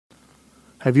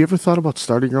Have you ever thought about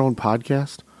starting your own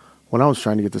podcast? When I was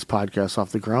trying to get this podcast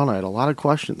off the ground, I had a lot of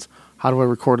questions. How do I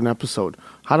record an episode?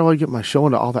 How do I get my show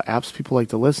into all the apps people like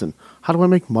to listen? How do I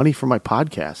make money from my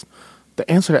podcast? The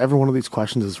answer to every one of these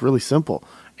questions is really simple.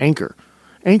 Anchor.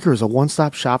 Anchor is a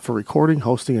one-stop shop for recording,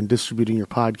 hosting, and distributing your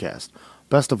podcast.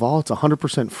 Best of all, it's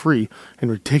 100% free and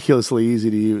ridiculously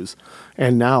easy to use.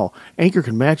 And now, Anchor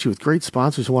can match you with great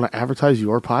sponsors who want to advertise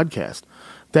your podcast.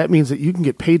 That means that you can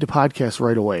get paid to podcast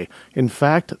right away. In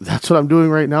fact, that's what I'm doing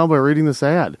right now by reading this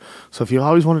ad. So if you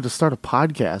always wanted to start a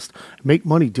podcast, make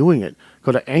money doing it,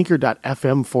 go to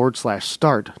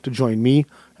anchor.fm/start to join me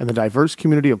and the diverse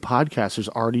community of podcasters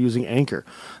already using Anchor.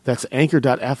 That's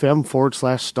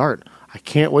anchor.fm/start. I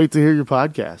can't wait to hear your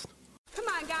podcast. Come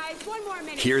on, guys, one more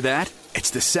minute. Hear that? It's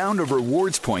the sound of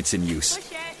rewards points in use.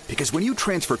 Push it. Because when you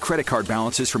transfer credit card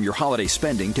balances from your holiday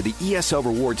spending to the ESL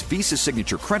Rewards Visa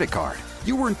Signature credit card,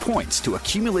 you earn points to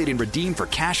accumulate and redeem for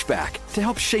cash back to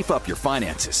help shape up your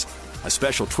finances. A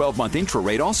special 12-month intro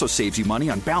rate also saves you money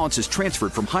on balances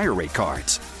transferred from higher rate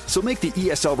cards. So make the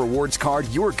ESL Rewards card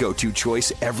your go-to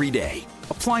choice every day.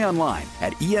 Apply online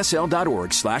at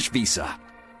esl.org/visa.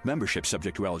 Membership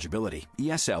subject to eligibility.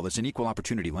 ESL is an equal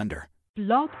opportunity lender.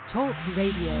 Blog Talk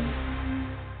Radio.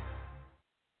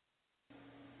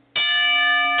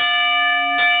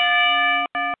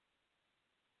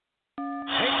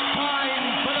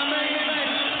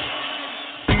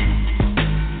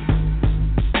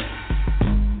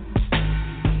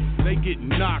 Get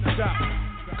knocked out.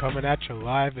 Coming at you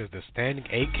live is the standing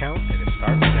 8 count, and it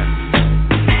starts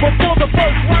now. Before the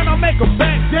first round, I make them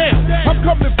back down. I'm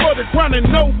coming for the crown and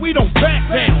no, we don't back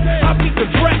down. I beat the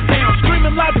track down,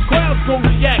 screaming like the crowd's gonna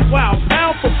react. Wow,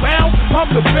 pound for pound, I'm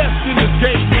the best in this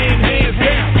game, man, hands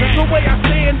down. The way I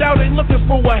stand out, ain't looking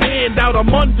for a handout.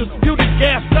 I'm undisputed,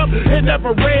 gassed up, and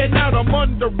never ran out. I'm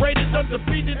underrated,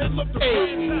 undefeated, and look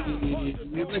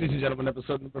Ladies and gentlemen,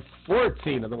 episode number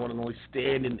 14 of the one and only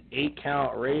Standing 8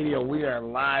 Count Radio. We are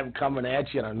live coming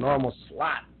at you in a normal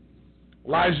slot.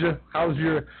 Elijah, how's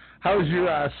your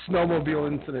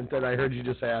snowmobile incident that I heard you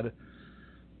just had?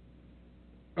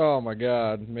 Oh my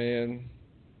God, man!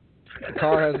 The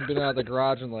car hasn't been out of the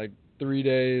garage in like 3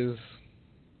 days.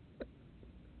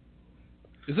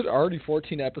 Is it already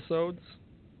 14 episodes?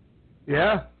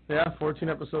 Yeah, 14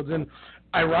 episodes in.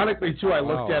 Ironically, too, I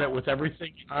looked at it with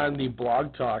everything on the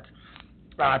blog talk.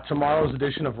 Tomorrow's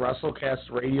edition of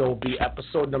WrestleCast Radio will be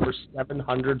episode number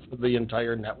 700 for the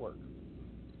entire network.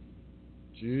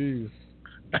 Jeez.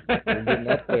 We're getting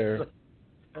up there.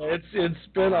 It's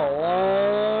been a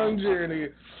long journey.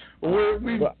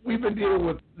 We've been dealing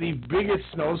with the biggest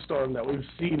snowstorm that we've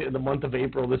seen in the month of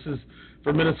April. This is,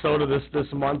 for Minnesota,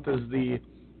 this month is the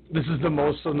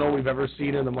most snow we've ever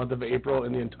seen in the month of April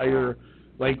in the entire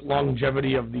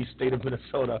longevity of the state of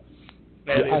Minnesota.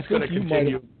 And it's going to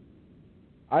continue.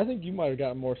 I think you might have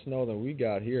gotten more snow than we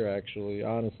got here, actually,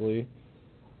 honestly.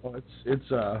 Well,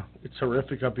 it's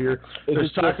horrific up here. Is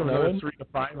There's it talk still of another snowing? 3 to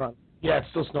 5 on. Yeah, it's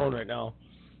still snowing right now.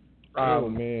 Oh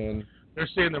man. They're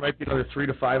saying there might be another 3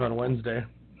 to 5 on Wednesday.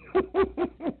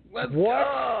 Let's What?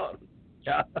 go!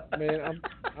 Yeah. Man,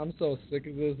 I'm so sick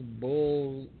of this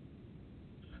bull.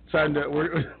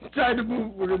 We're time to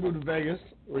move. We're gonna move to Vegas.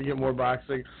 We're gonna get more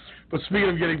boxing. But speaking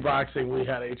of getting boxing, we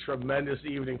had a tremendous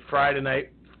evening Friday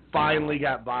night. Finally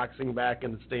got boxing back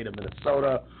in the state of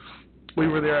Minnesota. We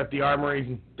were there at the Armory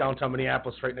in downtown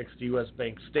Minneapolis, right next to U.S.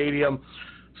 Bank Stadium.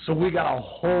 So we got a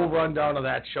whole rundown of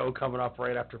that show coming up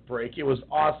right after break. It was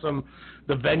awesome.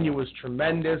 The venue was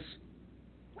tremendous.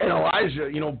 And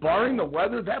Elijah, barring the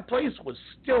weather, that place was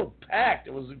still packed.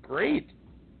 It was great.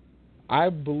 I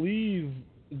believe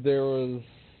there was,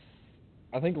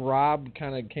 I think Rob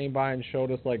kind of came by and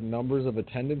showed us numbers of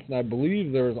attendance, and I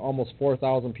believe there was almost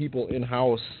 4,000 people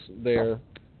in-house there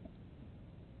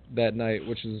that night,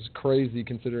 which is crazy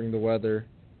considering the weather.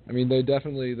 I mean,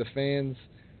 the fans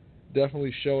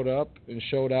definitely showed up and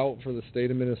showed out for the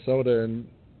state of Minnesota and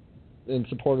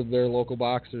supported their local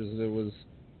boxers. It was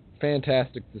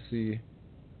fantastic to see.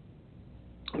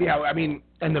 Yeah, I mean,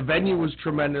 and the venue was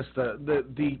tremendous.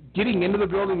 The getting into the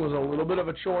building was a little bit of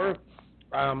a chore.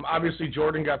 Obviously,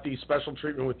 Jordan got the special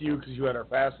treatment with you because you had our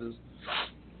passes.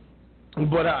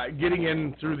 But getting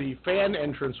in through the fan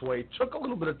entranceway took a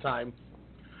little bit of time.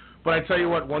 But I tell you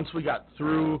what, once we got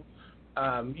through,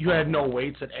 you had no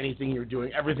waits at anything you were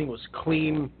doing. Everything was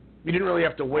clean. You didn't really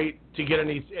have to wait to get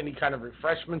any kind of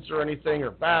refreshments or anything,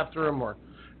 or bathroom or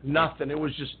nothing. It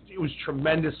was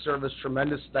tremendous service,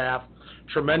 tremendous staff,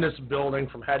 tremendous building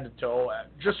from head to toe.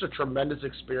 Just a tremendous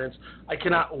experience. I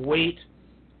cannot wait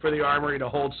for the Armory to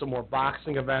hold some more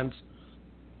boxing events,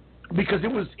 because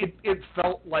it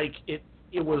felt like it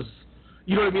was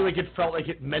you know what I mean? Like, it felt like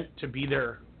it meant to be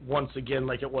there once again,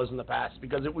 like it was in the past,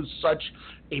 because it was such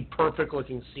a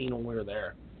perfect-looking scene when we were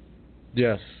there.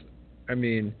 Yes. I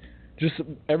mean, just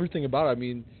everything about it. I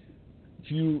mean,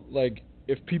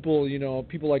 if people,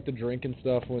 people like to drink and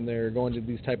stuff when they're going to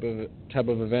these type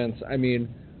of events, I mean,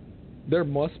 there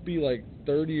must be like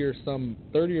 30 or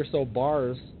so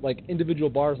bars, like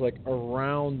individual bars, like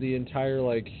around the entire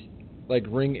like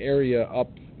ring area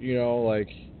up,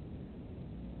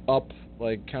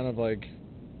 kind of like,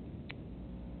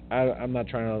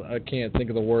 I can't think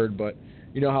of the word, but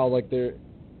you know how like they're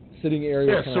sitting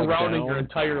area surrounding your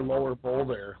entire lower bowl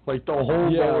there, like the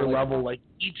whole lower level, like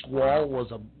each wall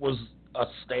was a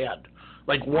stand,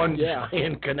 like one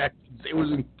giant connected. It was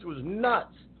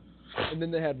nuts. And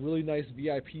then they had really nice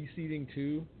VIP seating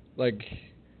too, like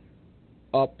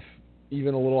up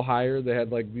even a little higher. They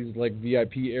had like these like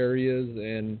VIP areas,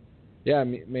 and yeah,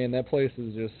 man, that place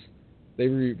is just, they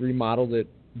remodeled it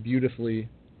beautifully.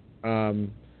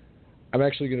 I'm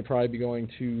actually going to probably be going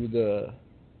to the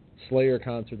Slayer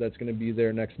concert that's going to be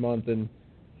there next month, and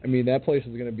I mean, that place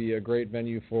is going to be a great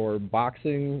venue for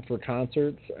boxing, for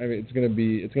concerts. I mean, it's going to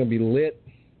be lit.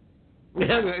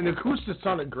 Yeah, and the acoustics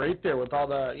sounded great there with all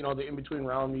the, the in between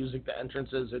round music, the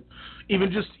entrances,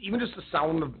 even just the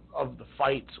sound of the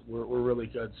fights were really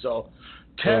good. So,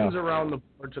 tens around the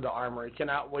board to the Armory.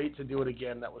 Cannot wait to do it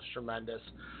again. That was tremendous.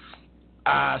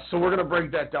 So we're going to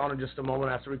break that down in just a moment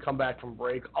after we come back from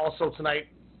break. Also tonight,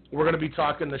 we're going to be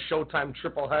talking the Showtime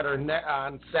tripleheader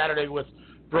on Saturday with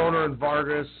Broner and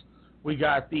Vargas. We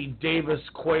got the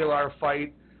Davis-Cuellar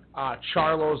fight.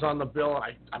 Charlo's on the bill.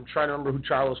 I'm trying to remember who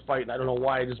Charlo's fighting. I don't know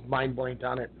why. I just mind blanked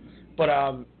on it. But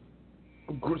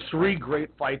 3 great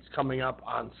fights coming up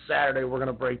on Saturday. We're going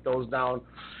to break those down.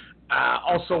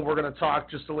 Also, we're going to talk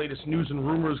just the latest news and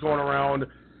rumors going around,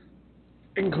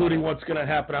 including what's going to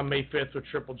happen on May 5th with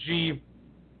Triple G.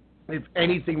 If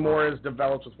anything more is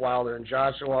developed with Wilder and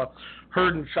Joshua,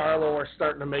 Hurd and Charlo are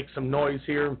starting to make some noise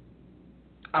here.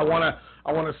 I want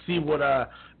to see what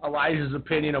Elijah's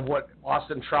opinion of what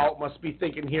Austin Trout must be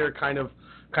thinking here, kind of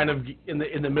in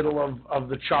the middle of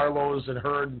the Charlos and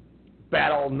Hurd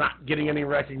battle, not getting any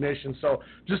recognition. So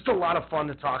just a lot of fun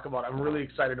to talk about. I'm really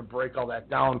excited to break all that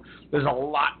down. There's a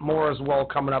lot more as well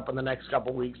coming up in the next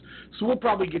couple weeks. So we'll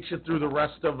probably get you through the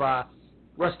rest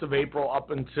of April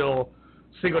up until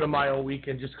Cinco de Mayo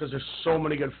weekend, just because there's so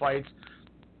many good fights.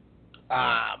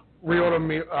 Ryota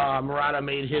Murata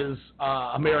made his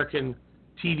American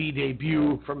TV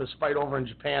debut from his fight over in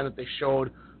Japan that they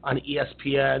showed on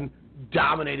ESPN.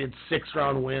 Dominated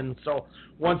 6-round win. So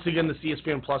once again, this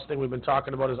ESPN Plus thing we've been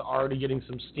talking about is already getting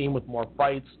some steam with more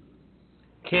fights.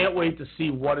 Can't wait to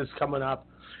see what is coming up.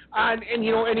 And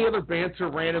any other banter,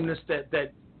 randomness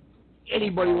that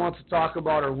anybody wants to talk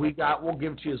about or we'll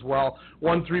give it to you as well.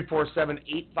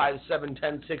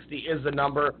 1-347-857-1060 is the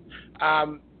number. I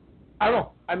don't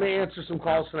know. I may answer some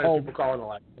calls tonight. People calling a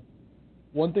lot.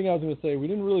 One thing I was going to say, we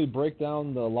didn't really break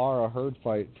down the Lara Hurd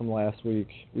fight from last week.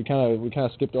 We kind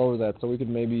of skipped over that, so we could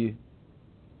maybe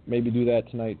do that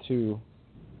tonight too.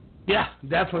 Yeah,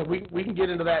 definitely. We can get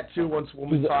into that too when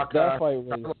we talk. That fight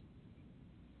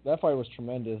was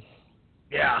tremendous.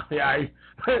 Yeah. I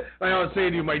was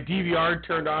saying to you, my DVR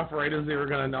turned off right as they were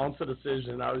going to announce the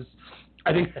decision. I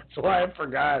think that's why I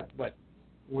forgot, but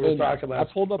we were talking last.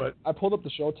 I pulled up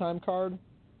the Showtime card.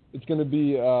 It's going to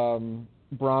be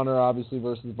Bronner obviously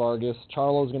versus Vargas.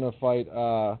 Charlo's going to fight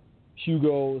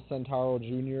Hugo Centauro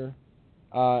Jr.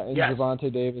 And Gervonta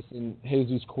Davis and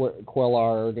Jesus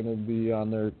Cuellar are going to be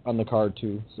on the card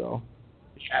too. So.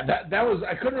 Yeah, that was,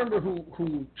 I couldn't remember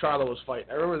who Charlo was fighting.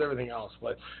 I remember everything else,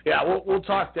 but yeah, we'll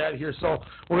talk that here. So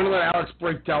we're going to let Alex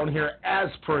break down here as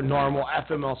per normal.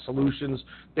 FML Solutions,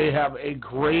 they have a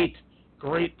great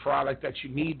product that you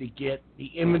need to get.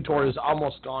 The inventory is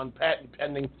almost gone. Patent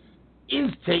pending is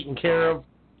taken care of.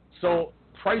 So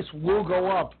price will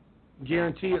go up.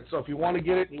 Guarantee it. So if you want to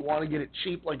get it, and you want to get it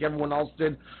cheap like everyone else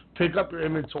did, pick up your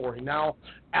inventory. Now,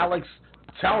 Alex,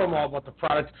 tell them all about the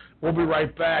product. We'll be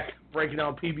right back breaking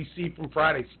down PBC from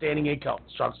Friday. Standing 8 count.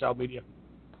 Strong Style Media.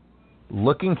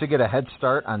 Looking to get a head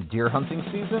start on deer hunting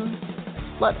season?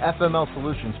 Let FML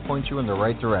Solutions point you in the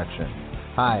right direction.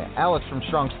 Hi, Alex from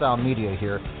Strong Style Media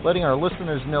here, letting our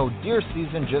listeners know deer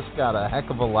season just got a heck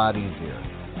of a lot easier.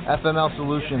 FML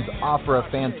Solutions offer a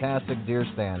fantastic deer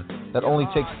stand that only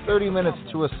takes 30 minutes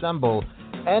to assemble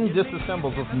and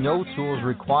disassembles with no tools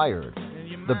required.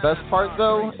 The best part,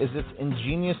 though, is its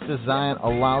ingenious design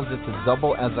allows it to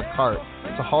double as a cart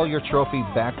to haul your trophy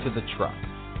back to the truck.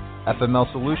 FML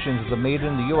Solutions is a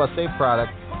made-in-the-USA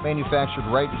product manufactured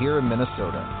right here in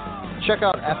Minnesota. Check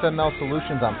out FML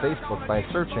Solutions on Facebook by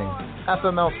searching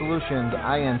FML Solutions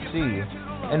INC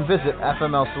and visit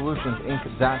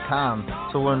FMLSolutionsInc.com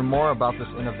to learn more about this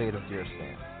innovative deer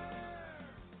stand.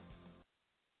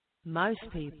 Most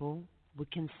people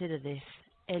would consider this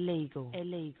illegal.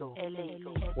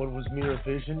 What was mere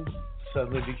vision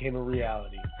suddenly became a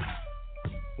reality.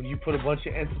 When you put a bunch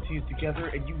of entities together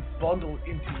and you bundle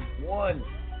into one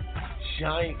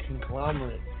giant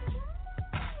conglomerate,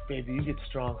 baby, you get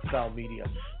Strong Style Media.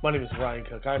 My name is Ryan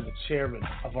Cook. I'm the chairman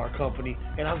of our company,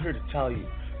 and I'm here to tell you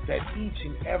that each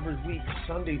and every week,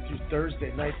 Sunday through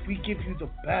Thursday night, we give you the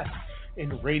best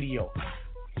in radio.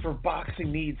 For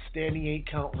boxing needs, Standing 8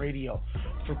 Count Radio.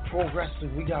 For pro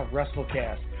wrestling, we got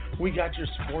WrestleCast. We got your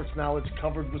sports knowledge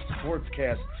covered with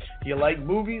Sportscast. You like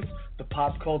movies? The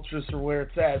pop cultures are where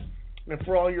it's at. And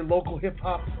for all your local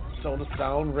hip-hop, Soda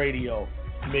Sound Radio.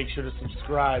 Make sure to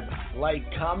subscribe, like,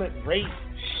 comment, rate,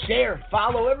 share,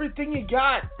 follow everything you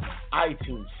got.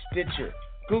 iTunes, Stitcher,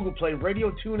 Google Play,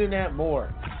 Radio TuneIn, and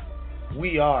more.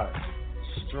 We are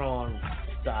Strong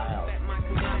Style.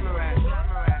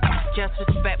 Just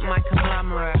respect my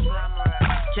conglomerate.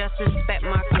 Just respect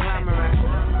my conglomerate.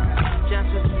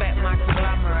 Just respect my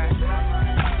conglomerate.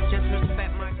 Just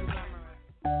respect my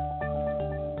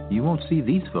conglomerate. You won't see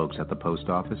these folks at the post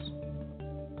office.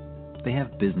 They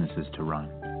have businesses to run.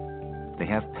 They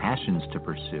have passions to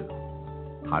pursue.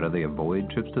 How do they avoid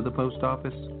trips to the post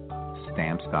office?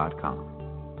 Stamps.com.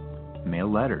 Mail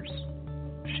letters.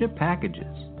 Ship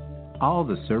packages. All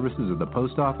the services of the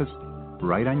post office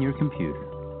right on your computer.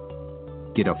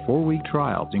 Get a 4-week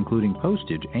trial, including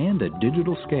postage and a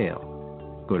digital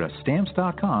scale. Go to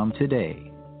Stamps.com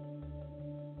today.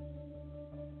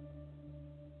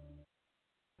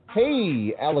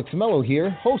 Hey, Alex Mello here,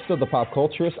 host of The Pop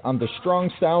Culturist on the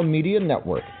Strong Style Media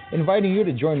Network, inviting you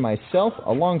to join myself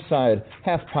alongside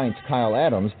Half Pint's Kyle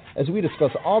Adams as we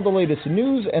discuss all the latest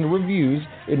news and reviews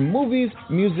in movies,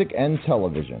 music, and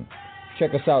television.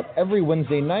 Check us out every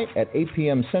Wednesday night at 8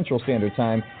 p.m. Central Standard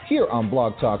Time here on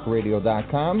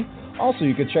blogtalkradio.com. Also,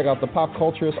 you can check out the Pop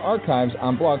Culturist archives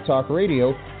on Blog Talk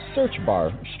Radio, search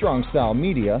bar Strong Style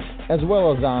Media, as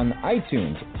well as on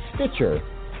iTunes, Stitcher,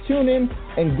 TuneIn,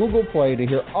 and Google Play to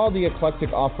hear all the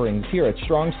eclectic offerings here at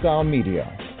Strong Style Media.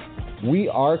 We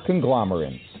are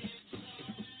conglomerates.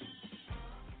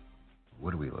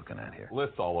 What are we looking at here?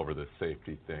 Lists all over this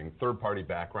safety thing. Third-party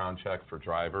background checks for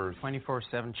drivers.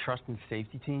 24/7 trust and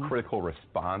safety team. Critical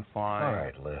response line. All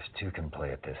right, List, two can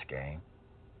play at this game.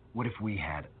 What if we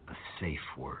had a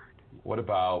safe word? What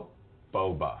about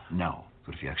boba? No.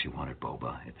 What if you actually wanted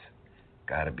boba? It's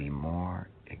got to be more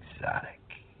exotic.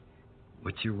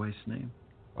 What's your wife's name?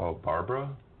 Oh, Barbara?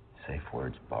 Safe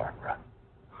word's Barbara.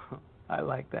 I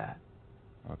like that.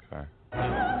 Okay.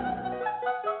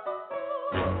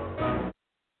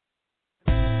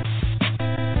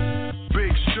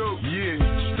 Big Show, yeah,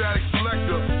 Static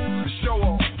Selector, the show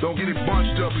off. Don't get it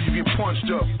bunched up or you get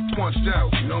punched up, punched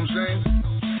out, you know what I'm saying?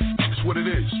 That's what it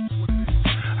is.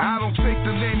 I don't take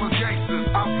the name of gangsters,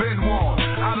 I've been warned.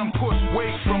 I done pushed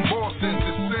weight from Boston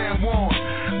to San Juan.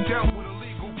 Dealt with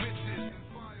illegal bitches and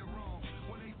firearms.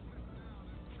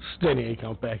 Standing 8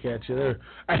 Count back at you there.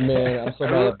 Man,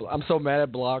 I'm so mad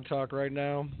at Blog Talk right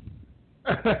now.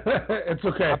 It's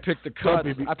okay. I picked the cuts.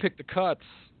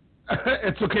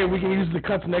 It's okay. We can use the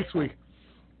cuts next week.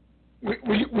 We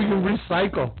can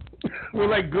recycle. We're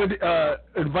like good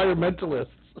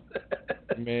environmentalists.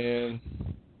 Man.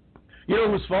 You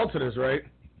know whose fault it is, right?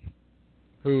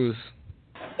 Whose?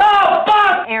 Oh,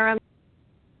 fuck! Aaron.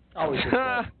 Always his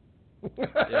fault.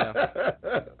 Yeah.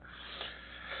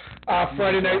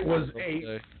 Friday night was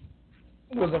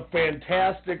a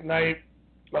fantastic night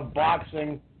of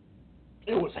boxing.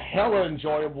 It was hella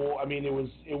enjoyable. I mean, it was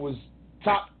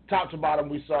top to bottom.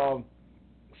 We saw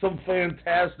some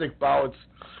fantastic bouts.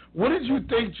 What did you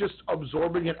think, just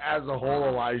absorbing it as a whole,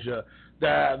 Elijah?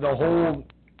 There was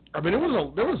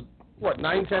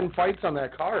 9-10 fights on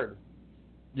that card.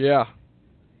 Yeah,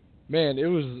 man, it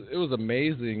was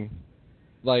amazing.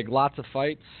 Like, lots of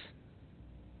fights,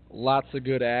 lots of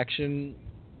good action,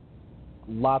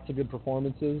 lots of good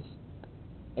performances.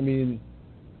 I mean,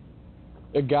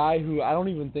 a guy who, I don't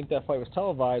even think that fight was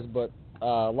televised, but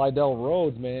Lydell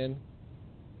Rhodes, man,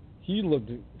 he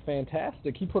looked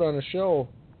fantastic. He put on a show.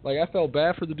 Like, I felt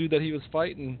bad for the dude that he was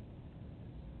fighting.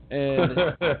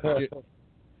 And,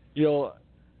 you know,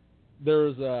 there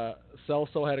was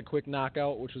Celso had a quick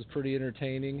knockout, which was pretty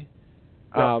entertaining.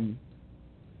 Vishon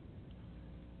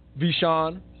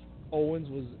Owens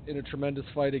was in a tremendous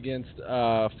fight against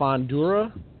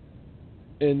Fondura.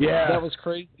 And that was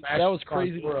crazy. That was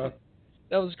crazy.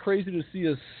 that was crazy to see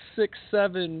a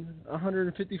 6'7",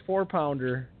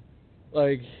 154-pounder.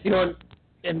 Like, you know,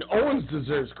 and Owens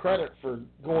deserves credit for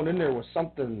going in there with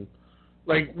something.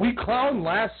 Like, we clowned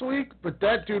last week, but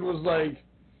that dude was like,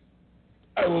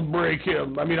 I will break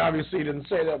him. I mean, obviously he didn't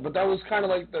say that, but that was kind of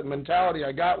like the mentality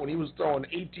I got when he was throwing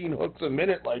 18 hooks a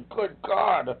minute. Like, good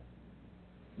God.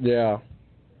 Yeah.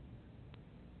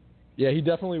 Yeah, he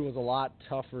definitely was a lot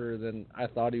tougher than I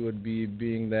thought he would be,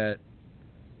 being that,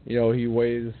 you know, he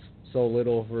weighs so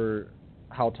little for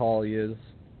how tall he is.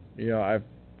 You know,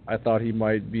 I thought he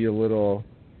might be a little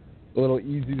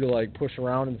easy to, like, push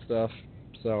around and stuff.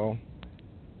 So,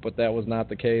 but that was not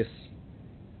the case.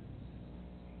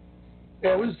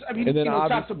 Yeah, it was. I mean, and then you know,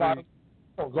 talked about.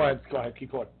 Oh, go ahead,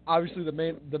 keep going. Obviously, the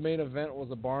main event was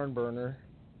a barn burner.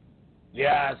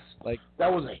 Yes, like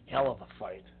that was a hell of a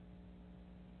fight.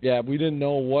 Yeah, we didn't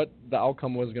know what the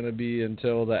outcome was going to be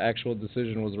until the actual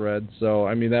decision was read. So,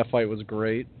 I mean, that fight was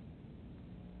great.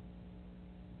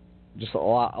 Just a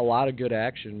lot of good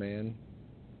action, man.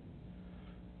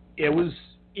 It was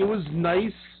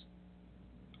nice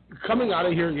coming out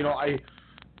of here. You know, I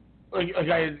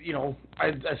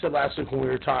said last week when we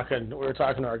were talking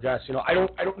to our guests. You know, I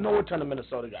don't know a ton of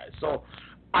Minnesota guys, so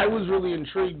I was really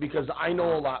intrigued because I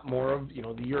know a lot more of, you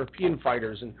know, the European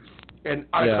fighters and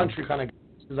out of country kind of,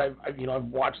 because I've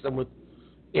watched them with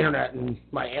internet and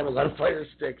my Amazon Fire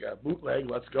Stick bootleg.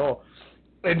 Let's go,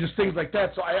 and just things like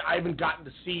that. So I haven't gotten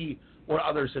to see what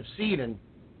others have seen, and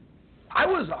I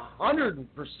was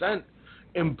 100%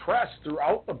 impressed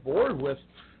throughout the board with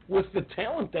the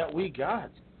talent that we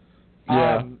got.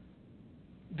 Yeah.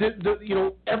 You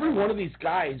know, every one of these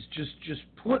guys just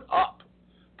put up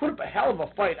a hell of a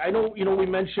fight. I know, you know, we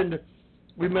mentioned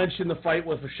the fight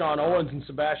with Sean Owens and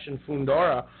Sebastian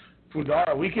Fundora.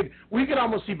 We could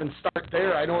almost even start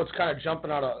there. I know it's kind of jumping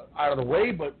out of the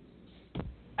way, but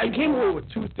I came away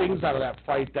with two things out of that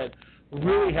fight that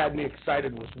really had me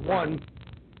excited. Was one,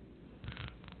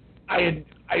 I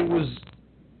was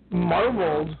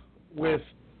marveled with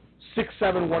 6'7",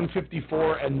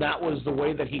 154, and that was the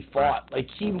way that he fought. Like,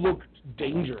 he looked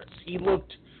dangerous. He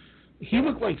looked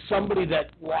like somebody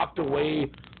that walked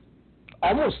away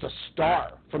almost a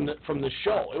star from the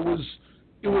show.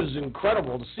 It was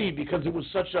incredible to see because it was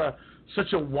such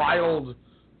a wild.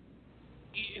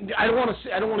 I don't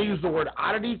want to use the word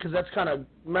oddity because that's kind of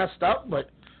messed up, but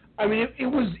I mean it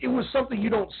was something you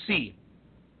don't see.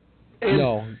 And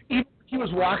no. Even he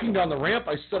was walking down the ramp,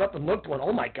 I stood up and looked, went,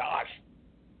 oh my gosh.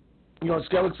 You know, this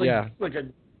guy looks like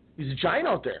he's a giant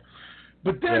out there.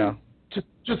 But then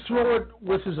to throw it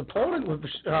with his opponent, with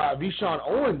Vishon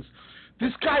Owens,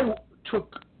 this guy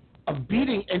took a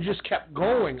beating and just kept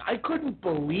going. I couldn't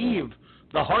believe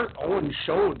the heart Owens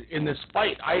showed in this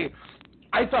fight. I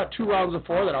thought 2 rounds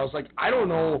before that, I was like, I don't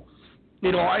know.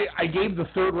 You know, I gave the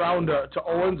third round to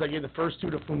Owens. I gave the first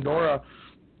 2 to Fundora.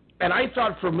 And I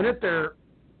thought for a minute there,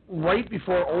 right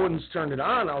before Owens turned it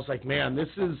on, I was like, man, this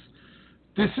is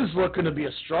looking to be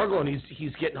a struggle, and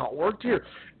he's getting outworked here.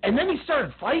 And then he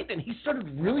started fighting, and he started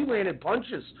really landing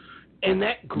punches. And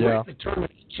that great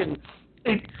determination,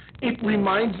 it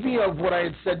reminds me of what I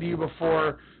had said to you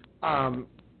before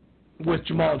with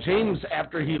Jamal James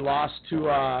after he lost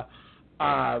to,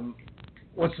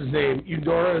 what's his name?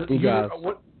 Ugas.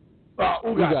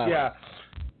 Ugas, yeah.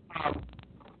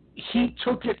 He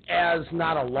took it as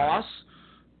not a loss,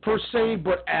 per se,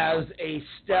 but as a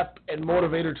step and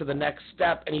motivator to the next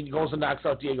step, and he goes and knocks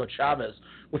out Diego Chavez,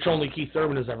 which only Keith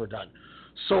Thurman has ever done.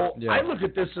 So I look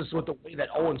at this as with the way that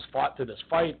Owens fought through this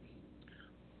fight.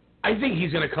 I think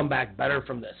he's going to come back better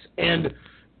from this. And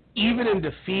even in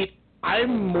defeat,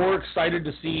 I'm more excited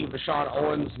to see Vishon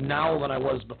Owens now than I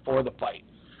was before the fight.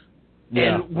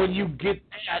 Yeah. And when you get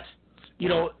that, you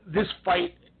know, this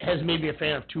fight has made me a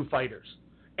fan of 2 fighters.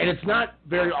 And it's not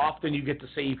very often you get to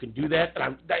say you can do that.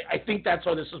 And I think that's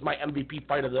why this is my MVP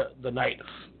fight of the night.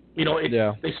 You know,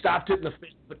 they stopped it in the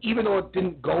 5th. But even though it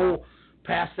didn't go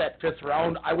past that 5th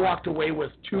round, I walked away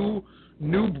with 2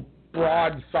 new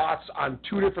broad thoughts on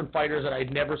 2 different fighters that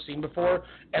I'd never seen before.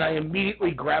 And I immediately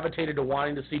gravitated to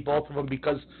wanting to see both of them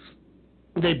because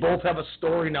they both have a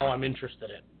story now I'm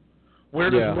interested in. Where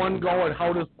does one go and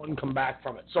how does one come back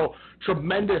from it? So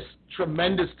tremendous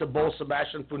to both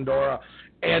Sebastian Fundora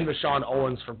and Vishon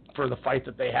Owens for the fight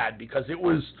that they had, because it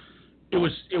was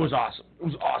awesome. It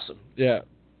was awesome. Yeah,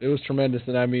 it was tremendous.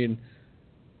 And I mean,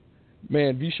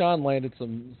 man, Vishon landed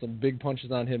some big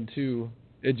punches on him too.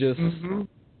 It just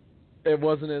it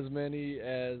wasn't as many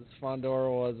as Fundora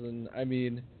was, and I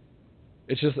mean,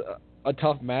 it's just a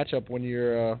tough matchup when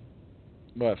you're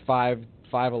 5'11",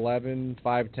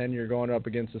 5'10", you're going up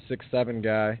against a 6'7"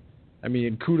 guy. I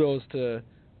mean, kudos to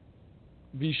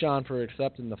Vishon for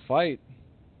accepting the fight.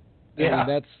 Yeah. I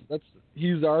mean, that's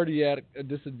he's already at a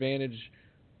disadvantage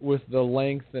with the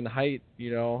length and height,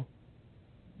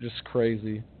 just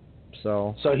crazy.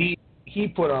 So he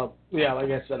put up, like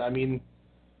I said, I mean,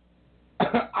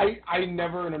 I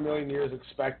never in a million years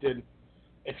expected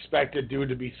dude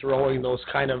to be throwing those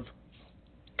kind of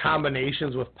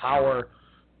combinations with power.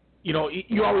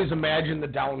 You always imagine the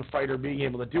down fighter being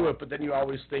able to do it, but then you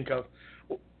always think of,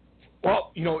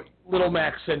 well, Little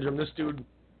Mac syndrome. This dude,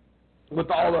 with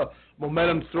all the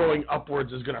momentum throwing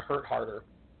upwards, is going to hurt harder.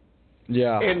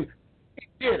 Yeah. And it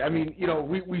did. I mean,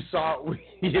 we saw,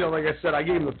 like I said, I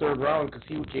gave him the third round because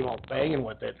he came out banging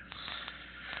with it.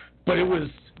 But it was,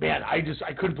 man, I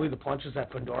couldn't believe the punches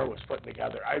that Fundora was putting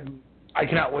together. I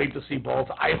cannot wait to see both.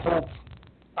 I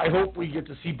hope we get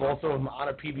to see both of them on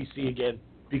a PBC again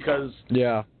because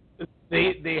they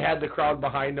had the crowd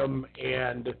behind them,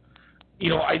 and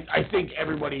I think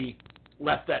everybody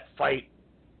left that fight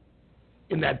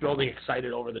in that building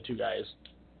excited over the two guys.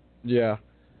 Yeah,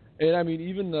 and I mean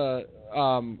even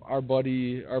our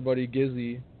buddy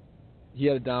Gizzy, he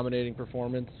had a dominating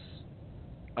performance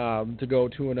to go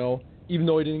 2-0. Even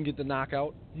though he didn't get the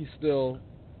knockout, he still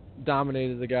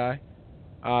dominated the guy.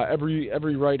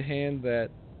 Every right hand that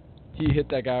he hit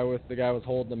that guy with, the guy was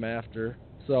holding him after.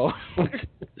 So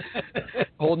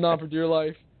holding on for dear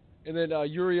life. And then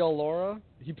Uriel Lara,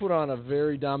 he put on a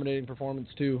very dominating performance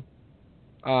too.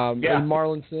 And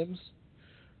Marlon Sims.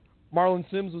 Marlon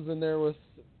Sims was in there with,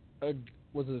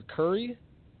 was it Curry?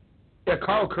 Yeah,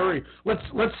 Carl Curry. Let's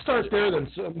start there then.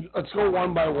 So let's go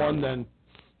one by one then.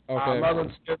 Okay.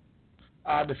 Marlon Sims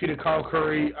defeated Carl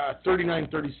Curry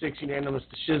 39-36 unanimous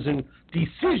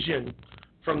decision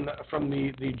from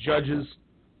the judges.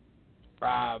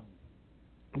 But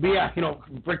yeah,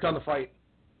 break down the fight.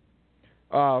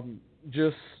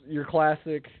 Just your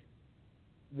classic.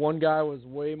 One guy was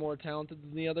way more talented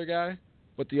than the other guy,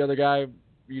 but the other guy,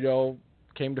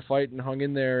 came to fight and hung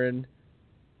in there, and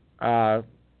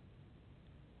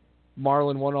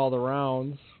Marlon won all the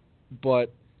rounds,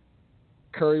 but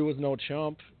Curry was no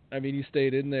chump. I mean, he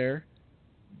stayed in there,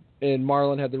 and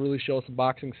Marlon had to really show some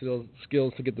boxing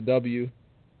skills to get the W.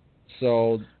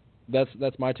 So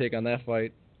that's my take on that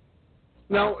fight.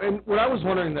 Now, and what I was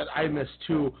wondering that I missed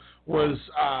too was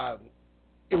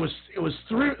it was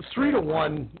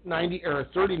 3-1, 90 or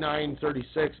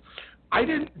 39-36.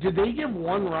 Did they give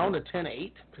one round a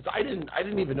 10-8? Because I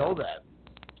didn't even know that.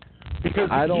 Because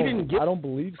I don't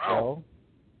believe so.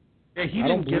 Yeah, he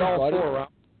didn't get all 4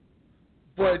 rounds.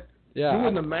 But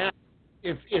doing the math,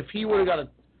 if he would have got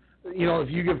if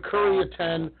you give Curry a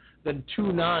 10, then 2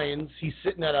 9s, he's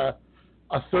sitting at a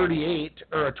 38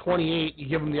 or a 28. You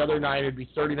give him the other 9, it'd be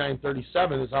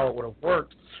 39-37 is how it would have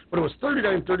worked. But it was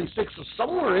 39-36, so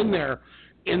somewhere in there,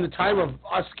 in the time of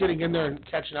us getting in there and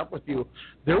catching up with you,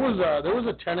 there was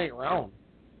a 10-8 round.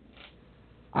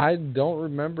 I don't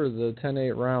remember the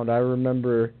 10-8 round. I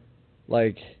remember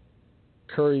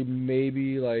Curry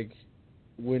maybe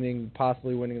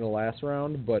possibly winning the last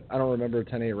round, but I don't remember a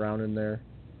 10-8 round in there.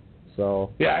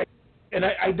 So yeah, and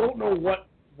I don't know what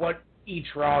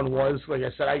each round was. Like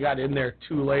I said, I got in there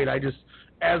too late.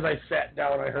 As I sat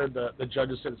down, I heard the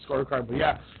judges say the scorecard. But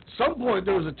yeah, some point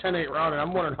there was a 10-8 round, and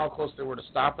I'm wondering how close they were to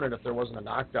stopping it if there wasn't a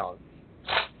knockdown.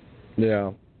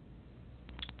 Yeah.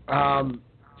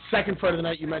 Second fight of the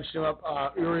night, you mentioned him up.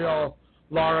 Uriel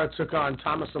Lara took on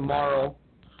Thomas Amaro.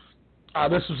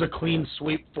 This was a clean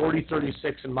sweep,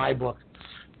 40-36 in my book.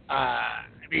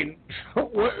 There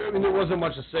wasn't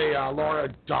much to say. Lara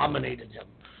dominated him.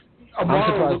 I'm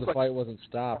surprised the fight wasn't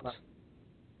stopped.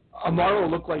 Amaro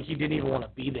looked like he didn't even want to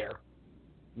be there.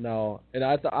 No, and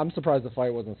I'm surprised the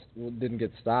fight didn't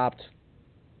get stopped.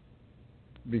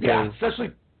 Because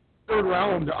especially third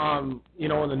round.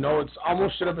 In the notes,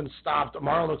 almost should have been stopped.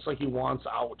 Amaro looks like he wants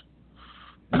out.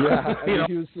 Yeah,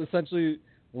 he was essentially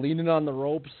leaning on the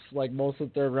ropes most of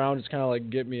the third round, just kind of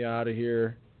get me out of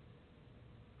here.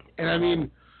 And I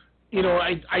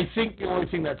think the only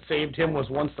thing that saved him was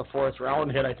once the fourth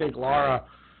round hit. I think Lara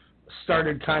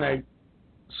started kind of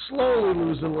slowly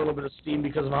losing a little bit of steam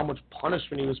because of how much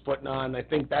punishment he was putting on. I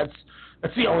think that's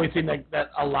the only thing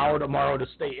that allowed Amaro to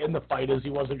stay in the fight, is he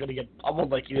wasn't going to get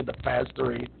pummeled like he did the past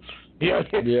 3. He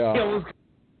was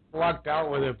locked out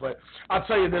with it. But I'll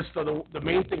tell you this, though, the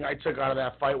main thing I took out of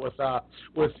that fight with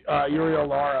Uriel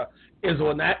Lara is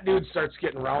when that dude starts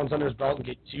getting rounds under his belt and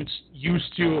gets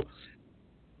used to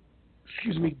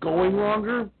going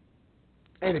longer,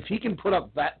 and if he can put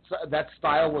up that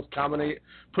style with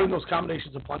putting those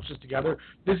combinations of punches together,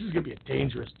 this is going to be a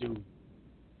dangerous dude.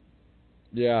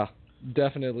 Yeah,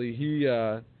 definitely.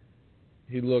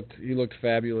 He looked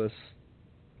fabulous.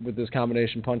 with his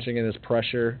combination punching and his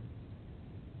pressure.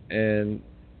 And,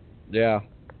 yeah,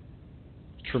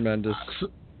 tremendous.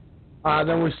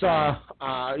 Then we saw,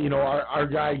 our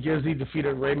guy Gizzy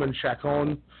defeated Raymond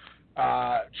Chacon.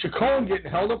 Chacon getting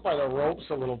held up by the ropes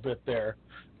a little bit there.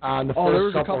 There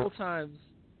was a couple times.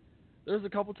 There was a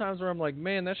couple times where I'm like,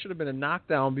 man, that should have been a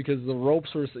knockdown because the ropes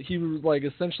he was like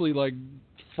essentially like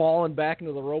falling back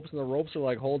into the ropes and the ropes are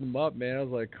like holding him up, man. I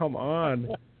was like, come on.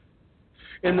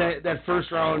 In that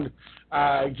first round,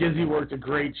 Gizzy worked a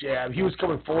great jab. He was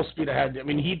coming full speed ahead. I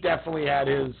mean, he definitely had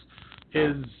his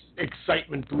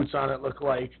excitement boots on, it looked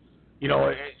like.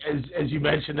 As you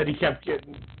mentioned, that he kept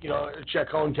getting,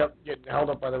 Chacon kept getting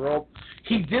held up by the rope.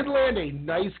 He did land a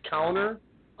nice counter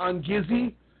on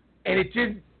Gizzy, and it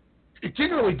didn't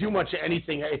really do much of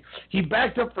anything. He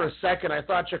backed up for a second. I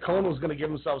thought Chacon was going to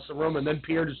give himself some room, and then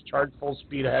Pierre just charged full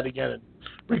speed ahead again and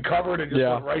recovered and just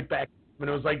went right back. And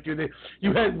it was like, dude,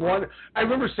 you had one. I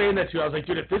remember saying that to you. I was like,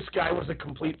 dude, if this guy was a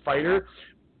complete fighter,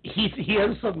 he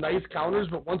has some nice counters,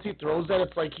 but once he throws that,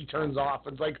 it's like he turns off.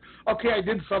 It's like, okay, I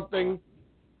did something,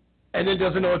 and then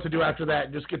doesn't know what to do after that,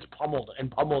 and just gets pummeled and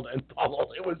pummeled and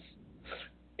pummeled.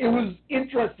 It was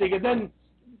interesting, and then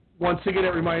once again, I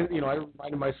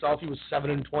reminded myself he was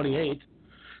 7-28.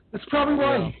 That's probably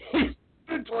why he's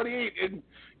 7-28, and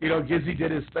Gizzy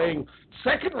did his thing.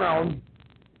 Second round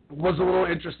was a little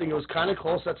interesting. It was kind of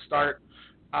close at start.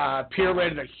 Pierre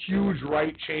landed a huge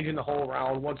right, changing the whole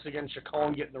round. Once again,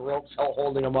 Chacon getting the ropes,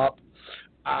 holding him up.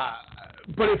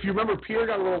 But if you remember, Pierre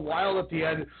got a little wild at the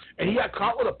end, and he got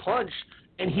caught with a punch,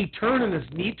 and he turned and his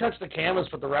knee touched the canvas,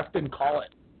 but the ref didn't call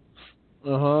it.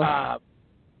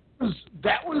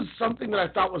 That was something that I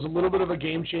thought was a little bit of a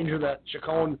game changer that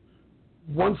Chacon,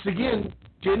 once again,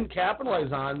 didn't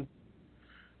capitalize on.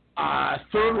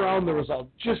 Third round, there was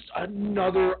just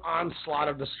another onslaught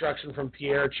of destruction from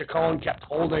Pierre. Chacon kept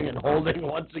holding and holding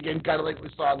once again, kind of like we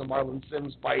saw in the Marlon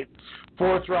Sims fight.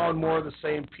 Fourth round, more of the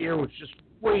same. Pierre was just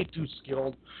way too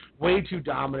skilled, way too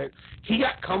dominant. He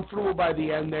got comfortable by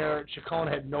the end there. Chacon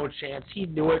had no chance. He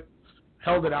knew it,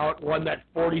 held it out, won that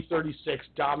 40-36,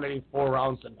 dominating 4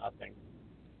 rounds to nothing.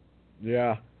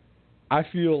 Yeah. I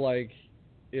feel like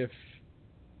if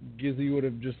Gizzy would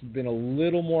have just been a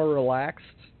little more relaxed,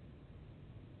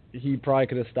 he probably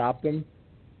could have stopped him.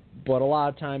 But a lot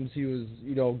of times he was,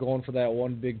 going for that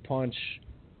one big punch,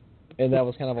 and that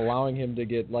was kind of allowing him to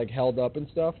get, held up and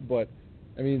stuff. But,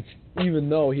 I mean, even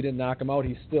though he didn't knock him out,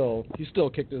 he still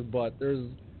kicked his butt. There's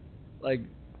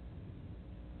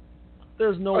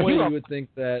no way you would think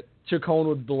that Chacon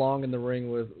would belong in the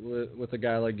ring with a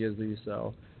guy like Gizzy.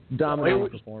 So, dominating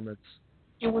performance.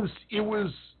 It was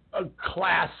a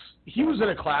class. He was in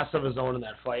a class of his own in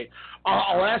that fight.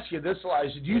 I'll ask you this,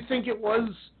 Elijah. Do you think it was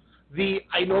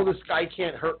I know this guy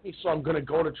can't hurt me, so I'm going to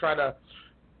go to try to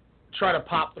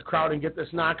pop the crowd and get this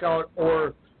knockout,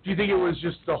 or do you think it was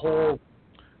just the whole,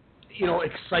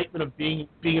 excitement of being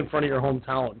in front of your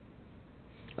hometown?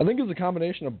 I think it was a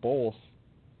combination of both.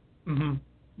 Mm-hmm.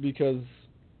 Because,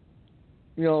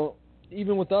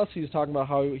 even with us, he was talking about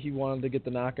how he wanted to get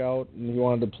the knockout and he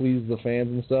wanted to please the fans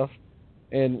and stuff.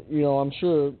 And, I'm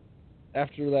sure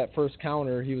after that first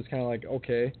counter, he was kind of like,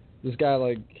 okay, this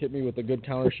guy, hit me with a good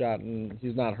counter shot and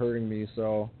he's not hurting me.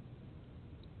 So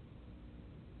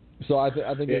I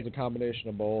think it was a combination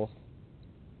of both.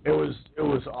 It was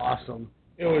awesome.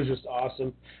 It was just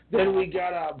awesome. Then we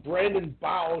got Brandon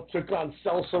Bao took on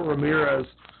Celso Ramirez.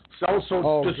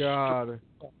 Celso God.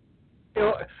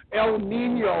 El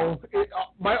Nino.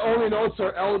 My only notes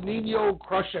are El Nino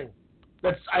crushing.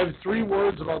 I have 3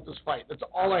 words about this fight. That's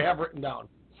all I have written down.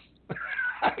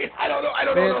 I don't know. I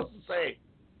don't know what else to say.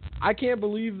 I can't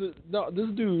believe that. No, this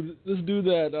dude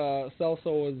that Celso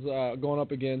was going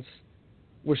up against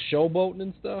was showboating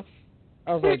and stuff.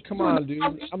 I was like, come on, dude.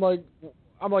 I'm like,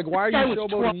 why are you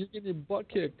showboating? You're getting your butt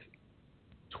kicked.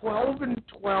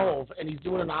 12-12, and he's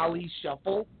doing an Ali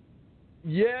shuffle.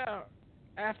 Yeah,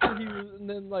 after he was, and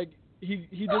then he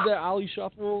did that Ali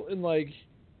shuffle, and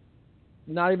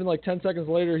not even 10 seconds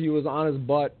later, he was on his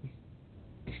butt.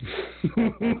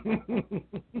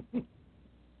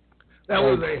 That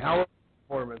was a hell of a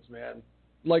performance, man.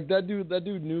 That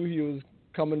dude knew he was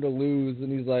coming to lose,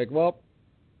 and he's like, well,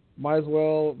 might as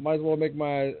well make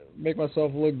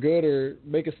myself look good or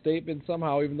make a statement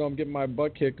somehow, even though I'm getting my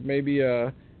butt kicked. Maybe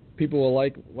people will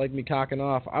like me cocking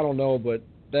off. I don't know, but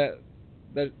that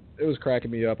it was cracking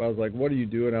me up. I was like, what are you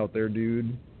doing out there,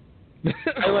 dude?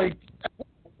 I like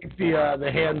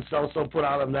the hand Celso put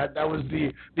on him. That was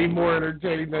the more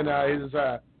entertaining than his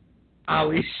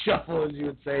Ali shuffle, as you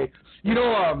would say.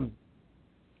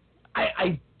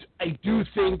 I do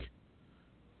think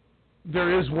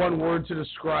there is one word to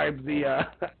describe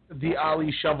the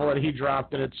Ali shovel that he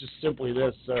dropped, and it's just simply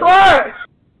this. Trash!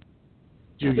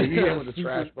 You get with the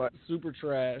trash, but super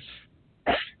trash.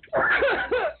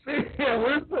 Yeah,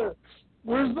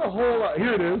 where's the whole?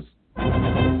 Here it is.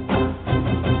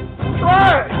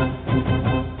 Trash!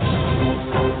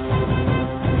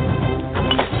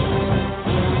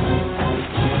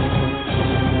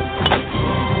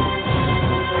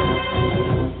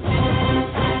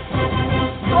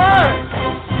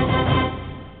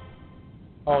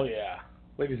 Oh yeah,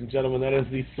 ladies and gentlemen, that is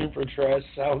the super trash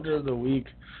sounder of the week.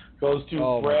 Goes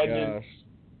to Brandon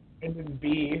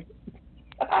B.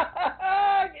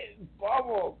 Getting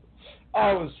bubbled. Oh,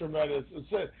 it was tremendous.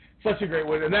 It's such a great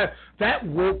win, and that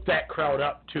woke that crowd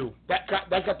up too. That got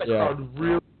the crowd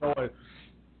really going.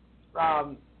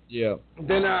 Yeah.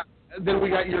 Then we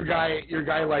got your guy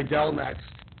Lydell next.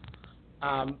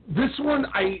 This one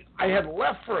I had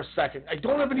left for a second. I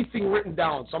don't have anything written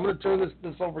down, so I'm going to turn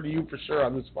this over to you for sure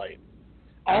on this fight.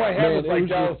 All I have is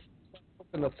Lydell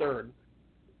in the third.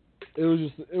 It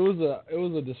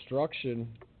was a destruction.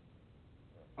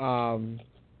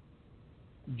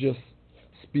 Just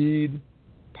speed,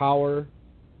 power,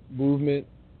 movement,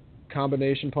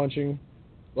 combination punching.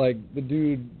 Like, the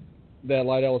dude that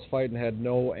Lydell was fighting had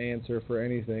no answer for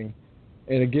anything.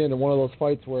 And again, in one of those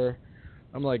fights where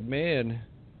I'm like, man,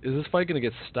 is this fight going to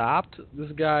get stopped?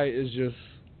 This guy is just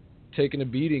taking a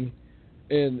beating.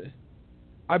 And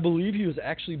I believe he was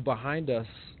actually behind us,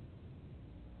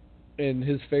 and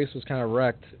his face was kind of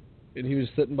wrecked. And he was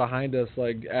sitting behind us,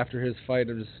 like, after his fight.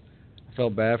 I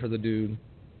felt bad for the dude.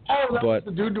 Oh, that's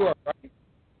the dude to our right?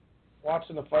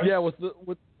 Watching the fight? Yeah, with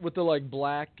the like,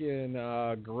 black and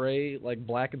gray, like,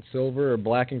 black and silver, or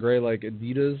black and gray, like,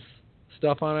 Adidas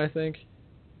stuff on, I think.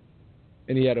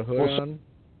 And he had a hood on.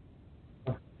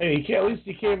 Hey, at least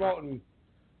he came out and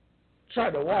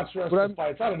tried to watch the rest of the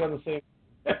fights. I'd have done the same.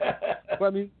 But I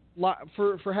mean,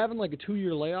 for having like a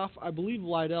 2-year layoff, I believe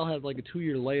Lydell had like a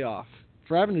 2-year layoff.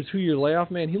 For having a 2-year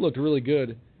layoff, man, he looked really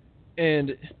good.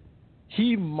 And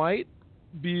he might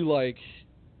be like,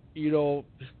 he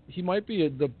might be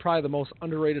probably the most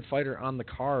underrated fighter on the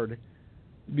card,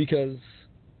 because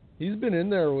he's been in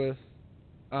there with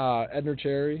Edner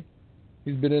Cherry.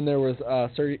 He's been in there with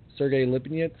Sergey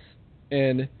Lipinets,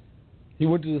 and he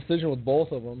went to decision with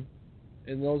both of them,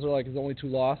 and those are like his only 2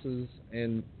 losses.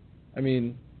 And I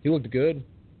mean, he looked good.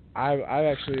 I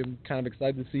actually am kind of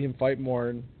excited to see him fight more,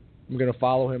 and I'm going to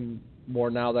follow him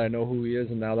more now that I know who he is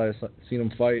and now that I've seen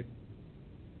him fight.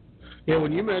 Yeah,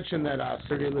 when you mentioned that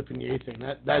Sergey Lipinets thing,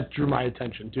 that drew my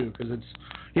attention too, because it's,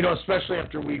 especially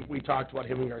after we talked about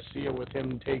him and Garcia, with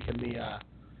him taking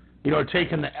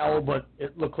taking the L, but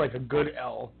it looked like a good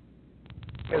L,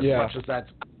 as much as that's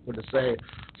what to say.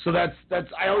 So that's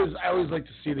I always like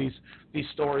to see these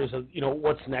stories of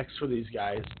what's next for these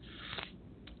guys.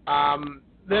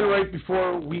 Then right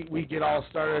before we get all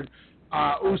started,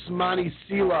 Usmani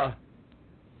Sila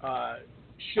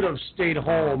should have stayed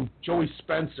home. Joey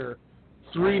Spencer,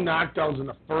 3 knockdowns in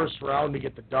the first round to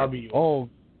get the W. Oh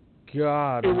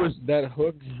God! It was that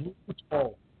hook.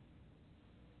 Oh.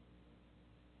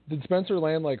 Did Spencer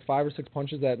land like 5 or 6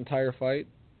 punches that entire fight,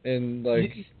 and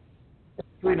like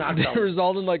 3 knockdowns? It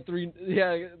resulted in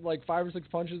like 5 or 6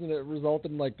 punches, and it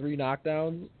resulted in like 3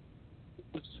 knockdowns.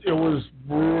 It was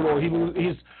brutal. He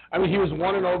was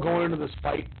 1-0 going into this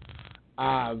fight.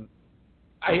 I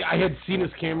had seen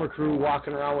his camera crew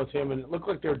walking around with him, and it looked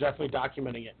like they were definitely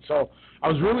documenting it. So I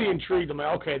was really intrigued. I'm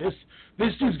like, okay, this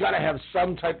dude's got to have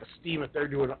some type of steam if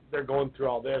they're going through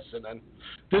all this. And then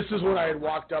this is when I had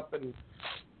walked up and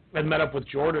met up with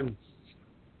Jordan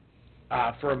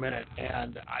for a minute,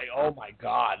 and oh my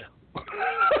God,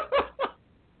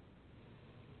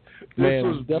 man,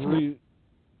 was definitely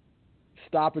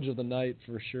stoppage of the night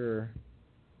for sure.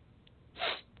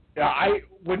 Yeah,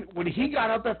 when he got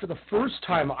up after the first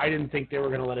time, I didn't think they were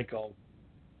going to let it go.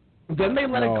 Then they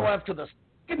let it go after the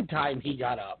second time he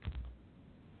got up.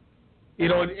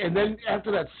 And then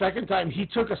after that second time, he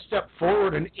took a step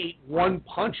forward and ate 1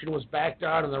 punch and was back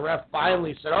down, and the ref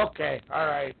finally said, okay, all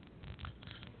right,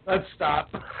 let's stop.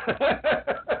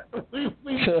 We've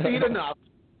seen enough.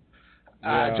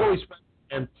 Joey Spencer,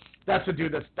 and that's a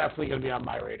dude that's definitely going to be on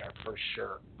my radar for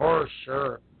sure. For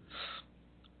sure.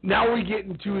 Now we get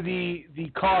into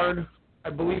the card.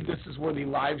 I believe this is where the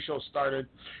live show started.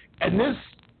 And this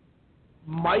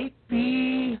might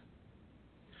be...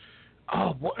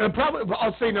 probably,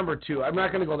 I'll say number 2. I'm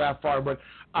not going to go that far, but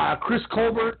Chris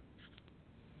Colbert,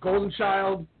 Golden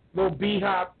Child, Lil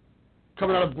B-Hop,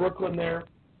 coming out of Brooklyn there,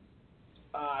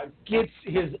 gets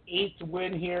his 8th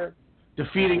win here.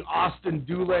 defeating Austin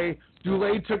Dulé.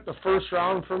 Dulé took the first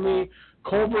round for me.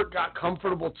 Colbert got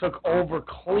comfortable, took over,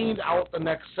 cleaned out the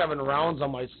next 7 rounds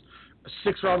on my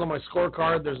 6 rounds on my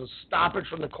scorecard. There's a stoppage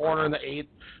from the corner in the 8th.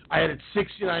 I had it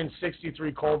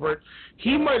 69-63 Colbert.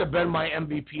 He might have been my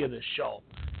MVP of this show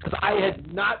because I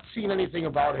had not seen anything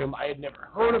about him. I had never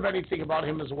heard of anything about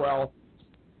him as well.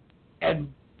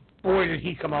 And boy, did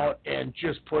he come out and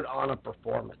just put on a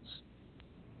performance.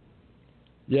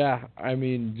 Yeah, I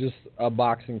mean, just a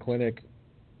boxing clinic.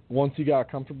 Once he got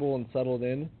comfortable and settled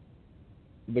in,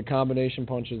 the combination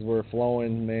punches were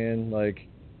flowing, man, like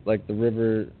the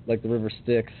river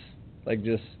Styx, like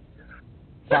just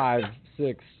 5,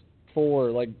 6,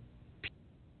 4, like.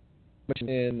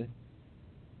 And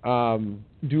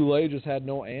Dulé just had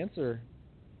no answer,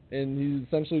 and he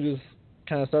essentially just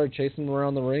kind of started chasing him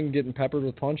around the ring, getting peppered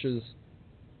with punches.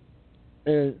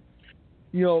 And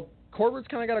you know, Corbert's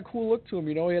kind of got a cool look to him.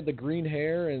 You know, he had the green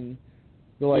hair and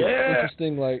the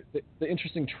interesting the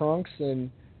interesting trunks,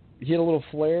 and he had a little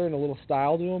flair and a little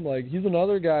style to him. Like, he's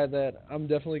another guy that I'm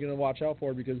definitely going to watch out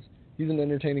for because he's an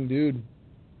entertaining dude.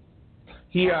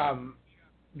 He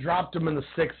dropped him in the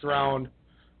 6th round.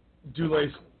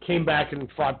 Dulé came back and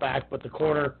fought back, but the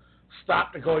corner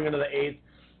stopped it going into the 8th.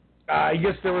 I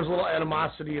guess there was a little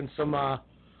animosity and some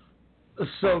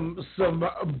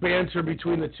banter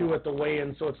between the two at the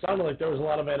weigh-in, so it sounded like there was a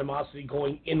lot of animosity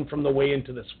going in from the weigh-in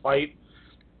to this fight.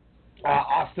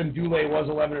 Austin Dulé was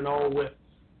 11-0 with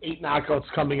 8 knockouts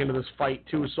coming into this fight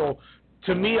too. So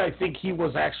to me, I think he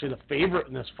was actually the favorite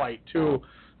in this fight too.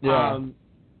 Yeah.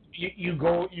 You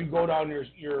go down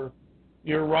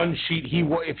your run sheet.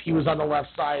 If he was on the left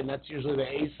side, and that's usually the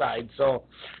A side. So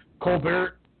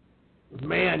Colbert,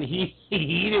 man, he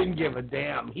didn't give a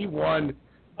damn. He won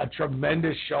a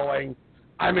tremendous showing.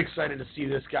 I'm excited to see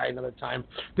this guy another time.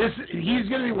 He's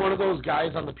going to be one of those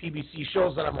guys on the PBC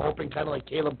shows that I'm hoping, kind of like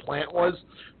Caleb Plant was,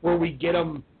 where we get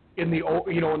him in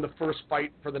the first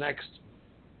fight for the next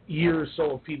year or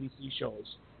so of PBC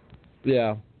shows.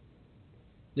 Yeah.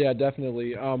 Yeah,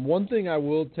 definitely. One thing I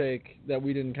will take that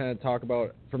we didn't kind of talk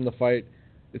about from the fight,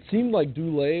 it seemed like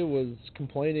Dulé was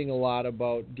complaining a lot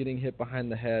about getting hit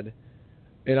behind the head,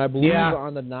 and I believe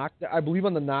on the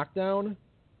knockdown,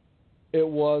 it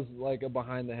was like a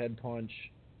behind the head punch,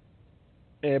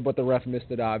 but the ref missed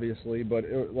it obviously. But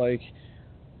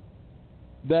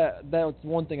that's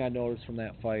one thing I noticed from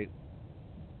that fight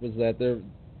was that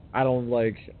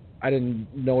I didn't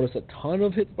notice a ton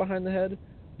of hits behind the head,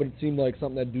 but it seemed like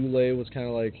something that Dulé was kind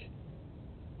of like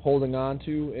holding on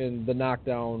to, and the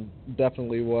knockdown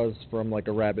definitely was from like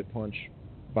a rabbit punch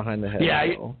behind the head. Yeah,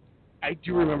 I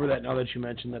do remember that now that you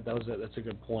mentioned that. That's a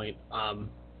good point.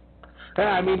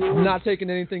 I mean, not taking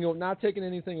anything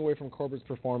away from Corbert's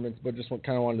performance, but just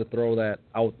kind of wanted to throw that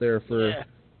out there for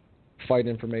fight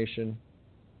information.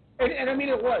 And I mean,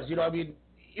 it was,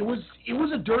 it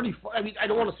was a dirty fight. I mean, I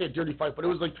don't want to say a dirty fight, but it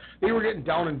was like they were getting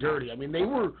down and dirty. I mean, they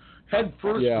were head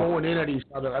first going in at each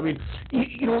other. I mean,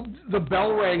 the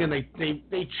bell rang and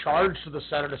they charged to the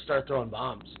center to start throwing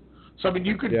bombs. So, I mean,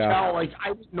 you could tell, like,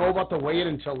 I didn't know about the weigh-in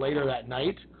until later that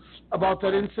night about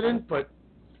that incident, but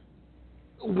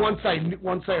once I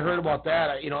heard about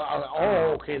that, I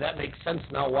was, okay, that makes sense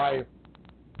now why,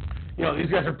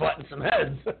 these guys are butting some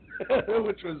heads,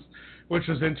 which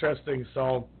was interesting.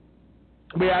 So,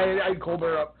 I mean, I had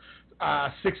Colbert up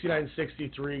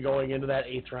 69-63 going into that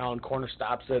 8th round. Corner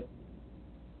stops it.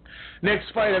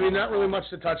 Next fight, I mean, not really much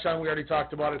to touch on. We already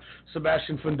talked about it.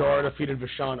 Sebastian Fundora defeated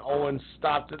Vashon Owens,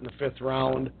 stopped it in the 5th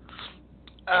round.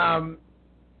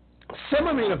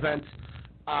 Semi-main event,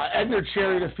 Edner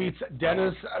Cherry defeats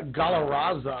Dennis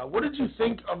Galarraza. What did you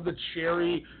think of the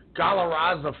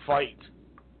Cherry-Galarraza fight?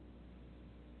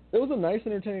 It was a nice,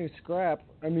 entertaining scrap.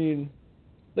 I mean,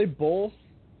 they both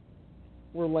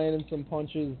were landing some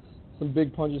punches, some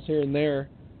big punches here and there.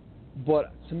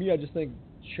 But to me, I just think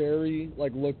Cherry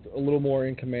looked a little more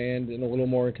in command and a little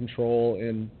more in control,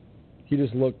 and he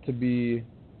just looked to be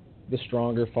the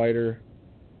stronger fighter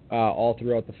all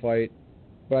throughout the fight.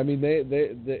 But I mean,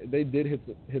 they did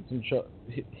hit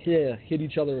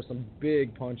each other with some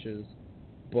big punches,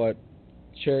 but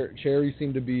Cherry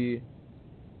seemed to be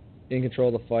in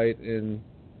control of the fight and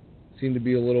seemed to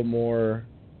be a little more.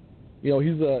 He's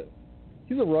a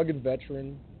rugged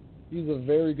veteran. He's a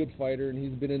very good fighter, and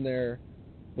he's been in there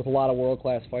with a lot of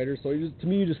world-class fighters. So to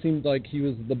me, it just seemed like he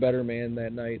was the better man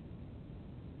that night.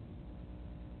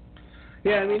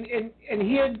 Yeah, I mean, and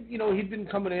he had, he'd been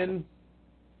coming in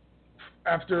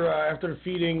after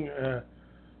defeating,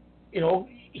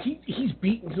 he's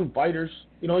beaten some fighters.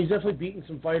 He's definitely beaten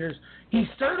some fighters. He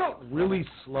started out really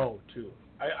slow too.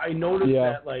 I noticed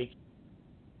that,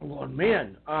 I'm going,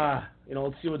 man,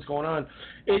 let's see what's going on.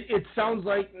 It sounds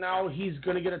like now he's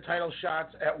going to get a title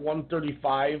shot at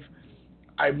 135.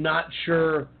 I'm not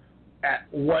sure at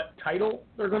what title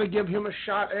they're going to give him a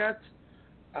shot at.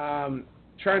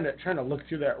 Trying to look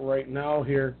through that right now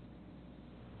here.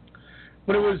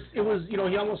 But it was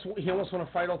he almost won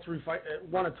a title 3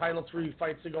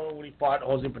 fights ago when he fought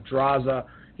Jose Pedraza.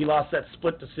 He lost that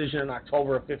split decision in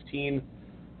October of 15.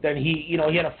 Then he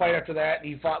had a fight after that, and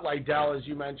he fought Liddell, as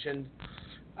you mentioned.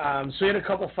 So he had a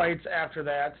couple fights after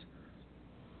that.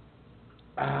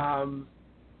 I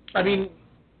mean,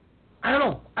 I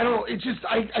don't know. It's just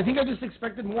I think I just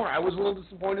expected more. I was a little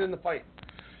disappointed in the fight.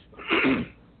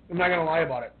 I'm not gonna lie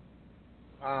about it.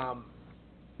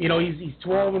 He's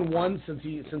 12-1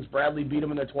 since Bradley beat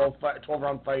him in the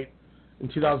 12-round fight in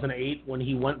 2008 when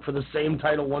he went for the same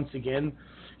title once again.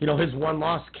 His one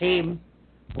loss came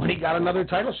when he got another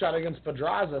title shot against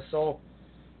Pedraza. So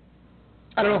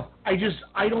I don't know.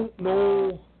 I don't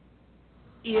know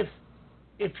if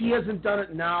he hasn't done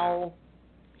it now.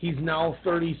 He's now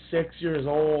 36 years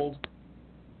old.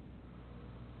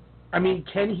 I mean,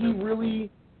 can he really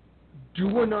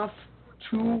do enough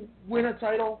to win a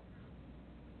title?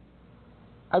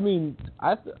 I mean,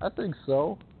 I think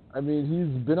so. I mean, he's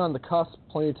been on the cusp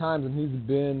plenty of times, and he's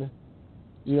been,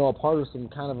 a part of some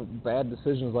kind of bad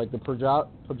decisions, like the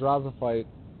Pedraza fight.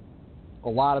 A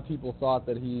lot of people thought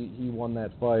that he won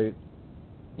that fight,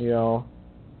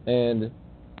 and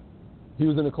he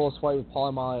was in a close fight with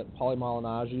Paulie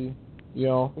Malignaggi,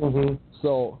 Mm-hmm.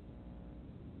 So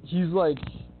he's like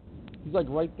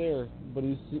right there, but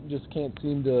he just can't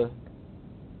seem to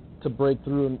break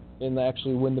through and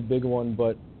actually win the big one.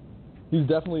 But he's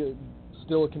definitely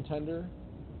still a contender,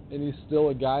 and he's still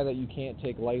a guy that you can't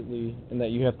take lightly and that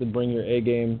you have to bring your A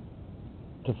game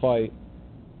to fight.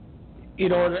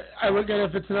 I look at it,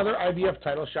 if it's another IBF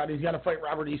title shot, he's got to fight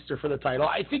Robert Easter for the title.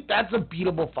 I think that's a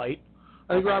beatable fight.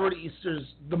 I think Robert Easter's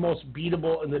the most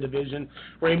beatable in the division.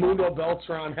 Raimundo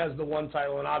Beltran has the one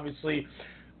title, and obviously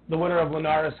the winner of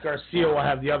Linares Garcia will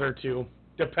have the other two,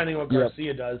 depending on what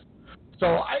Garcia does. So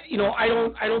I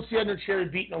don't see Edner Cherry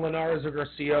beating a Linares or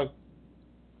Garcia.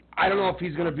 I don't know if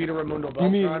he's going to beat a Raimundo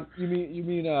Beltran. You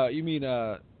mean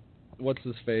what's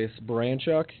his face,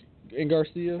 Baranchuk and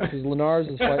Garcia? Because Linares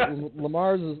is fighting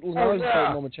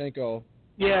Lomachenko.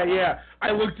 Yeah.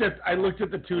 I looked at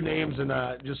the two names and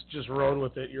just rode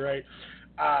with it. You're right.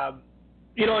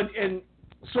 And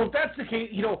so if that's the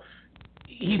case,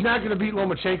 he's not going to beat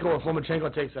Lomachenko if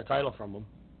Lomachenko takes that title from him.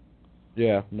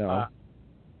 Yeah, no.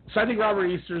 So I think Robert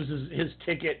Easter's is his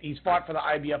ticket. He's fought for the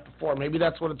IBF before. Maybe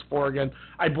that's what it's for again.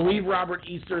 I believe Robert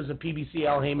Easter is a PBC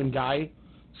Al Haymon guy,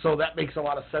 so that makes a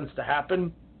lot of sense to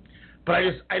happen. But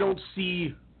I don't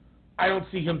see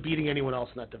him beating anyone else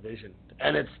in that division.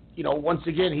 And it's once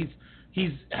again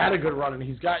he's had a good run and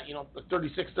he's got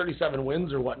 36, 37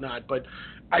 wins or whatnot. But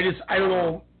I don't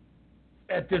know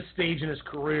at this stage in his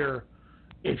career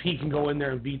if he can go in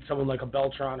there and beat someone like a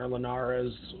Beltran or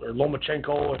Linares or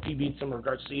Lomachenko, if he beats him, or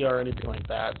Garcia or anything like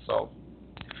that. So,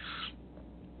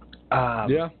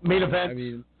 main event. I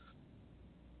mean,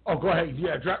 go ahead.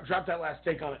 Yeah, drop that last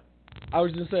take on it. I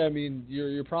was just saying. I mean,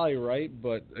 you're probably right,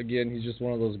 but again, he's just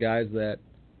one of those guys that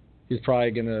he's probably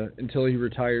gonna, until he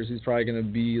retires, he's probably gonna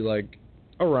be like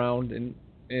around and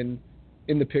in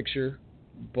the picture,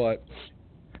 but.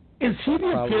 Is he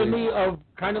the epitome of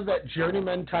kind of that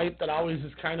journeyman type that always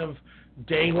is kind of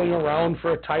dangling around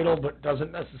for a title but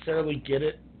doesn't necessarily get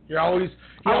it? He always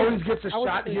gets a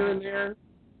shot here and there.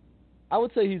 I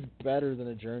would say he's better than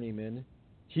a journeyman.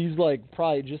 He's like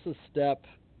probably just a step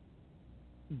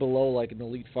below like an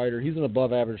elite fighter. He's an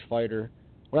above average fighter.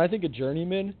 When I think of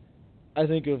journeyman, I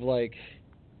think of like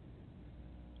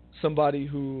somebody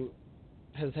who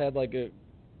has had like a,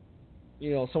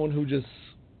 someone who just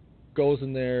goes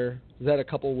in there, has had a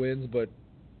couple wins, but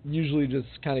usually just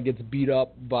kind of gets beat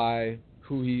up by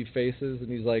who he faces,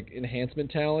 and he's like enhancement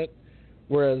talent.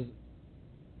 Whereas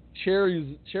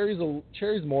Cherry's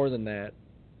more than that.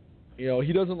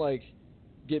 He doesn't like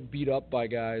get beat up by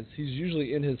guys. He's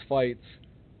usually in his fights,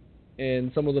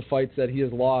 and some of the fights that he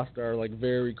has lost are like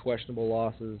very questionable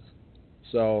losses.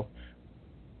 So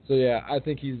yeah, I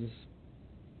think he's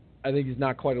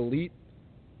not quite elite,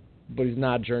 but he's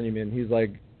not journeyman. He's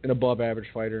like an above-average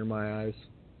fighter in my eyes.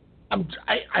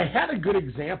 I had a good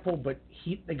example, but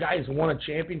the guy's won a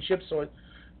championship, so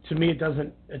to me it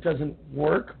doesn't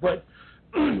work. But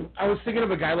I was thinking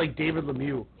of a guy like David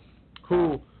Lemieux,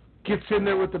 who gets in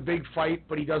there with the big fight,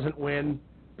 but he doesn't win.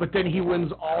 But then he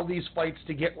wins all these fights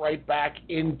to get right back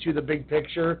into the big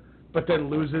picture, but then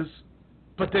loses,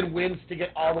 but then wins to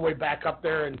get all the way back up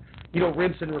there, and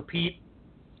rinse and repeat.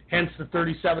 hence the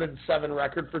 37-7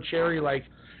 record for Cherry. Like,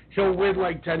 he'll win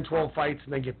like 10, 12 fights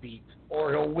and then get beat,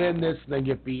 or he'll win this and then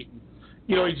get beaten.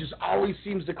 You know, he just always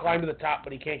seems to climb to the top,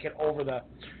 but he can't get over the.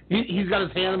 He's got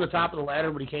his hand on the top of the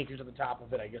ladder, but he can't get to the top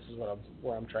of it. I guess is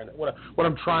what I'm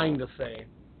trying to say.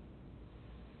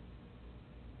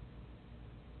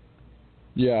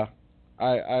 Yeah,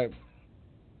 I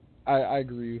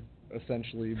agree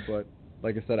essentially, but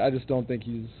like I said, I just don't think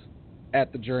he's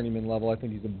at the journeyman level. I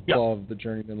think he's above the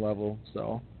journeyman level.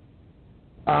 So,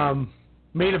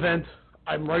 main event,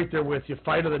 I'm right there with you.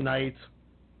 Fight of the night.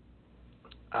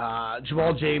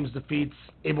 Jamal James defeats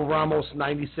Abel Ramos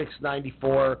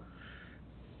 96-94.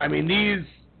 I mean,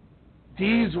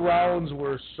 these rounds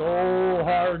were so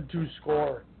hard to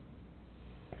score.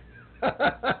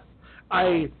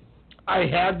 I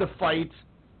had the fight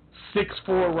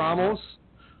 6-4 Ramos,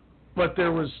 but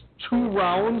there was 2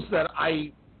 rounds that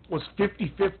I was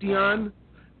 50-50 on,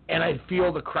 and I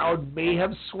feel the crowd may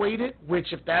have swayed it,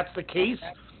 which if that's the case,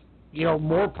 you know,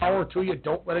 more power to you.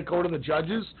 Don't let it go to the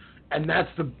judges. And that's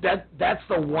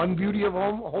the one beauty of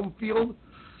home field.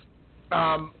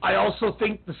 I also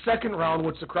think the second round,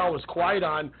 which the crowd was quiet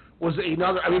on, was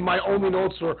another. I mean, my only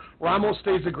notes were Ramos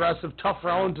stays aggressive, tough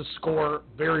round to score,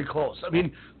 very close. I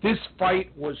mean, this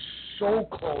fight was so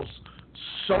close,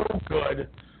 so good,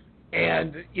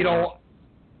 and you know,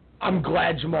 I'm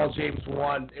glad Jamal James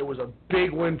won. It was a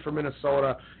big win for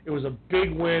Minnesota. It was a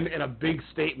big win and a big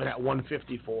statement at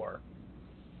 154.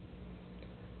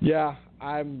 Yeah,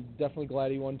 I'm definitely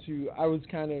glad he won too. I was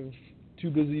kind of too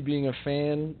busy being a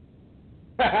fan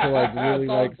to like really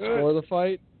like score the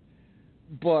fight.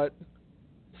 But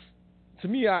to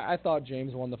me, I thought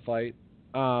James won the fight.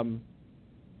 I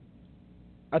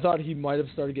thought he might have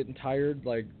started getting tired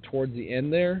like towards the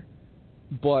end there,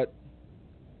 but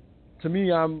to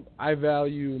me, I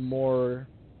value more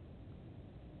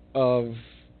of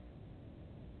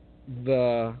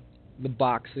the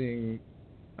boxing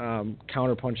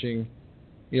counterpunching,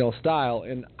 you know, style,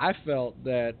 and I felt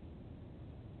that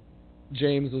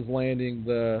James was landing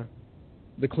the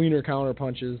cleaner counter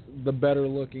punches, the better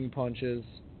looking punches,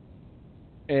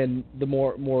 and the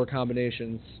more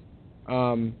combinations.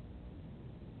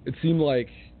 It seemed like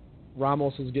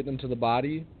Ramos was getting him to the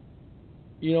body,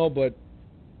 you know, but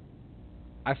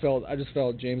I just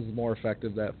felt James was more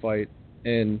effective that fight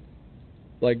and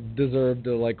like deserved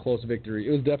a like close victory.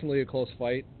 It was definitely a close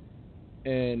fight,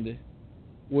 and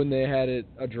when they had it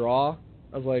a draw,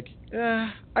 I was like,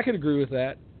 I could agree with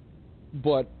that,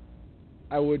 but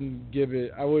I wouldn't give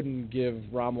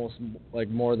Ramos like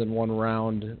more than one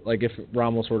round. Like if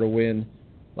Ramos were to win,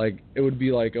 like it would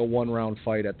be like a 1-round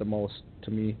fight at the most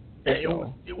to me. It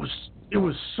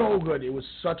was so good. It was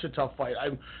such a tough fight.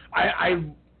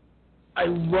 I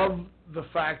love the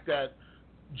fact that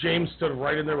James stood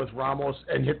right in there with Ramos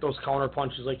and hit those counter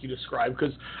punches like you described,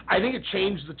 because I think it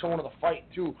changed the tone of the fight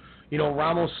too. You know,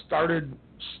 Ramos started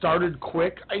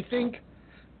quick, I think,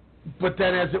 but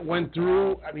then as it went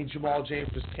through, I mean, Jamal James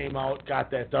just came out, got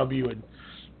that W, and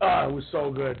it was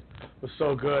so good. It was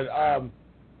so good.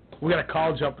 We got a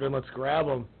call jumping in. Let's grab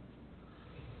him.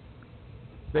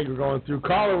 I think we're going through.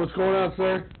 Caller, what's going on,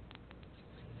 sir?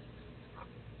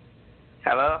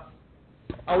 Hello?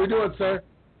 How we doing, sir?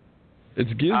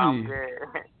 It's Gizzy. I'm good.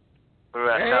 What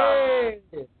about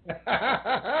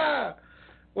y'all?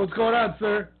 What's going on,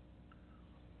 sir?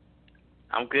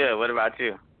 I'm good. What about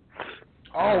you?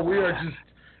 Oh, we are just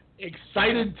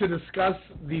excited to discuss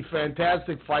the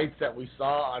fantastic fights that we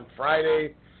saw on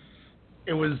Friday.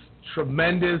 It was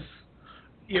tremendous.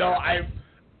 You know, I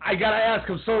gotta ask.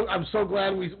 I'm so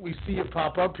glad we see you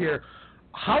pop up here.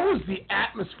 How was the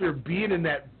atmosphere being in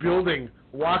that building,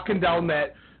 walking down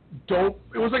that dope?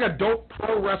 It was like a dope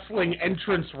pro wrestling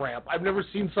entrance ramp. I've never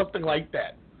seen something like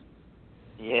that.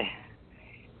 Yeah,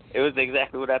 it was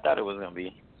exactly what I thought it was gonna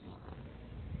be.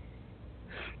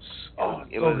 Oh,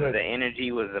 The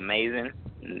energy was amazing.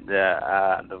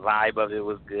 The vibe of it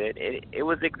was good. It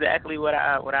was exactly what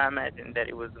I imagined that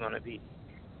it was gonna be.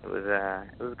 It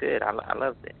was good. I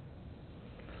loved it.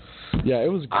 Yeah,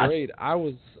 it was great. I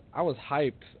was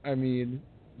hyped. I mean,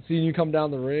 seeing you come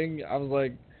down the ring, I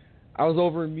was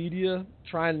over in media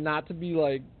trying not to be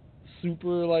like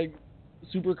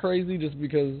super crazy, just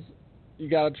because you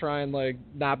gotta try and like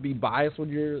not be biased when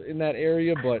you're in that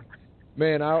area. But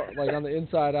man, on the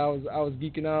inside, I was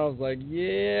geeking out. I was like,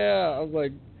 yeah. I was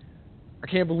like, I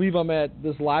can't believe I'm at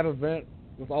this live event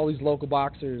with all these local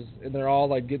boxers, and they're all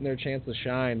like getting their chance to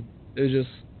shine. It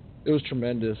was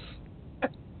tremendous.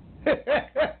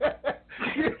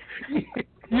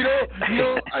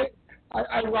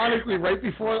 Ironically, right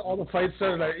before all the fights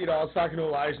started, I was talking to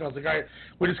Elijah, and I was like, all right,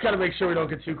 we just got to make sure we don't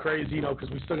get too crazy, because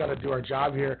we still got to do our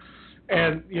job here.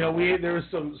 And, there was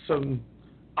some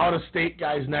out-of-state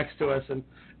guys next to us, and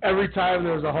every time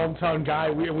there was a hometown guy,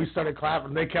 we started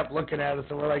clapping. They kept looking at us,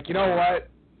 and we're like, you know what?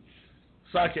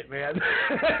 Suck it, man.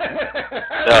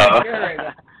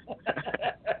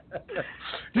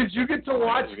 Did you get to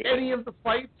watch any of the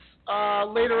fights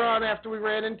later on after we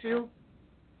ran into you?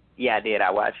 Yeah, I did. I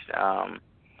watched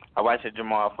the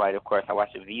Jamal fight, of course. I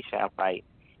watched the Vishan fight,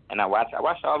 and I watched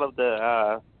all of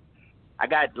the. I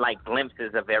got like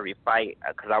glimpses of every fight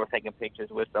because I was taking pictures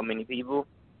with so many people,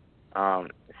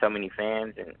 so many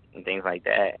fans and things like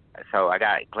that. So I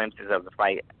got glimpses of the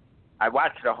fight. I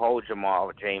watched the whole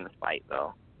Jamal James fight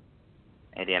though,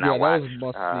 and then I watched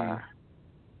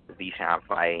the Vishan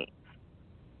fight,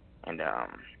 and I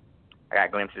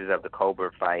got glimpses of the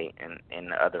Colbert fight and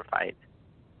the other fights.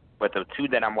 But the two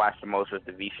that I watched the most was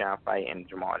the Vishan fight and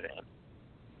Jamal James.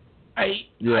 I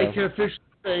can officially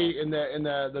say in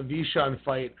the Vishan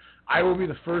fight, I will be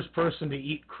the first person to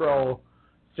eat crow,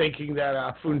 thinking that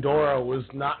Fundora was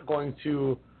not going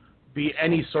to be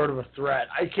any sort of a threat.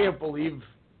 I can't believe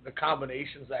the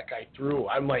combinations that guy threw.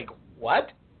 I'm like,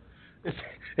 what?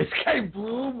 This guy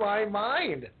blew my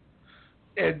mind.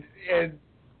 And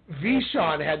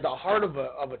Vishan had the heart of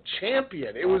a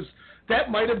champion. That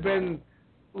might have been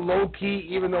low key,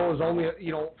 even though it was only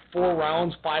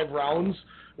 5 rounds.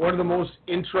 One of the most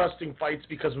interesting fights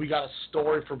because we got a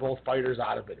story for both fighters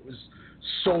out of it. It was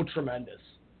so tremendous.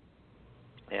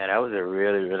 Yeah, that was a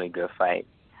really, really good fight.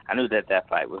 I knew that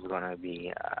fight was going to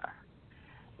be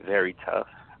very tough.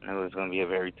 I knew it was going to be a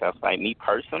very tough fight. Me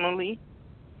personally,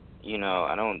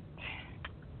 I don't.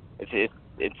 It's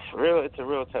a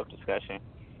real tough discussion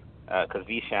because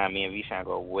me and Vishan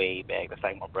go way back. That's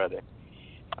like my brother.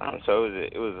 So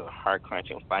it was a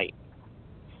heart-crunching fight.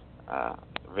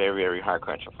 Very, very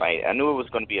heart-crunching fight. I knew it was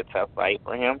going to be a tough fight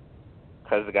for him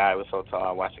because the guy was so tall.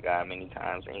 I watched the guy many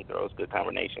times, and he throws good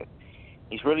combinations.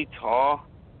 He's really tall,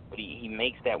 but he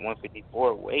makes that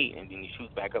 154 weight, and then he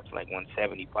shoots back up to like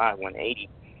 175, 180.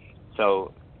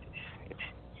 So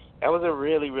that was a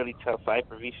really, really tough fight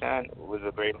for Vishan. It was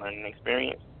a great learning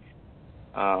experience.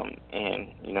 And,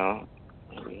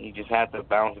 he just had to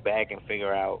bounce back and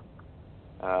figure out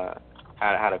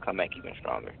how to come back even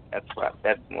stronger.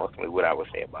 That's mostly what I would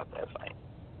say about that fight.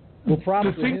 Well,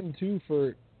 props to him too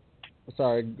for.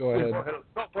 Sorry, go ahead.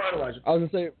 No, Elijah. I was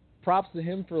gonna say props to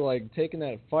him for like taking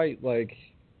that fight, like,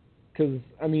 because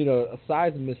I mean a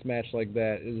size mismatch like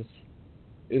that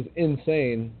is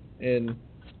insane, and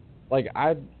like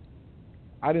I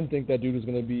didn't think that dude was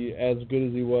gonna be as good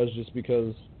as he was just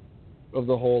because of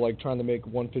the whole like trying to make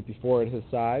 154 at his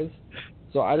size.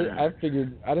 So I didn't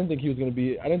think he was going to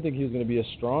be as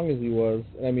strong as he was.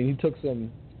 I mean, he took some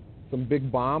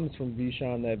big bombs from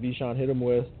Vishan that Vishan hit him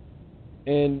with,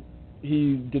 and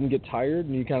he didn't get tired,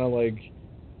 and he kind of like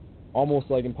almost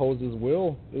like imposed his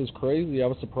will. It was crazy. I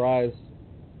was surprised.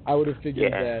 I would have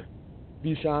figured that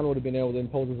Vishan would have been able to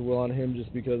impose his will on him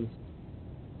just because,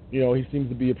 he seems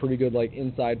to be a pretty good like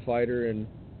inside fighter and,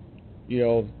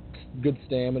 good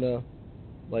stamina,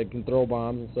 like can throw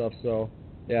bombs and stuff. So.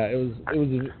 Yeah, it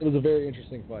was a very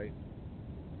interesting fight.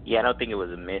 Yeah, I don't think it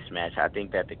was a mismatch. I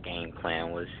think that the game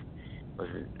plan was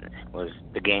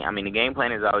the game. I mean, the game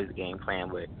plan is always the game plan,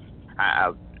 but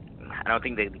I don't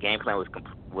think that the game plan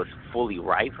was fully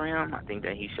right for him. I think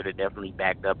that he should have definitely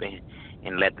backed up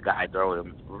and let the guy throw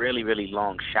him really, really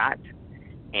long shots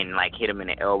and like hit him in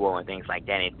the elbow and things like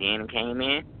that, and then came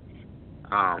in.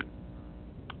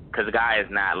 Because the guy is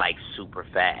not like super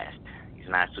fast. He's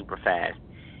not super fast.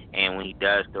 And when he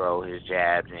does throw his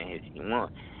jabs and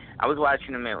I was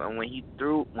watching him, and when he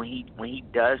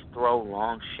does throw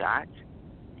long shots,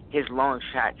 his long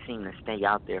shots seem to stay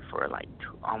out there for like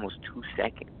almost 2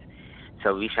 seconds.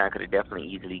 So Vishan could have definitely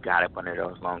easily got up under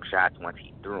those long shots once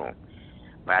he threw them.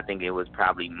 But I think it was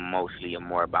probably mostly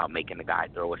more about making the guy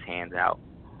throw his hands out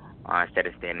instead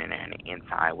of standing there on the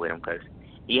inside with him, because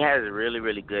he has really,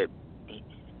 really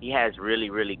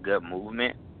good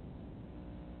movement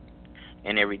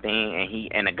and everything,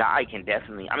 and the guy can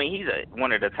definitely. I mean, he's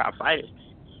one of the top fighters,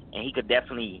 and he could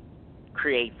definitely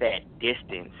create that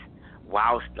distance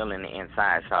while still in the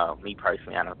inside. So, me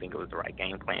personally, I don't think it was the right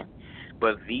game plan.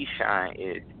 But Vishan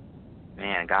is,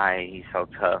 man, guy, he's so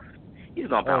tough. He's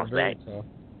gonna bounce back. Tough.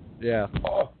 Yeah.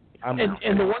 And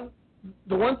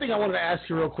the one thing I wanted to ask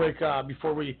you real quick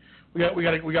before we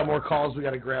got more calls we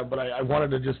got to grab, but I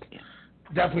wanted to just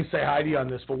definitely say hi to you on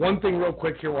this. But one thing real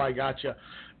quick here while I got you.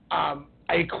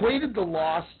 I equated the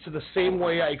loss to the same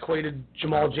way I equated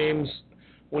Jamal James'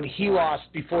 when he lost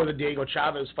before the Diego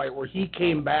Chavez fight, where he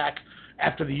came back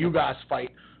after the Ugas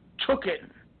fight, took it,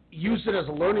 used it as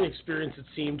a learning experience, it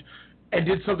seemed, and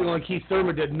did something like Keith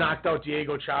Thurman did, knocked out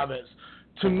Diego Chavez.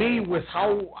 To me, with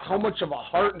how much of a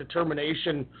heart and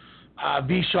determination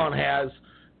Vishon has,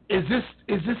 is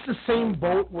this the same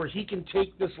boat where he can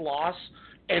take this loss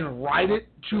and ride it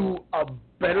to a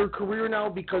better career now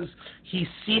because he's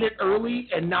seen it early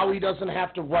and now he doesn't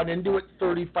have to run into it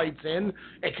 30 fights in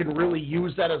and can really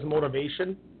use that as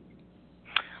motivation?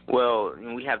 Well,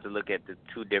 we have to look at the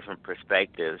two different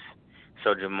perspectives.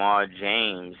 So Jamal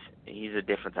James, he's a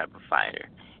different type of fighter.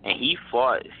 And he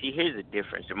fought. See, here's the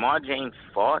difference. Jamal James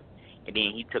fought, and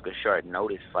then he took a short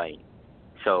notice fight.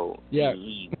 So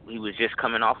he was just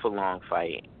coming off a long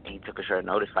fight, and he took a short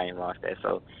notice fight and lost that.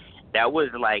 So that was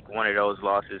like one of those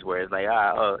losses where it's like,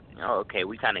 okay,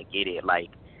 we kind of get it. Like,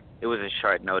 it was a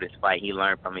short notice fight. He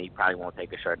learned from it. He probably won't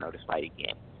take a short notice fight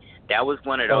again. That was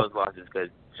one of those losses because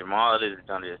Jamal is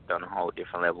on a whole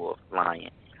different level of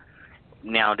flying.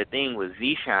 Now, the thing with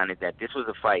Vishon is that this was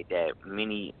a fight that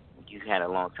you had a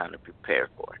long time to prepare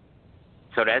for.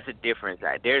 So that's the difference.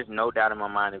 There's no doubt in my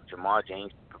mind if Jamal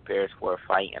James prepares for a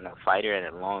fight and a fighter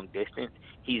at a long distance,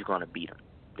 he's going to beat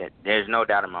him. There's no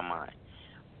doubt in my mind.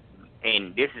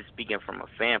 And this is speaking from a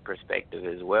fan perspective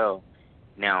as well.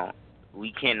 Now,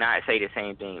 we cannot say the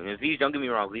same thing. Don't get me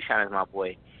wrong, Vishon is my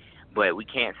boy, but we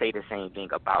can't say the same thing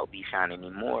about Vishon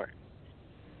anymore.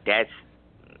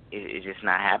 It's just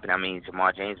not happening. I mean,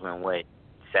 Jamal James went,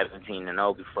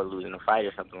 17-0 before losing a fight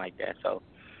or something like that. So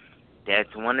that's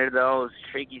one of those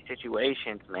tricky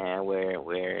situations, man,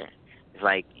 where it's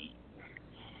like,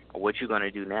 what you gonna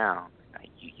do now? Like,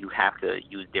 you have to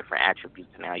use different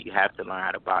attributes now. You have to learn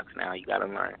how to box now. You gotta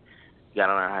learn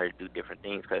how to do different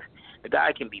things because the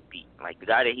guy can be beat. Like, the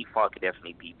guy that he fought could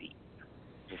definitely be beat.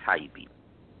 Just how you beat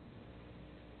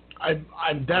him.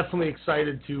 I'm definitely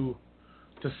excited to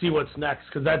see what's next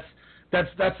because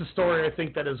that's a story I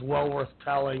think that is well worth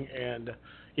telling. And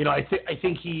I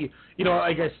think he,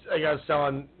 I guess I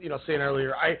was saying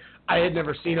earlier, I had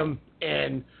never seen him,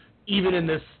 and even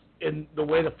in the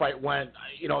way the fight went,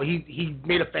 he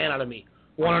made a fan out of me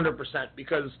 100%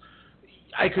 because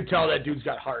I could tell that dude's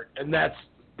got heart, and that's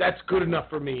good enough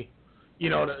for me,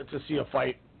 to see a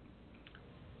fight.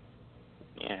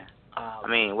 Yeah. I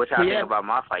mean, what y'all think about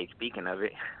my fight, speaking of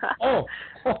it? Oh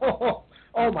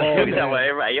my goodness. We know about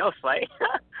everybody else fight.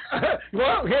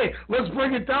 Well, hey, let's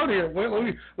bring it down here.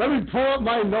 Let me pull up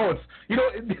my notes. This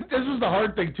was the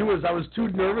hard thing, too, is I was too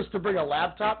nervous to bring a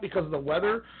laptop because of the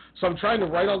weather, so I'm trying to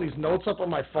write all these notes up on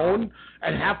my phone,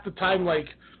 and half the time,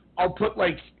 I'll put,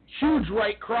 huge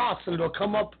right cross, and it'll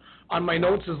come up on my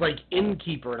notes as,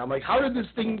 innkeeper. And I'm like, how did this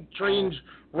thing change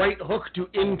right hook to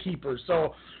innkeeper?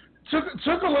 So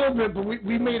took a little bit, but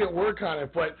we made it work on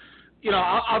it. But,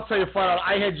 I'll tell you flat out,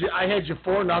 I had you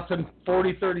 4-0,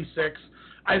 40-36.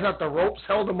 I thought the ropes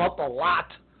held him up a lot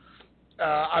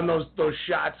on those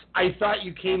shots. I thought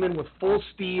you came in with full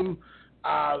steam,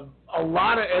 a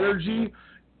lot of energy.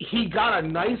 He got a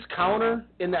nice counter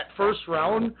in that first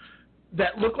round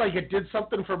that looked like it did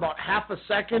something for about half a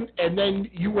second, and then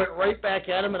you went right back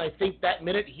at him, and I think that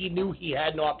minute he knew he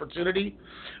had no opportunity.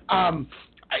 I'll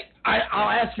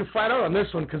ask you flat out on this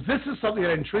one because this is something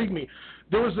that intrigued me.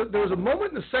 There was a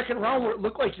moment in the second round where it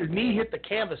looked like your knee hit the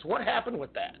canvas. What happened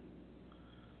with that?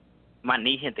 My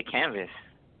knee hit the canvas.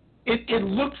 It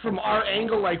looked from our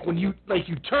angle like when you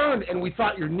turned and we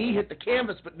thought your knee hit the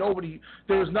canvas, but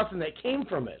there was nothing that came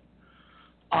from it.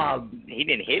 He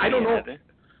didn't hit me. I don't know. Nothing.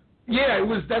 Yeah,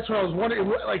 that's what I was wondering.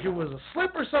 It was a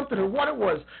slip or something, or what it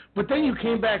was. But then you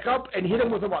came back up and hit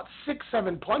him with about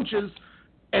 6-7 punches,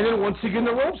 and then once again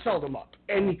the ropes held him up,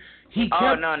 and he kept.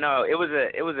 Oh no! It was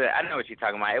a. I know what you're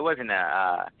talking about. It wasn't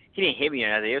a. He didn't hit me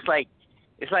or nothing. It's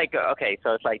like okay,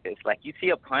 so it's like this. Like you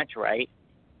see a punch, right?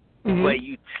 Mm-hmm. But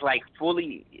you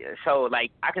fully. So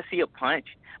I could see a punch,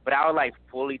 but I would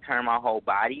fully turn my whole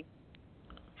body.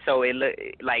 So it look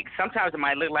sometimes it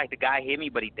might look like the guy hit me,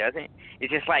 but he doesn't.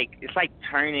 It's just it's like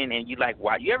turning and you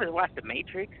wow. You ever watch The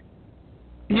Matrix?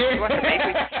 Yeah. You watch The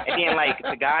Matrix, and then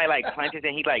the guy punches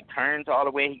and he turns all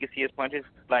the way. And he can see his punches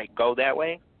go that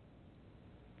way.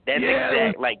 That's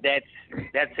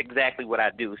that's exactly what I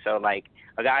do. So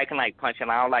a guy can punch and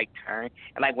I'll turn,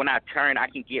 and when I turn I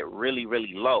can get really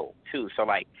really low too. So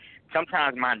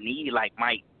sometimes my knee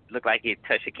might look like it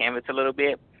touched the canvas a little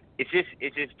bit. It's just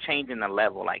changing the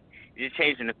level. It's just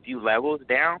changing a few levels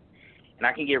down, and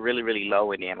I can get really, really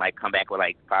low and then come back with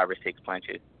 5 or 6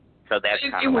 punches. So that's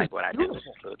kind of what I did with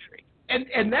this little trick.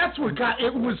 And that's what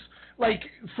it was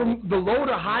from the low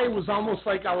to high was almost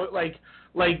like I would like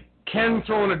Ken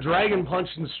throwing a dragon punch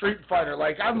in Street Fighter.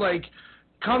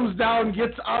 comes down,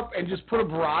 gets up, and just put a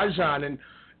barrage on, and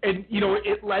you know,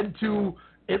 it led to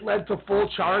full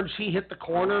charge. He hit the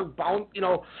corner, bounce. You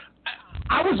know,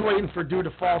 I was waiting for dude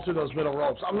to fall through those middle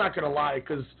ropes. I'm not gonna lie,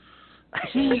 because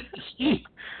he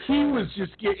was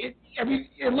just. I mean,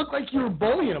 it looked like you were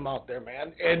bullying him out there,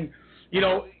 man. And you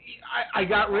know, I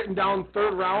got written down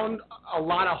third round, a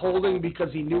lot of holding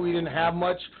because he knew he didn't have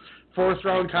much. Fourth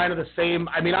round, kind of the same.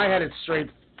 I mean, I had it straight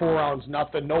 4 rounds,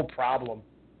 nothing, no problem.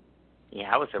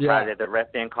 Yeah, I was surprised that the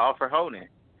ref didn't call for holding.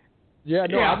 Yeah,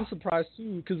 no, I was surprised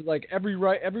too, because like every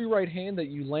right hand that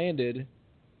you landed,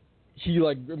 he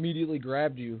like immediately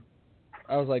grabbed you.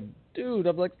 I was like, dude,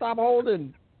 I'm like, stop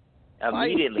holding.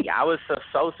 Immediately, I was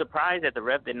so surprised that the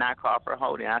ref did not call for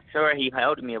holding. I swear he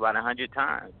held me about 100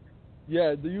 times.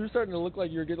 Yeah, you were starting to look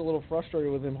like you were getting a little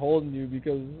frustrated with him holding you,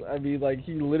 because I mean, like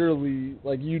he literally,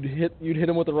 like you'd hit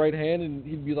him with the right hand and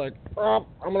he'd be like, "Oh,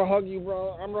 I'm gonna hug you,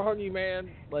 bro. I'm gonna hug you, man."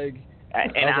 Like,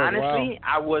 and honestly, like,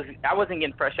 wow. I wasn't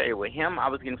getting frustrated with him. I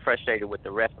was getting frustrated with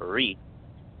the referee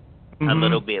a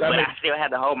little bit, but I still had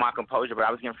to hold my composure. But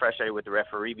I was getting frustrated with the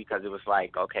referee because it was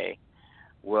like, okay,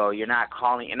 well, you're not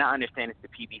calling, and I understand it's the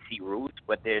PBC rules,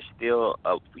 but there's still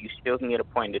you still can get a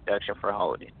point deduction for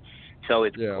holding. So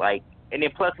it's like, and then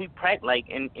plus we practice, like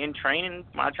in training,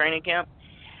 my training camp,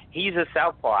 he's a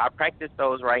southpaw. I practice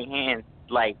those right hands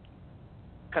like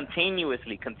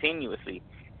continuously.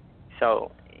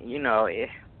 So, you know,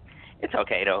 it's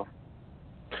okay though.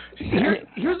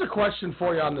 Here's a question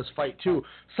for you on this fight too.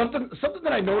 Something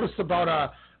that I noticed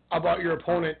about your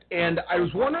opponent, and I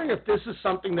was wondering if this is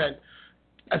something that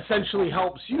essentially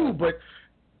helps you, but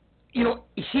you know,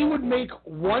 he would make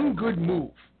one good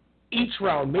move each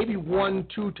round, maybe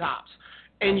 1-2 tops,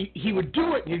 and he would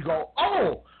do it, and he'd go,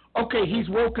 oh, okay, he's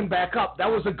woken back up. That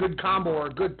was a good combo or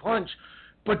a good punch.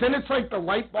 But then it's like the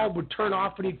light bulb would turn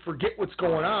off, and he'd forget what's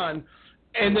going on,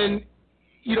 and then,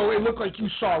 you know, it looked like you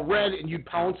saw red, and you'd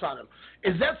pounce on him.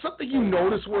 Is that something you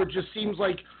notice where it just seems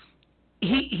like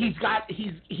he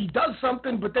does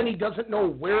something, but then he doesn't know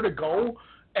where to go,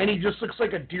 and he just looks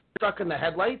like a deer stuck in the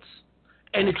headlights,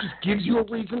 and it just gives you a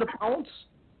reason to pounce?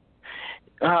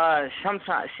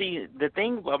 Sometimes, see, the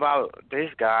thing about this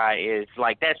guy is,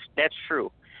 like, that's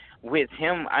true. With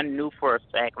him, I knew for a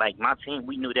fact, like, my team,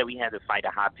 we knew that we had to fight a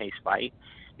high-paced fight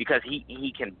because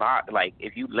he can box. Like,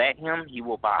 if you let him, he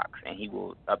will box, and he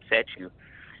will upset you.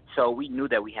 So we knew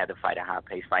that we had to fight a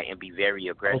high-paced fight and be very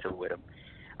aggressive with him.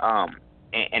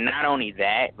 And not only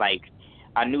that, like,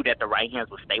 I knew that the right hands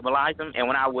would stabilize him, and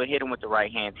when I would hit him with the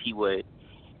right hands, he would.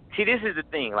 See, this is the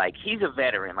thing. Like, he's a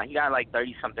veteran. Like, he got, like,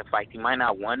 30-something fights. He might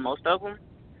not won most of them,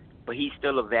 but he's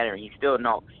still a veteran.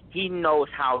 He knows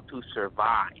how to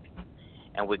survive.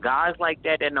 And with guys like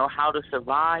that know how to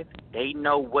survive, they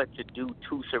know what to do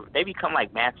to survive. They become,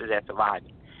 like, masters at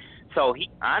surviving. So he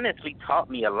honestly taught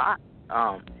me a lot,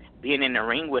 being in the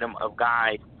ring with him, of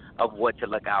guys, of what to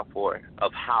look out for,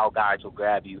 of how guys will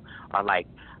grab you, or, like,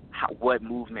 what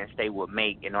movements they would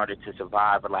make in order to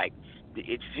survive, or, like,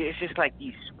 it's just like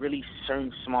these really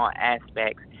certain small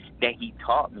aspects that he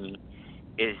taught me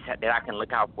is that I can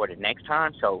look out for the next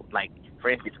time. So, like, for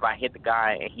instance, if I hit the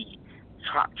guy and he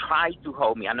tries to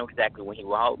hold me, I know exactly when he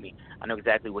will hold me. I know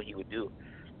exactly what he would do.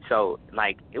 So,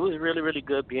 like, it was really, really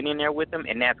good being in there with him,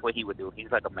 and that's what he would do.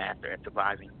 He's like a master at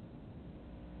surviving.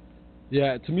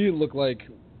 Yeah, to me it looked like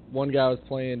one guy was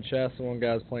playing chess and one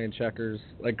guy was playing checkers,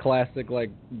 like classic,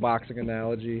 like, boxing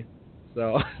analogy.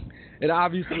 So, and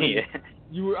obviously,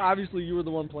 you were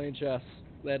the one playing chess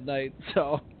that night.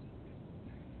 So,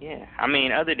 yeah, I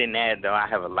mean, other than that, though, I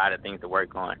have a lot of things to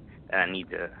work on that I need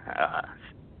to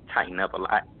tighten up a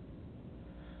lot.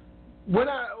 When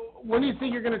do you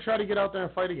think you're going to try to get out there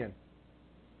and fight again?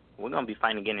 We're going to be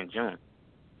fighting again in June.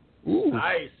 Ooh,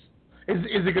 nice. Is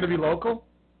it going to be local?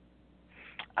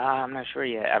 I'm not sure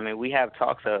yet. I mean, we have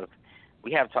talks of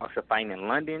fighting in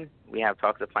London. We have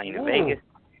talks of fighting in Vegas.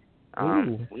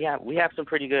 We have some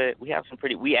pretty good. We have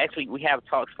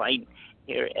talks fighting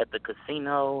here at the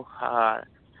casino.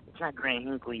 It's not Grand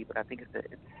Hinckley, but I think it's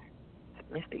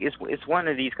Mystic. It's one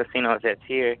of these casinos that's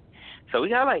here. So we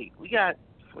got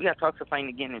talks of fighting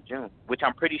again in June, which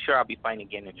I'm pretty sure I'll be fighting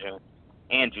again in June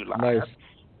and July. Nice.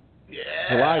 Yeah.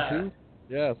 July too.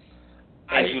 Yes.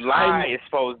 And July is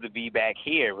supposed to be back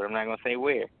here, but I'm not gonna say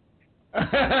where.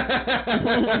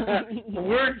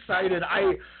 We're excited.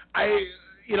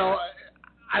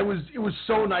 It was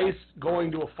so nice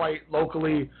going to a fight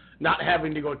locally, not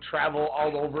having to go travel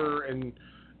all over and,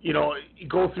 you know,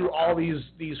 go through all these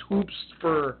hoops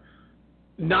for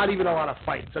not even a lot of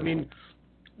fights. I mean,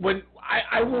 when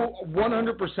I will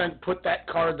 100% put that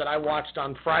card that I watched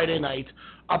on Friday night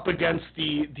up against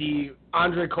the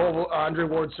Andre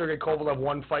Ward, Sergey Kovalev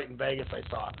one fight in Vegas I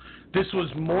saw. This was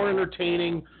more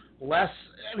entertaining, less.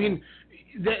 I mean,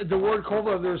 the word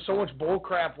Kovalev, there's so much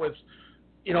bullcrap with,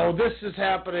 this is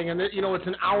happening, and it's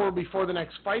an hour before the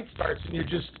next fight starts, and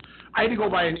I had to go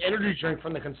buy an energy drink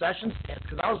from the concession stand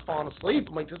because I was falling asleep.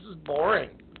 I'm like, this is boring.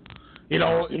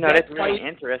 That's really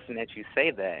interesting that you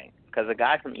say that, because a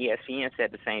guy from ESPN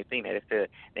said the same thing, that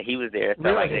he was there. It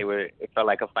felt like it felt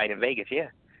like a fight in Vegas. Yeah,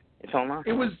 it's online.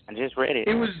 I just read it.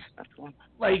 It was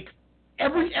like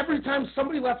every time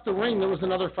somebody left the ring, there was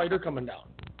another fighter coming down.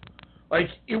 Like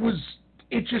it was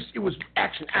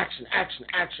action,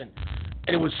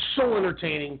 and it was so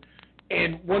entertaining.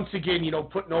 And once again,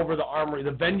 putting over the Armory,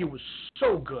 the venue was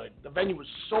so good. The venue was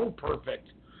so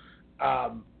perfect.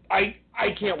 I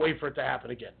can't wait for it to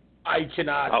happen again. I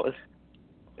cannot. Oh,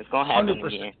 it's going to happen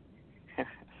 100%.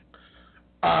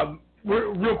 Again.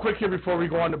 We're real quick here before we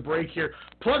go on to break here.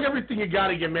 Plug everything you got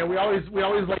again, man. We always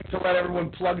like to let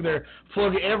everyone plug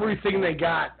everything they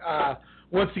got.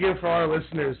 Once again for our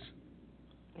listeners.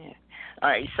 Yeah. All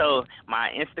right. So my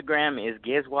Instagram is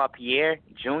Gizwa Pierre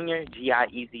Jr.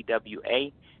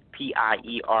 GIEZWA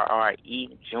PIERRE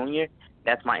Jr.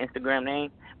 That's my Instagram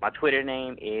name. My Twitter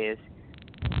name is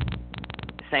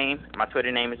same. My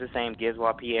Twitter name is the same,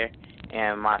 Gizwa Pierre,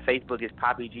 and my Facebook is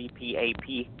Poppy G,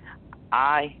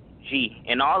 PAPIG,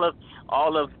 and all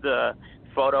of the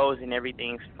photos and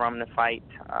everything from the fight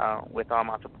with all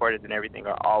my supporters and everything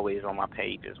are always on my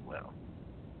page as well.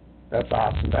 That's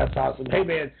awesome. Hey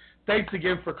man, thanks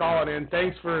again for calling in.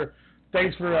 Thanks for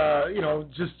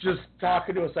just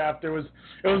talking to us after. It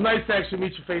was nice to actually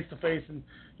meet you face to face and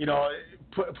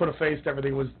put a face to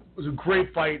everything. It was a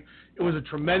great fight. It was a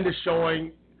tremendous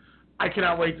showing. I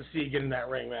cannot wait to see you get in that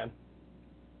ring, man.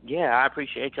 Yeah, I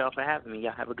appreciate y'all for having me.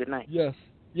 Y'all have a good night. Yes.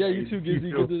 Yeah, you too,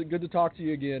 Gizzy. Good to talk to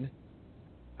you again.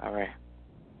 All right.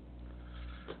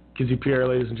 Gizzy Pierre,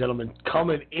 ladies and gentlemen,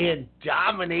 coming in,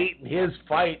 dominating his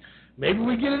fight. Maybe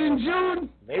we get it in June.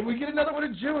 Maybe we get another one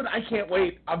in June. I can't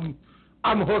wait. I'm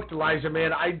hooked, Elijah,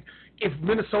 man. If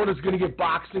Minnesota's going to get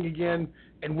boxing again,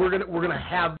 and we're gonna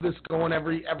have this going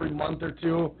every month or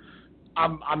two,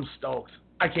 I'm stoked.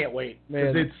 I can't wait.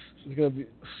 Man, it's gonna be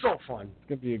so fun.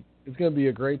 It's gonna be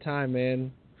a great time,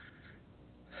 man.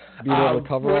 Being able to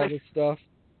cover all this stuff.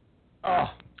 I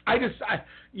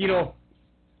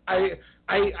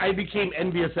became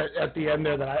envious at the end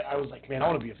there that I was like, man, I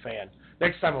want to be a fan.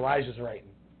 Next time Elijah's writing.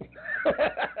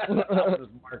 I'll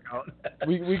just mark out.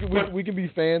 we can be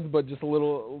fans, but just a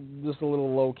little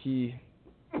low key.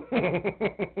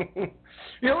 And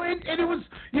it was,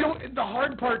 the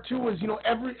hard part too was,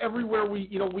 everywhere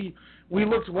we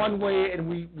looked one way and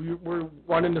we're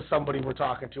run into somebody we're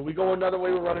talking to. We go another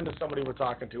way, we run into somebody we're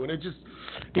talking to, and it just,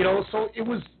 so it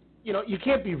was, you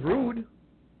can't be rude.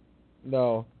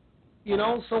 No.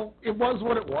 So it was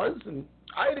what it was, and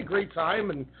I had a great time,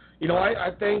 and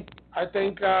I thank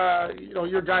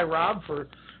your guy Rob for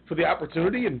the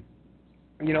opportunity, and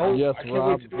yes, I can't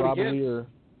wait to do it Rob again. Lear.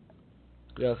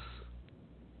 Yes.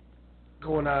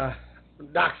 Go and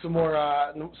knock some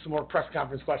more press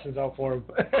conference questions out for him.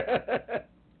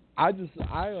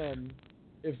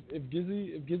 if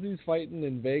Gizzy's fighting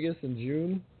in Vegas in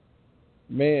June,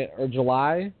 man, or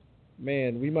July,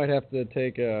 man, we might have to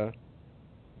take a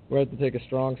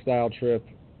strong style trip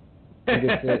and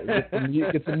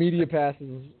get some media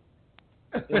passes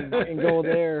and go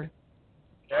there.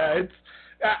 Yeah,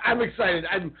 I'm excited.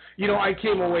 I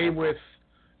came away with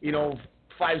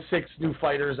 5-6 new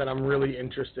fighters that I'm really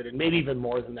interested in, maybe even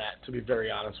more than that, to be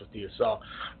very honest with you. So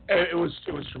it was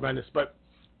tremendous. But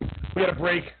we got a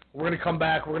break. We're going to come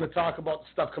back. We're going to talk about the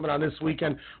stuff coming on this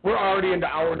weekend. We're already into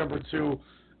hour number 2.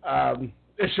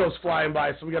 This show's flying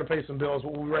by, so we got to pay some bills.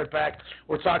 We'll be right back.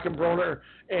 We're talking Broner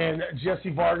and Jesse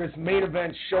Vargas main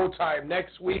event Showtime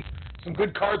next week. Some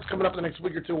good cards coming up in the next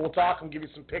week or two. We'll talk and give you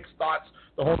some picks, thoughts,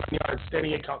 the whole 9 yards.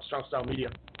 Standing 8 count, Strong Style Media.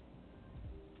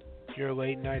 Your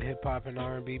late night hip hop and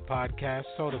R&B podcast,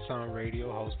 Soda Sound Radio,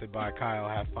 hosted by Kyle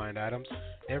Halfpint Adams,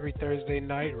 every Thursday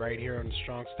night right here on the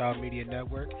Strong Style Media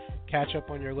Network. Catch up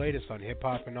on your latest on hip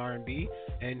hop and R&B,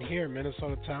 and hear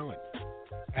Minnesota talent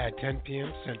at 10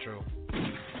 p.m. Central.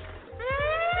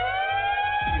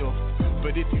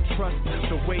 But if you trust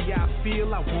the way I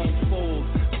feel, I won't fold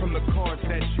from the cards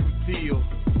that you deal.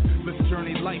 Let's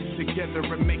journey life together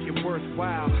and make it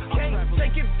worthwhile. Can't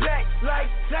take it back like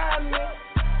time.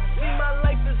 See, my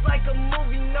life is like a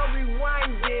movie, no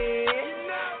rewinding.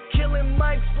 Killing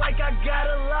mics like I got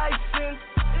a license.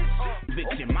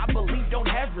 My belief don't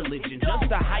have religion,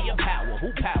 just a higher power.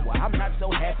 Who power? I'm not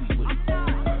so happy with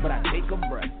it. but I take a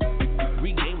breath.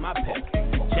 Regain my pep.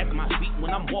 Check my feet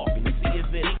when I'm walking to see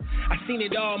if it ain't. I seen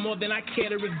it all more than I care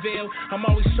to reveal. I'm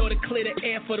always sure to clear the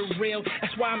air for the real.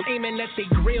 That's why I'm aiming at they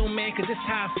grill, man, cause it's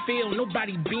how I feel.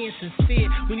 Nobody being sincere.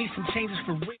 We need some changes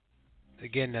for real.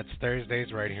 Again, that's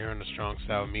Thursdays right here on the Strong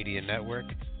Style Media Network.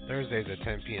 Thursdays at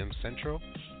 10 p.m. Central.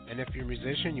 And if you're a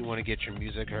musician, you want to get your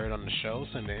music heard on the show,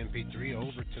 send the MP3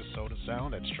 over to Soda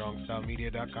Sound at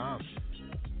StrongStyleMedia.com.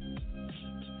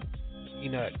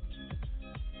 Peanut.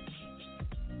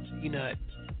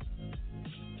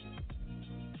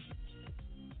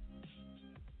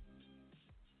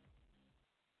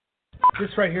 This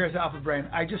right here is Alpha Brain.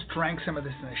 I just drank some of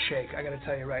this in a shake. I got to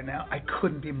tell you right now, I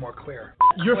couldn't be more clear.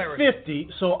 You're Clarity. 50,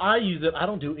 so I use it. I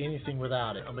don't do anything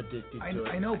without it. I'm addicted to it.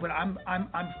 I know, but I'm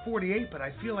 48, but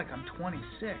I feel like I'm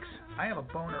 26. I have a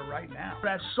boner right now.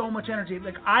 I have so much energy.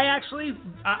 Like I'm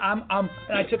and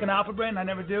I took an Alpha Brain. I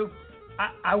never do.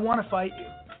 I want to fight you.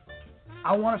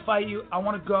 I want to fight you. I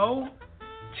want to go,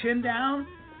 chin down,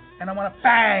 and I want to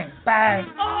bang, bang.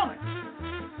 Oh.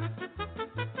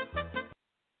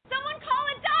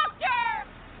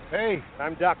 Hey,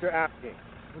 I'm Dr. Apke.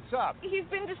 What's up? He's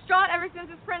been distraught ever since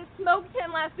his friend smoked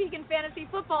him last week in fantasy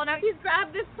football. Now he's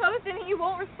grabbed this post and he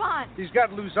won't respond. He's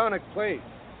got Luzonic plague.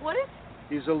 What is?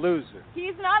 He's a loser.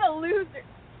 He's not a loser.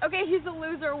 Okay, he's a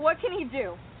loser. What can he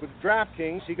do? With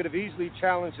DraftKings, he could have easily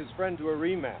challenged his friend to a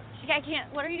rematch. I can't.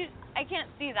 What are you? I can't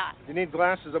see that. If you need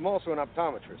glasses, I'm also an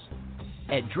optometrist.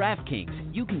 At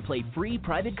DraftKings, you can play free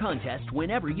private contests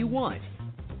whenever you want.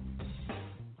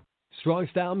 Strong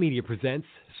Style Media presents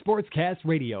Sportscast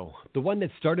Radio, the one that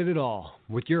started it all,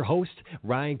 with your host,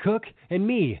 Ryan Cook, and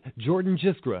me, Jordan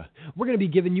Jiskra. We're going to be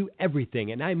giving you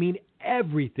everything, and I mean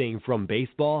everything from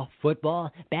baseball,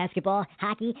 football, basketball,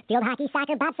 hockey, field hockey,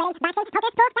 soccer, bobsleigh, boxing,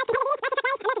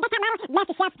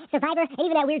 Master Chef, Survivor, and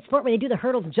even that weird sport where they do the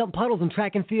hurdles and jump puddles in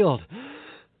track and field.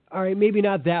 All right, maybe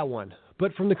not that one,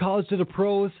 but from the college to the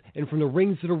pros and from the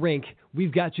rings to the rink,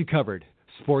 we've got you covered.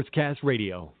 Sportscast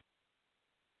Radio.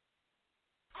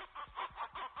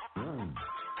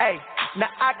 Hey, now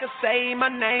I can say my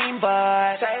name,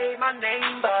 but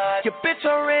your bitch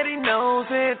already knows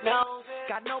it.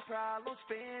 Got no problem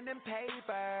spending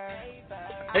paper.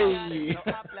 Hey,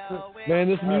 man,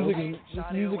 this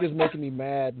music is making me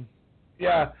mad.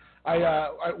 Yeah, I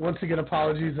once again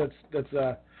apologies. That's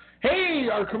hey,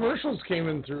 our commercials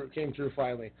came through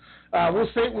finally.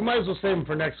 We might as well save them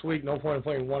for next week. No point in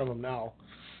playing one of them now.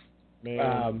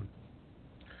 Man.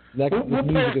 This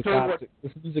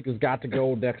music has got to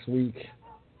go next week.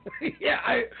 Yeah,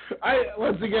 I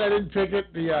once again I didn't pick it.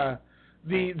 The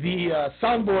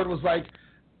soundboard was like,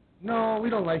 no, we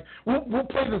don't like. We'll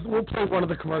play this. We'll play one of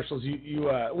the commercials.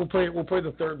 We'll play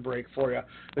the third break for you.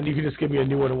 Then you can just give me a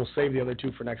new one, and we'll save the other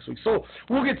two for next week. So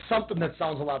we'll get something that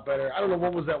sounds a lot better. I don't know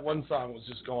what was that one song was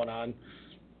just going on.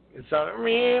 It sounded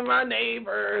me and my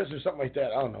neighbors or something like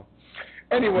that. I don't know.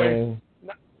 Anyway. Man.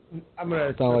 I'm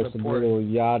gonna sound like some little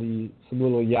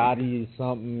yachty,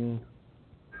 something.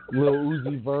 Little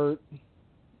Uzi Vert.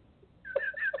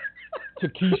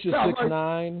 Takesha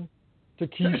 6ix9ine.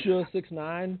 Takesha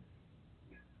 6ix9ine.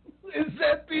 Is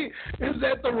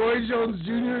that the Roy Jones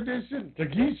Jr. edition?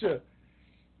 Takesha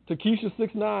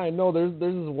 6ix9ine. No, there's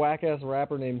this whack ass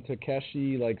rapper named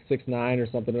Takeshi 6ix9ine or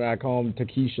something, and I call him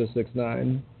Takesha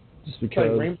 6ix9ine just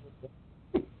because.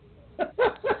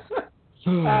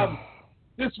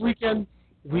 This weekend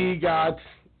we got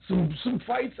some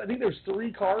fights. I think there's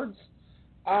 3 cards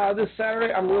this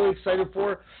Saturday. I'm really excited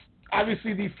for.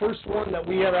 Obviously, the first one that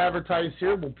we have advertised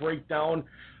here will break down.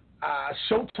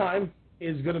 Showtime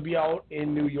is going to be out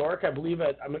in New York, I believe.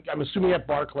 I'm assuming at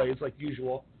Barclays, like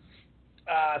usual.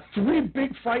 3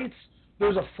 big fights.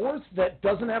 There's a 4th that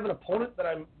doesn't have an opponent that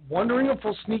I'm wondering if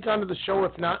he'll sneak onto the show.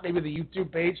 If not, maybe the YouTube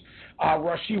page.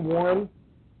 Rashid Warren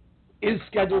is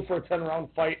scheduled for a 10-round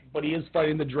fight, but he is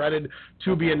fighting the dreaded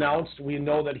to be announced. We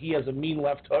know that he has a mean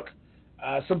left hook.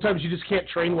 Sometimes you just can't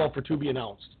train well for to be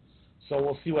announced. So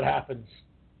we'll see what happens.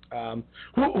 Who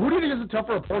do you think is a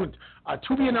tougher opponent,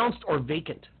 to be announced or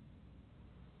vacant?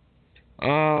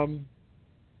 I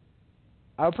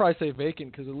would probably say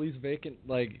vacant because at least vacant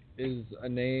is a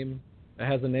name. It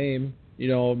has a name.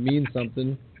 Means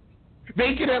something.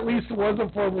 Vacant at least was a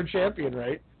former champion,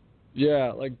 right?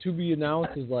 Yeah, to be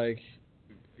announced is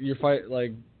your fight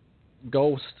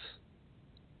Ghost.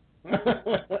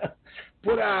 But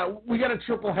we got a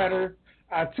triple header,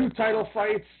 2 title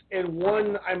fights, and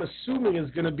one I'm assuming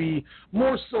is going to be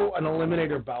more so an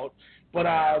eliminator bout. But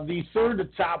the third to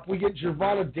top, we get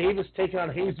Gervonta Davis taking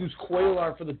on Jesus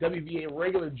Cuellar for the WBA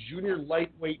regular junior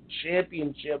lightweight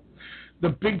championship. The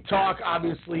big talk,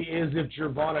 obviously, is if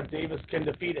Gervonta Davis can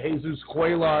defeat Jesus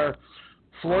Cuellar.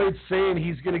 Floyd's saying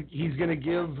he's gonna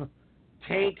give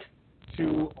Tank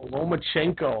to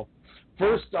Lomachenko.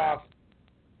 First off,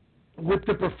 with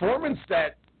the performance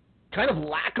that kind of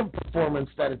lack of performance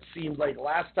that it seemed like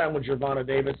last time with Gervonta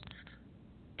Davis,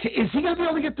 is he going to be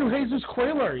able to get through Jesus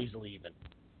Cuellar easily even?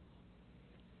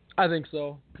 I think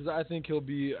so, because I think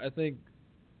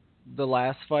the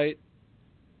last fight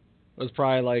was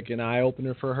probably like an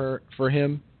eye-opener for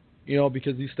him, you know,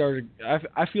 because he started,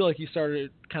 I feel like he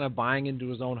started kind of buying into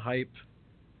his own hype,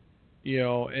 you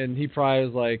know, and he probably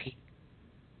was like,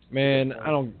 man, I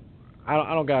don't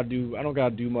gotta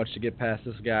do much to get past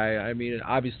this guy. I mean,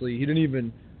 obviously he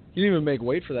didn't even make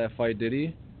weight for that fight, did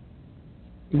he?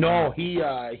 No, he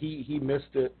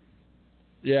missed it.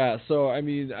 Yeah, so I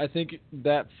mean, I think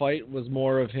that fight was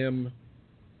more of him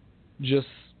just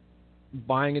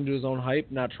buying into his own hype,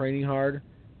 not training hard,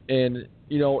 and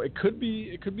you know, it could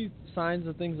be signs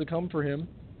of things to come for him,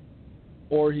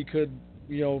 or he could,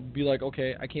 you know, be like,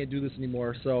 okay, I can't do this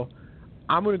anymore. So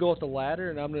I'm gonna go with the latter,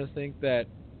 and I'm gonna think that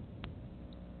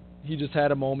he just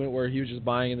had a moment where he was just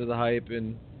buying into the hype,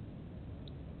 and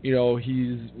you know,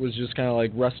 he was just kind of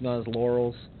like resting on his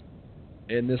laurels.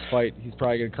 In this fight, he's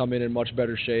probably going to come in much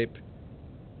better shape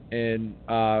and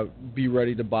be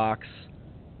ready to box.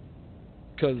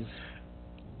 Because,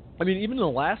 I mean, even in the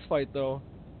last fight, though,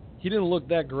 he didn't look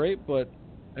that great, but,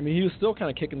 I mean, he was still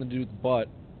kind of kicking the dude's butt.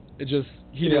 It just,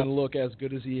 he didn't look as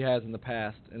good as he has in the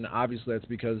past, and obviously that's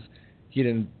because he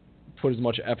didn't put as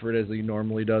much effort as he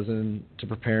normally does into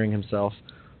preparing himself.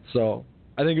 So,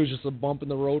 I think it was just a bump in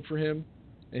the road for him,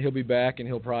 and he'll be back, and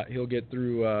he'll get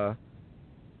through.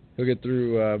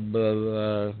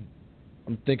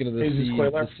 I'm thinking of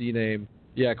the C name.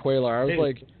 Yeah, Cuellar. I was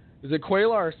like, is it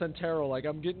Cuellar or Centero? Like,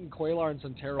 I'm getting Cuellar and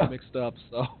Centero mixed up.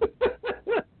 So,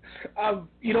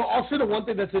 you know, also the one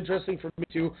thing that's interesting for me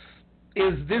too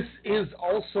is this is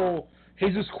also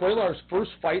Jesus Cuellar's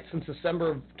first fight since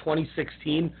December of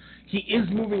 2016. He is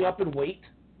moving up in weight,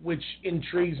 which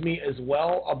intrigues me as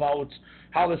well about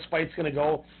how this fight's going to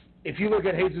go. If you look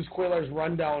at Jesus Cuellar's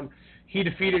rundown, he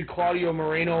defeated Claudio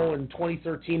Moreno in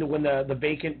 2013 to win the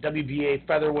vacant WBA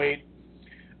featherweight.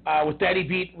 With that, he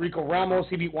beat Rico Ramos.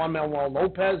 He beat Juan Manuel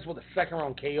Lopez with a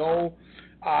second-round KO.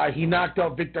 He knocked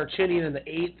out Victor Chinian in the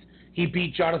 8th. He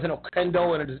beat Jonathan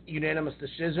Oquendo in a unanimous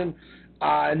decision.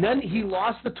 And then he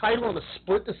lost the title in a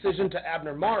split decision to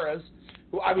Abner Mares,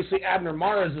 who obviously Abner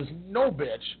Mares is no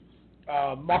bitch.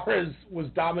 Mares was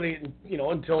dominating, you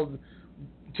know, until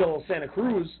Santa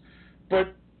Cruz.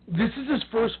 But this is his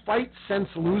first fight since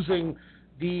losing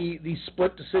the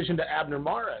split decision to Abner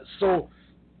Mares. So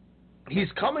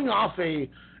he's coming off a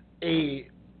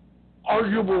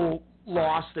arguable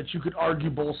loss that you could argue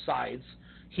both sides.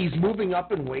 He's moving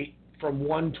up in weight from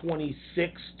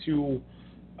 126 to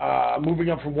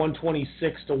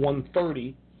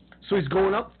 130. So he's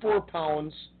going up 4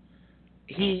 pounds.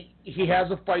 He has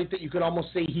a fight that you could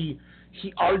almost say he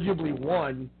arguably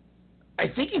won. I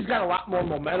think he's got a lot more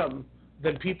momentum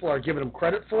than people are giving him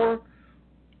credit for.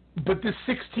 But this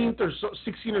 16 or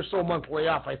so month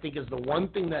layoff, I think, is the one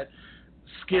thing that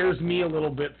scares me a little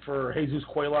bit for Jesus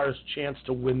Cuellar's chance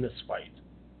to win this fight.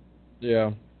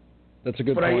 Yeah, that's a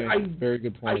good point. Very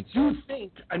good point. I do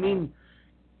think, I mean,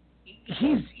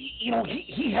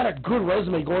 he had a good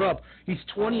resume going up. He's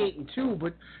 28-2,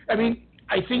 but I mean,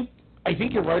 I think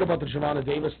you're right about the Gervonta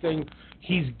Davis thing.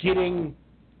 He's getting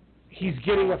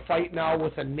a fight now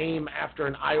with a name after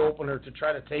an eye-opener to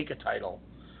try to take a title.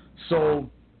 So,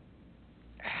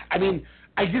 I mean,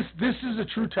 this is a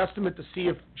true testament to see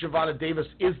if Gervonta Davis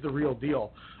is the real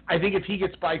deal. I think if he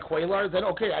gets by Cuellar, then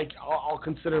okay, I'll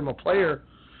consider him a player.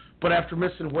 But after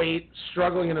missing weight,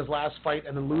 struggling in his last fight,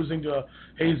 and then losing to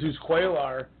Jesus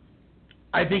Cuellar,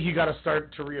 I think you got to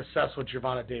start to reassess what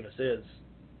Gervonta Davis is.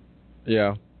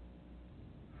 Yeah.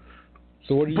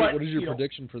 So what is your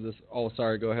prediction for this? Oh,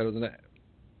 sorry, go ahead.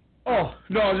 Oh,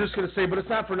 no, I was just going to say, but it's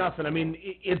not for nothing. I mean,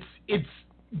 it's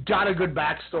got a good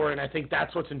backstory, and I think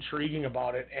that's what's intriguing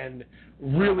about it and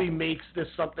really makes this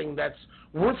something that's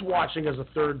worth watching as a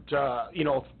third,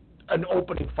 an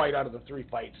opening fight out of the 3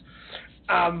 fights.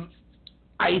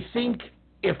 I think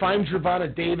if I'm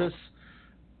Gervonta Davis,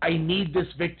 I need this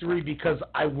victory because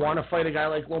I want to fight a guy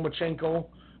like Lomachenko.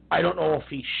 I don't know if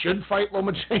he should fight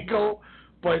Lomachenko,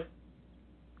 but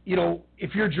you know,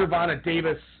 if you're Gervonta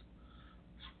Davis,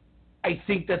 I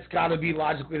think that's got to be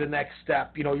logically the next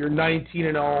step. You know, you're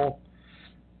 19-0.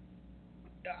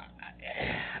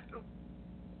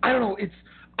 I don't know.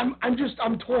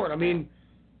 I'm torn. I mean,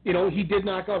 you know, he did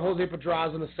knock out Jose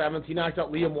Pedraza in the 7th. He knocked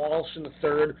out Liam Walsh in the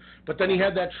 3rd. But then he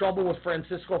had that trouble with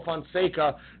Francisco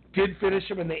Fonseca. Did finish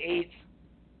him in the 8th.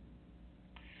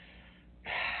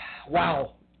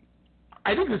 Wow.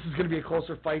 I think this is going to be a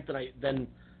closer fight than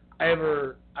I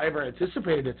ever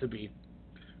anticipated it to be.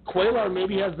 Cuellar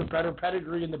maybe has the better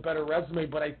pedigree and the better resume,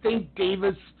 but I think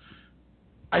Davis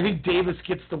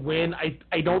gets the win.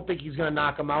 I don't think he's going to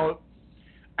knock him out.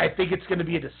 I think it's going to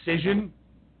be a decision.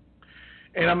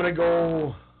 And I'm going to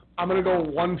go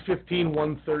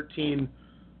 115-113,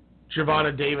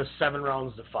 Gervonta Davis, 7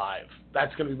 rounds to 5.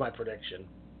 That's going to be my prediction.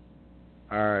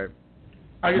 All right.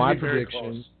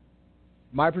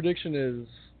 My prediction is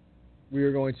we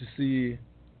are going to see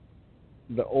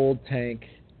the old Tank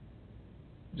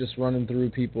just running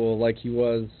through people like he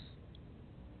was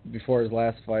before his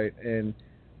last fight. And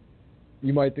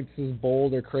you might think this is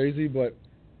bold or crazy, but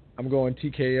I'm going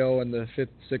TKO in the 5th,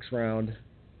 6th round.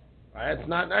 It's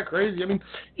not that crazy. I mean,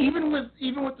 even with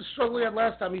the struggle he had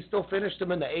last time, he still finished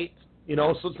him in the 8th. You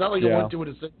know, so it's not like it went to a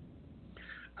decision.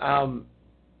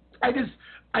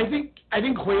 I think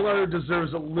Cuellar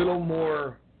deserves a little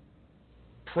more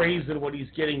praise than what he's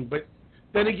getting. But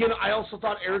then again, I also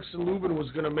thought Erickson Lubin was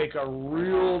going to make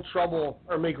real trouble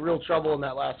in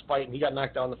that last fight, and he got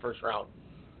knocked out in the 1st round.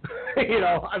 You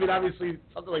know, I mean, obviously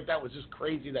something like that was just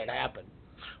crazy that happened.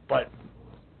 But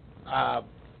I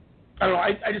don't know.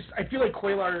 I feel like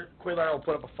Cuellar will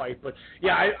put up a fight. But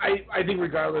yeah, I think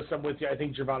regardless, I'm with you. I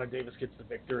think Gervonta Davis gets the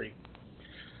victory.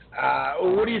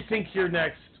 What do you think here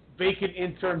next? Vacant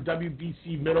interim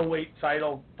WBC middleweight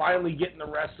title. Finally getting the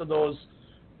rest of those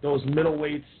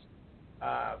middleweights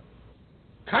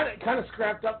kind of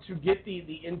scrapped up to get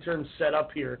the interim set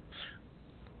up here.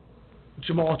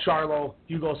 Jamal Charlo,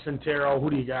 Hugo Centero. Who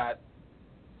do you got?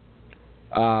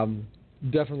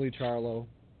 Definitely Charlo.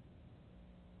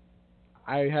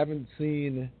 I haven't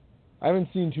seen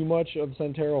too much of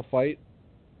Centero fight.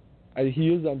 He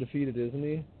is undefeated, isn't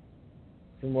he?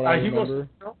 From what I remember.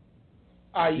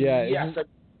 Yes.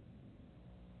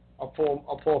 I'll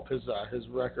pull up his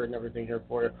record and everything here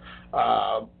for you.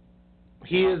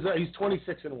 He's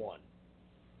 26-1.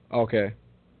 Okay.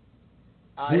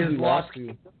 He lost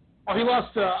to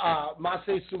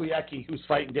Masay Suliecki, who's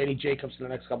fighting Danny Jacobs in the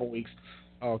next couple of weeks.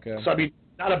 Okay. So I mean,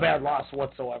 not a bad loss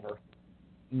whatsoever.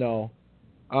 No.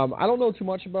 I don't know too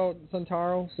much about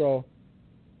Centero, so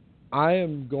I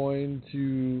am going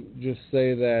to just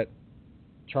say that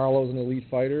Charlo's an elite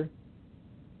fighter,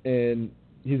 and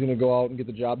he's going to go out and get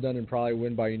the job done and probably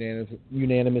win by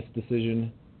unanimous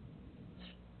decision.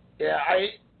 Yeah,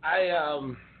 I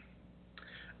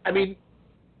mean,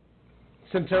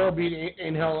 Centero beat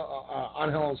Angel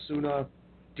Osuna,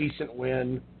 decent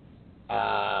win.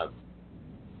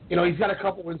 You know, he's got a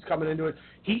couple wins coming into it.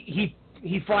 He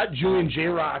fought Julian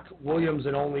J-Rock Williams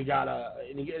and only got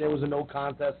it was a no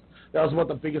contest. That was about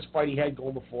the biggest fight he had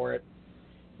going before it.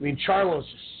 I mean, Charlo's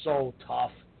just so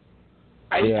tough.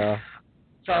 I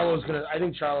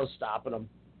think Charlo's stopping him.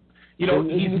 You know,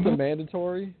 isn't this a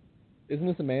mandatory? Isn't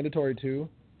this a mandatory too?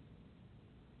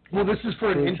 Well, this is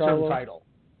for an interim title.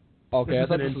 Okay, I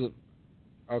thought this was.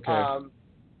 Okay.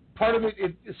 Part of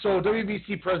it. So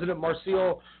WBC President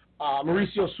Mauricio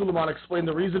Suleiman explained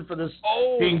the reason for this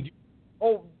being.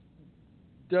 Oh.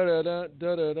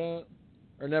 Or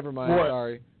never mind. What?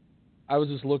 Sorry, I was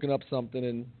just looking up something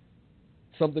and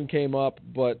something came up,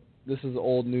 but this is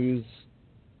old news.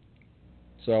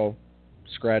 So,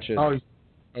 scratch it. Oh,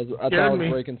 I thought I was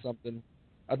breaking something.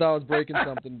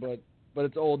 but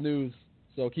it's old news.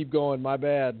 So keep going. My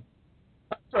bad.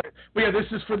 Sorry. But yeah, this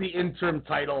is for the interim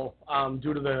title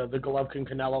due to the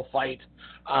Golovkin-Canelo fight.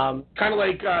 Kind of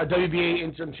like WBA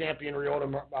interim champion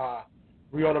Ryota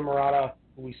Murata,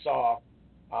 who we saw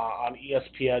on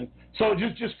ESPN. So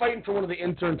just fighting for one of the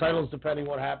interim titles, depending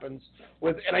what happens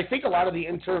with. And I think a lot of the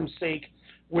interim stake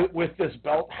with this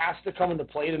belt has to come into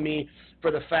play to me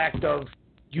for the fact of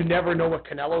you never know what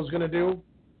Canelo's going to do.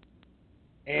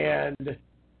 And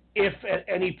if at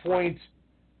any point,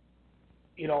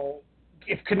 you know,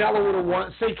 if Canelo would have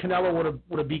won, say Canelo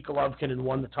would have beat Golovkin and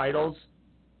won the titles,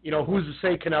 you know, who's to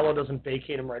say Canelo doesn't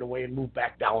vacate him right away and move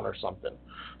back down or something?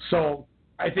 So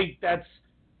I think that's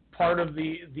part of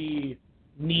the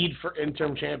need for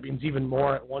interim champions even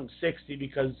more at 160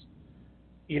 because,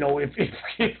 you know, if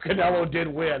Canelo did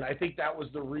win, I think that was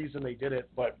the reason they did it.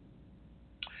 But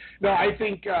no, I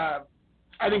think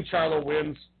Charlo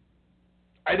wins.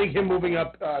 I think him moving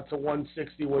up to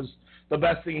 160 was the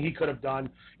best thing he could have done.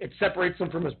 It separates him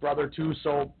from his brother, too,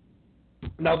 so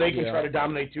now they can try to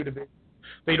dominate two divisions.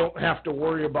 They don't have to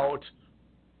worry about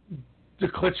the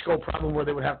Klitschko problem where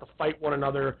they would have to fight one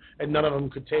another and none of them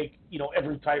could take,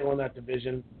 every title in that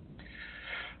division.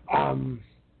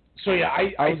 So yeah,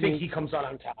 I think he comes out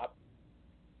on top.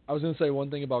 I was gonna say one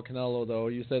thing about Canelo though.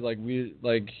 You said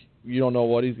you don't know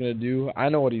what he's gonna do. I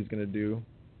know what he's gonna do.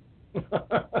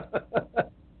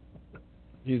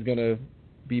 He's gonna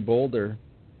be bolder.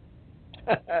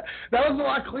 That was a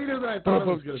lot cleaner than I thought it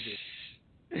was gonna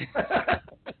be.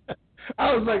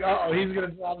 I was like, he's gonna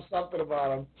drop something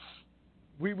about him.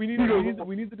 We need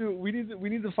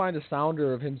to find a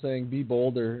sounder of him saying "be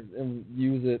bolder" and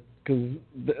use it because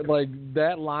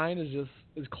that line is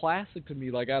classic to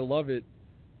me. Like I love it.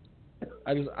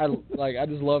 I just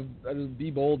love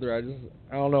be bolder. I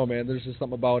don't know, man. There's just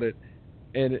something about it,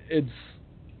 and it's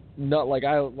not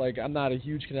I'm not a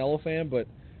huge Canelo fan, but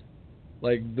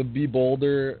like the be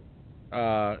bolder,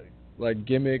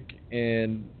 gimmick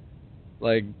and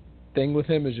thing with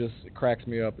him it cracks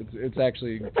me up. It's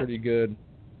actually pretty good.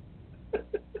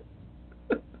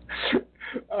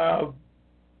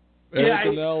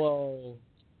 Canelo.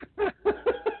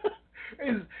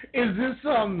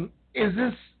 Is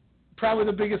this probably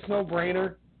the biggest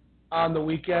no-brainer on the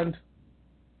weekend?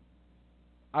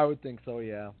 I would think so,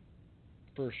 yeah,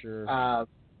 for sure. Now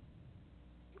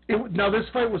this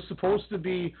fight was supposed to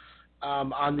be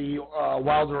on the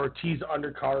Wilder Ortiz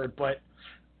undercard, but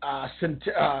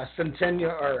Centeno,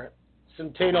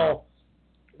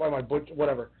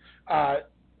 whatever,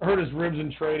 hurt his ribs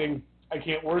in training.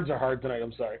 Words are hard tonight,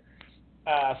 I'm sorry.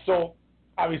 So,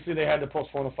 obviously they had to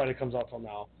postpone the fight. It comes out till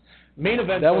now. Main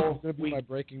event, that was going to be my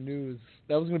breaking news.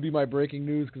 That was going to be my breaking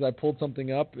news because I pulled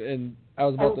something up and I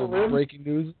was about to breaking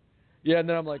news. Yeah, and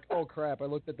then I'm like, oh crap. I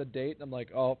looked at the date and I'm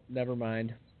like, oh, never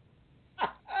mind.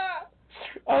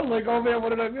 I was like, oh man, what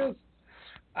did I miss?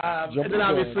 And then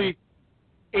obviously,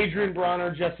 Adrian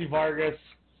Bronner, Jesse Vargas.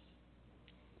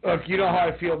 Look, you know how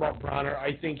I feel about Bronner.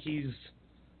 I think he's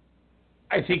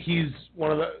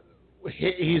one of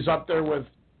he's up there with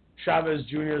Chavez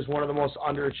Jr. as one of the most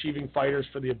underachieving fighters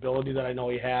for the ability that I know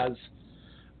he has.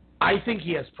 I think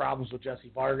he has problems with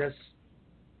Jesse Vargas.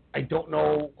 I don't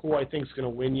know who I think is going to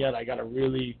win yet. I got to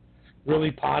really,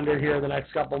 really ponder here the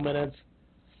next couple minutes.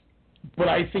 But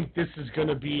I think this is going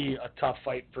to be a tough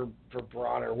fight for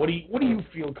Bronner. What do you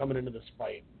feel coming into this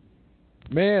fight?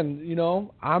 Man,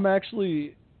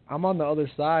 I'm on the other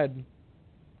side.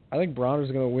 I think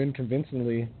Bronner's going to win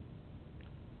convincingly.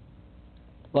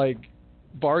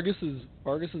 Vargas is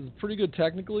pretty good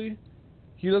technically.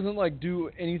 He doesn't do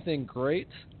anything great,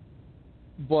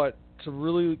 but to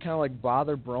really kind of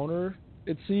bother Broner,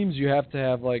 it seems you have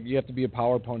to be a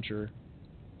power puncher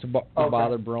to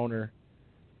bother Broner,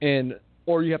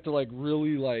 or you have to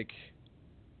really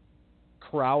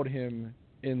crowd him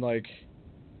and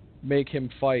make him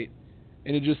fight.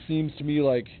 And it just seems to me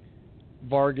like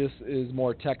Vargas is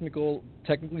more technically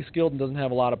skilled and doesn't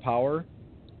have a lot of power.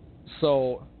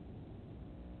 So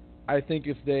I think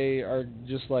if they are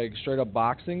just straight up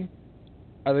boxing,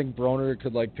 I think Broner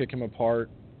could pick him apart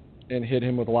and hit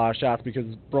him with a lot of shots because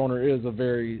Broner is a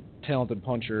very talented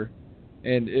puncher.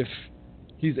 And if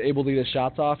he's able to get his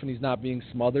shots off and he's not being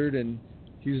smothered and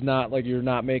he's not you're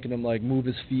not making him move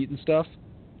his feet and stuff,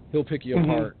 he'll pick you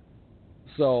apart.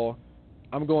 So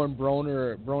I'm going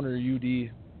Broner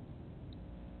UD.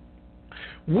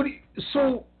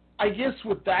 So I guess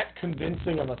with that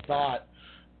convincing of a thought,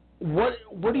 what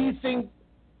do you think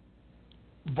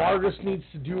Vargas needs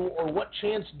to do, or what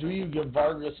chance do you give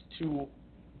Vargas to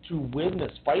win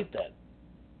this fight then?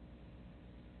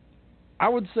 I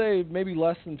would say maybe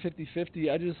less than 50-50.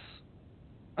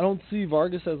 I don't see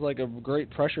Vargas as a great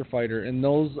pressure fighter, and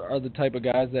those are the type of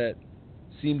guys that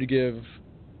seem to give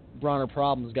Bronner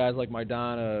problems. Guys like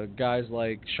Maidana, guys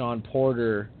like Sean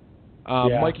Porter.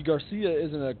 Mikey Garcia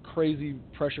isn't a crazy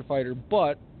pressure fighter,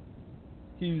 but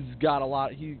he's got a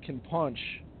lot. He can punch,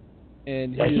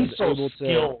 and he's so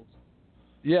skilled.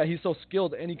 Yeah, he's so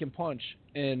skilled, and he can punch.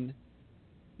 And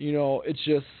it's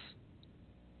just,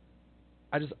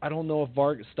 I don't know if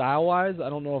Vargas style-wise, I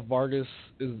don't know if Vargas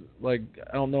is I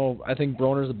don't know. I think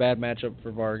Broner's a bad matchup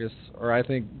for Vargas, or I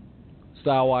think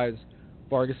style-wise,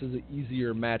 Vargas is an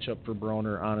easier matchup for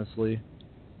Broner, honestly.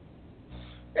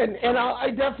 And I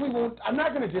definitely won't. I'm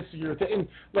not going to disagree with it. And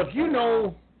look,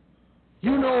 everyone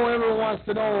wants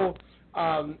to know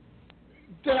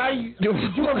that I do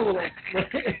have a little.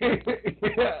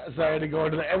 Yeah, sorry, I had to go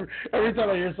into that. Every time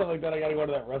I hear something like that, I got to go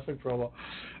to that wrestling promo.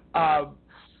 I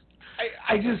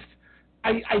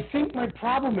think my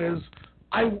problem is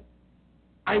I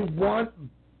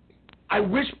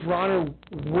wish Bronner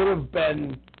would have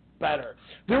been better.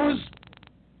 There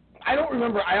I don't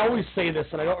remember. I always say this,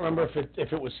 and I don't remember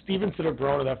if it was Stevenson or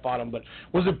Broner that fought him. But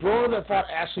was it Broner that fought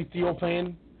Ashley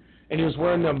Theophane, and he was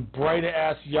wearing them bright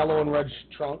ass yellow and red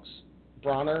trunks?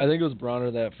 Broner. I think it was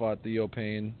Broner that fought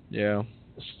Theophane. Yeah.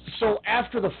 So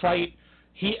after the fight,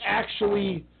 he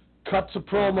actually cuts a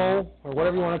promo or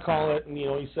whatever you want to call it, and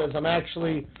he says, "I'm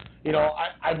actually,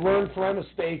 I've learned from my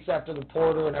mistakes after the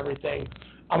Porter and everything.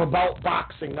 I'm about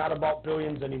boxing, not about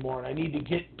billions anymore, and I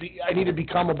need to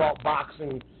become about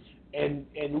boxing and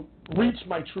reach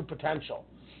my true potential."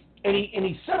 And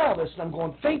he said all this, and I'm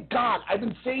going, thank God. I've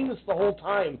been saying this the whole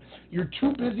time. You're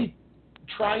too busy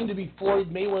trying to be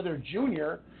Floyd Mayweather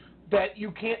Jr. that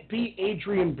you can't be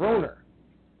Adrian Broner.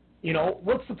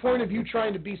 What's the point of you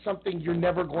trying to be something you're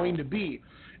never going to be?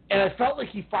 And I felt like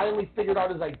he finally figured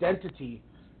out his identity.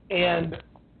 And,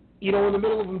 in the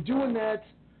middle of him doing that,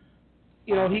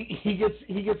 he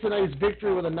gets a nice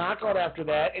victory with a knockout after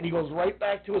that, and he goes right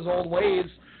back to his old ways,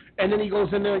 and then he goes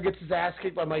in there and gets his ass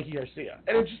kicked by Mikey Garcia.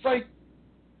 And it's just like,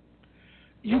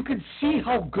 you can see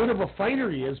how good of a fighter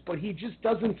he is, but he just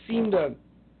doesn't seem to,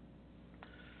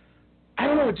 I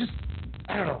don't know,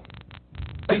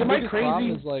 Like, am I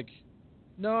crazy? Is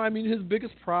his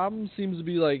biggest problem seems to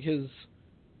be, like, his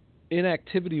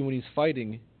inactivity when he's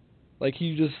fighting. Like,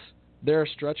 there are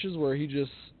stretches where he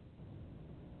just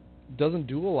doesn't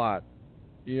do a lot.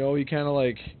 He kind of,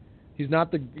 like, he's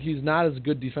not as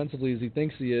good defensively as he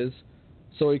thinks he is,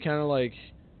 so he kind of, like,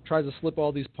 tries to slip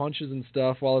all these punches and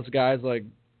stuff while this guy's, like,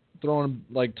 throwing,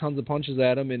 like, tons of punches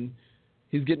at him, and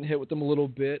he's getting hit with them a little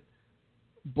bit,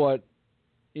 but,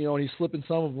 and he's slipping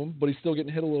some of them, but he's still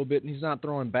getting hit a little bit, and he's not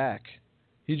throwing back.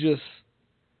 He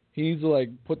needs to, like,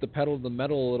 put the pedal to the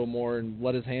metal a little more and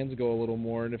let his hands go a little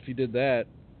more, and if he did that,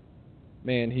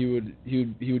 man, he would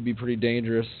be pretty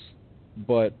dangerous.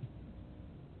 But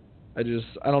I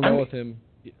don't know with him.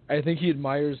 I think he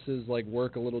admires his, like,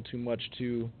 work a little too much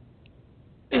too.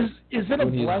 Is it a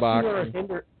blessing or a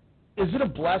hinder? Is it a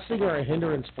blessing or a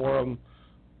hindrance for him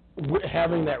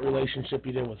having that relationship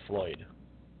he did with Floyd?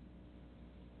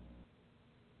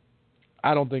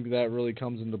 I don't think that really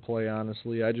comes into play,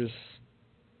 honestly. I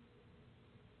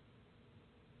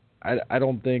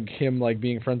don't think him, like,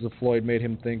 being friends with Floyd made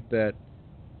him think that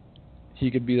he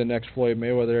could be the next Floyd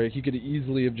Mayweather. He could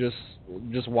easily have just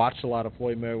watched a lot of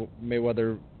Floyd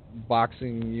Mayweather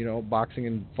boxing, boxing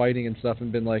and fighting and stuff,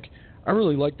 and been like, I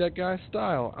really like that guy's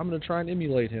style. I'm going to try and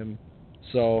emulate him.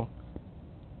 So,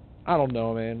 I don't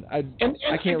know, man. I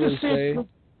can't really say.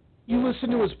 You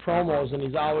listen to his promos, and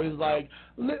he's always like,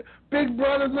 "Big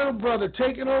brother, little brother,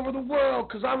 taking over the world,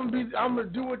 because I'm gonna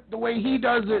do it the way he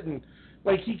does it," and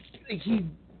like he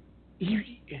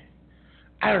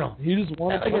I don't know. He just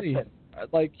wanted money.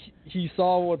 Like, he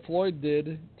saw what Floyd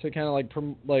did to kind of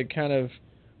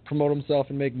promote himself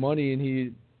and make money, and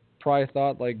he probably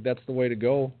thought, like, that's the way to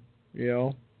go.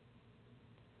 It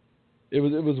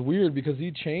was weird because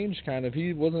he changed kind of.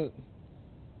 He wasn't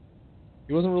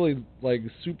really, like,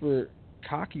 super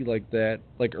cocky like that,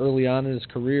 like, early on in his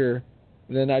career.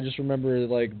 And then I just remember,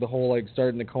 like, the whole, like,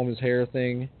 starting to comb his hair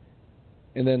thing,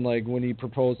 and then, like, when he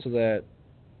proposed to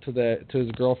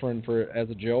his girlfriend as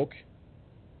a joke,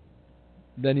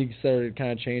 then he started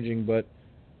kind of changing. But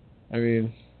I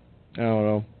mean, I don't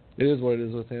know. It is what it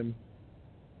is with him.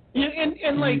 Yeah,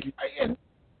 and I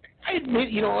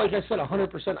admit, like I said,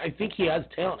 100%. I think he has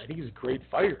talent. I think he's a great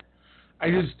fighter. I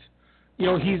just,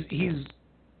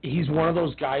 he's one of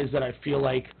those guys that I feel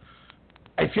like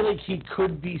he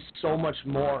could be so much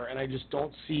more, and I just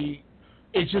don't see.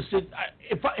 It's just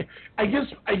I guess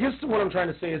what I'm trying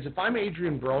to say is, if I'm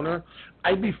Adrian Broner,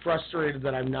 I'd be frustrated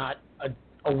that I'm not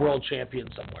a world champion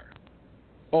somewhere.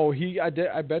 Oh, I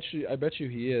bet you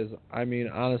he is. I mean,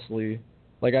 honestly,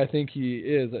 like, I think he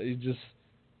is. He just,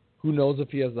 who knows if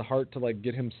he has the heart to, like,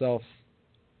 get himself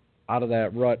out of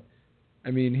that rut. I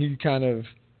mean, he kind of,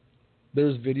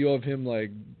 there's video of him,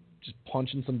 like, just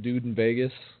punching some dude in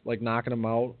Vegas, like, knocking him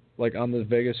out, like, on the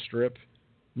Vegas Strip.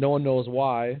 No one knows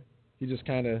why. He just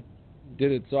kind of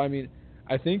did it. So, I mean,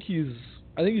 I think he's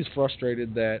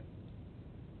frustrated that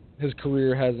his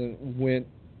career hasn't went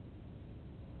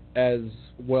as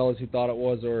well as he thought it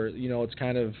was, or, it's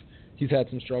kind of, he's had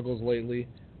some struggles lately,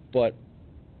 but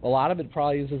a lot of it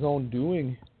probably is his own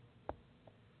doing.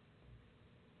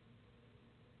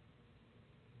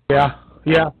 Yeah.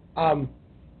 I don't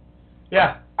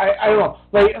know.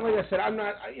 Like I said, I'm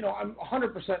not. I'm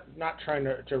 100% not trying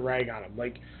to rag on him.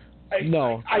 Like,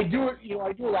 no. I do it.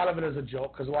 I do a lot of it as a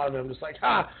joke, because a lot of it I'm just like,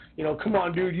 come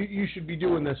on, dude, you should be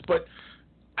doing this. But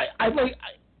I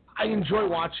enjoy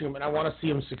watching him, and I want to see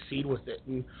him succeed with it.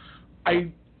 And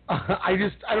I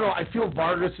don't know. I feel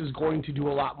Vargas is going to do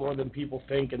a lot more than people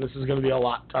think, and this is going to be a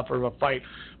lot tougher of a fight.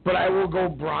 But I will go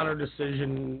Bronner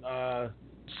decision,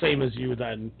 same as you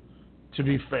then, to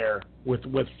be fair, with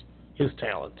his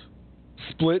talent.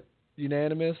 Split,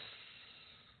 unanimous?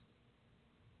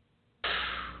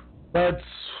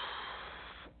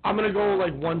 I'm going to go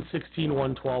like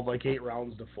 116-112, like 8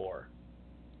 rounds to 4.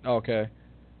 Okay.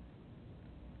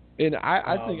 And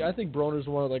I think Broner's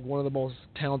one of the most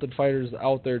talented fighters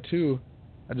out there too.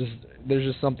 There's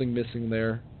just something missing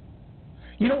there.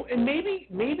 You know, and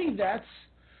maybe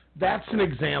that's an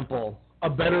example, a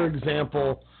better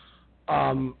example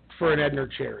for an Edner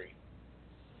Cherry.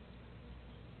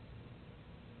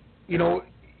 You know,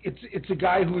 it's a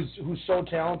guy who's so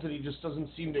talented, it just doesn't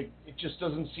seem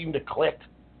to click.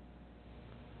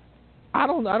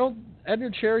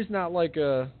 Edner Cherry's not like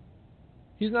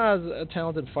he's not as a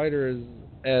talented fighter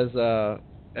as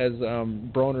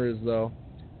Broner is, though.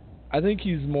 I think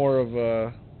he's more of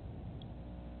a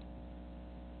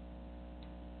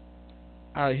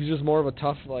he's just more of a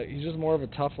tough vet.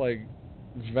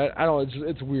 I don't know,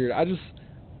 it's weird.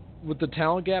 With the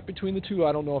talent gap between the two,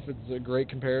 I don't know if it's a great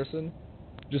comparison,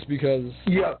 just because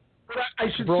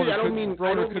I should say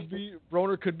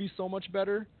Broner could be so much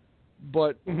better,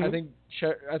 but I think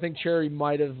Cherry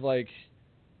might have like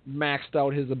maxed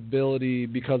out his ability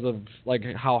because of like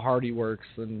how hard he works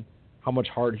and how much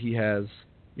heart he has.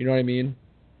 You know what I mean?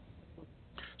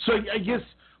 So I guess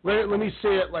let me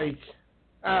say it like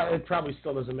it probably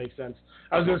still doesn't make sense.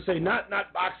 I was going to say not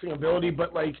boxing ability,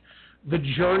 but like the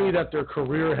journey that their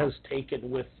career has taken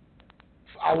with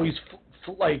always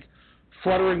like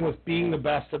fluttering with being the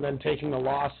best and then taking the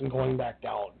loss and going back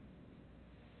down.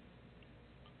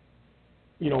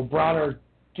 You know, Bronner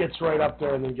gets right up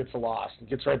there and then gets a loss, and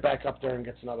gets right back up there and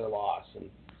gets another loss, and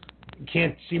you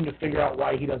can't seem to figure out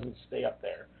why he doesn't stay up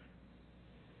there.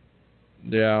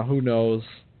 Yeah, who knows?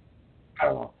 I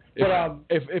don't know.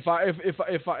 If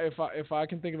I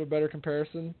can think of a better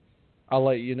comparison, I'll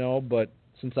let you know. But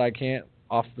since I can't,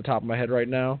 off the top of my head right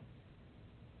now,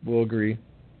 we'll agree.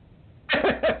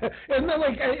 And then,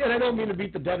 I don't mean to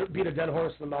beat a dead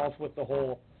horse in the mouth with the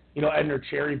whole, Edner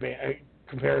Cherry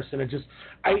comparison. It just,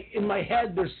 in my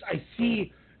head, I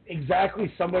see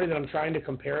exactly somebody that I'm trying to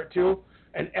compare it to,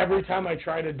 and every time I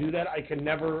try to do that, I can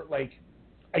never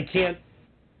I can't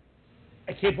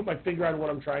put my finger on what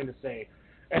I'm trying to say,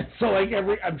 and so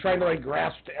I'm trying to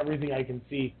grasp to everything I can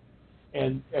see,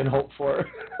 and hope for.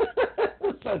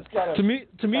 That's kind of,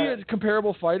 to me,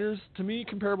 comparable fighters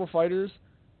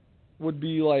would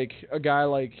be like a guy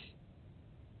like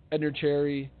Edner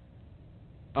Cherry,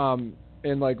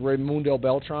 and like Raimundo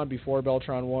Beltran before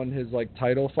Beltran won his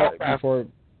title fight. Before,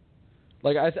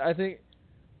 I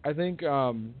think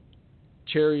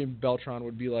Cherry and Beltran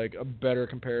would be like a better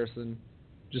comparison,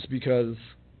 just because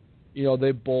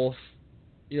they both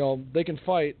they can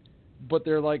fight, but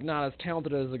they're not as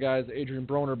talented as the guys Adrian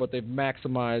Broner, but they've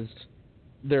maximized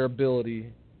their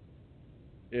ability,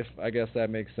 if I guess that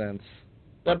makes sense.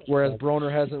 Whereas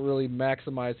Broner hasn't really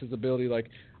maximized his ability.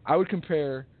 I would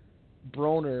compare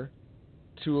Broner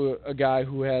to a guy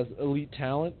who has elite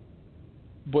talent,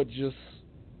 but just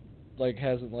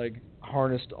hasn't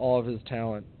harnessed all of his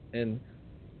talent. And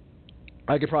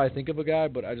I could probably think of a guy,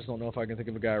 but I just don't know if I can think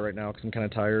of a guy right now because I'm kind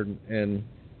of tired, and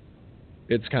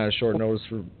it's kind of short notice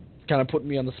for kind of putting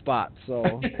me on the spot.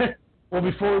 So, well,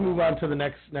 before we move on to the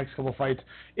next couple fights,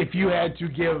 if you had to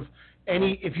give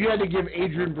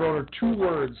Adrian Broner 2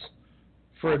 words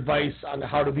for advice on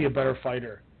how to be a better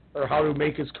fighter or how to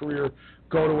make his career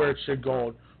go to where it should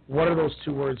go, what are those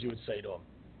 2 words you would say to him?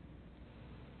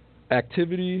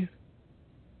 Activity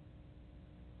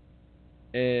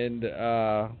and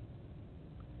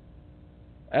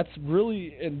that's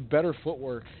really in better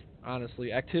footwork.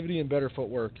 Honestly, activity and better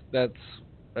footwork. That's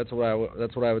what I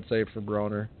would say for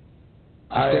Broner.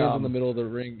 He stands in the middle of the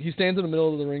ring. He stands in the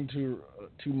middle of the ring too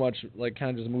much,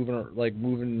 kind of just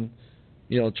moving,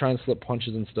 trying to slip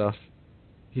punches and stuff.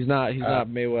 He's not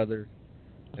Mayweather.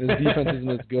 And his defense isn't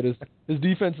as good as his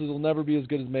defenses will never be as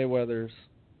good as Mayweather's.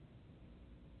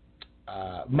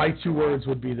 My 2 words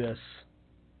would be this.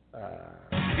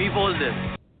 Be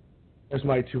bolder. There's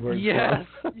my 2 words. Yes,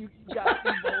 you got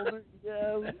to be bolder.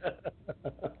 Yes.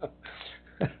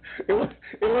 It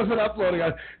wasn't uploading.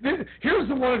 Here's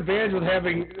the one advantage with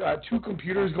having 2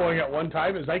 computers going at one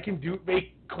time is I can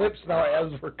make clips now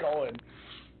as we're going.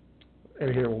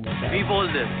 And here one more time. Be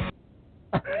bolder.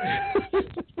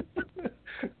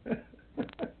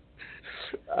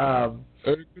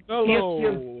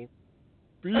 ESPN,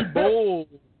 be bold.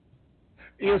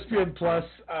 ESPN Plus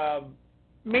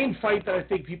main fight that I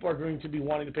think people are going to be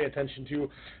wanting to pay attention to,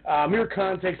 Amir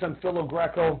Khan takes on Phil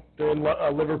Greco. They're in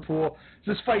Liverpool.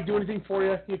 Does this fight do anything for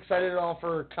you? You excited at all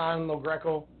for Khan and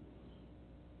Greco?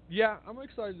 Yeah, I'm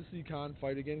excited to see Khan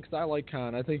fight again because I like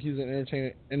Khan. I think he's an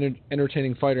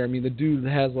entertaining fighter. I mean, the dude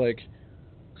has like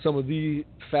some of the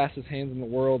fastest hands in the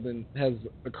world and has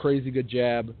a crazy good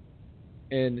jab.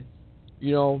 And,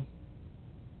 you know,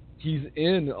 he's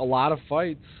in a lot of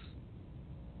fights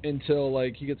until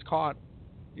like he gets caught.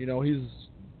 You know, he's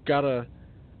gotta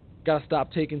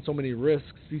stop taking so many risks.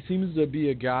 He seems to be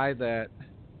a guy that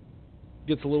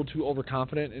gets a little too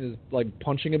overconfident in his like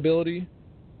punching ability,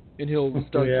 and he'll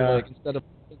start to like instead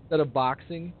of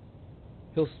boxing,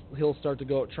 he'll start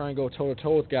to try and go toe to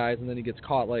toe with guys, and then he gets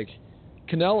caught. Like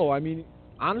Canelo, I mean,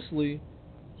 honestly,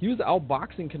 he was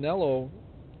outboxing Canelo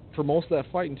for most of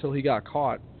that fight until he got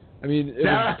caught. I mean, it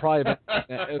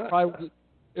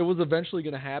was eventually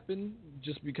going to happen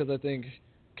just because I think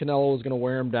Canelo was going to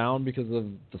wear him down because of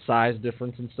the size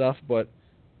difference and stuff. But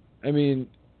I mean,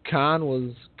 Khan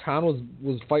was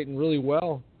fighting really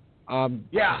well.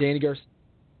 Danny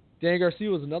Garcia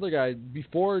was another guy.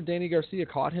 Before Danny Garcia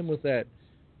caught him with that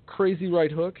crazy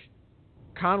right hook,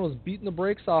 Khan was beating the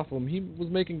brakes off him. He was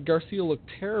making Garcia look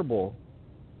terrible.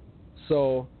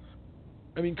 So,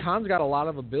 I mean, Khan's got a lot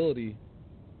of ability.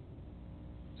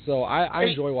 So I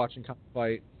enjoy watching Khan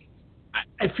fight.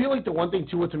 I feel like the one thing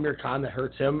too with Amir Khan that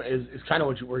hurts him is kind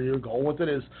of where you're going with it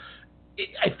is.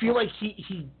 I feel like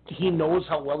he knows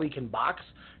how well he can box,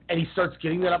 and he starts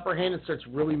getting that upper hand and starts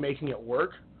really making it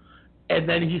work, and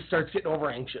then he starts getting over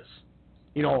anxious.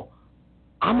 You know,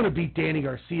 I'm going to beat Danny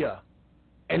Garcia,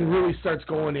 and really starts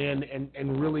going in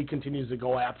and really continues to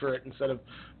go after it instead of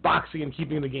boxing and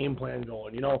keeping the game plan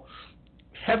going. You know,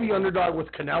 heavy underdog with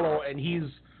Canelo, and he's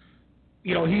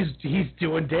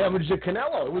doing damage to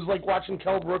Canelo. It was like watching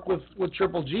Kell Brook with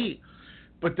Triple G.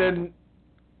 But then,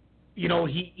 you know,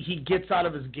 he gets out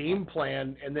of his game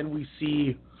plan, and then we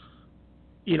see,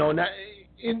 you know,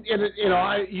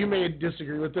 you may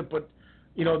disagree with it, but,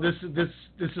 you know, this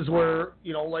is where,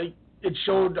 you know, like, it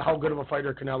showed how good of a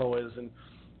fighter Canelo is, and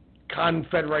Khan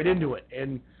fed right into it.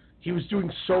 And he was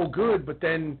doing so good, but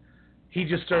then he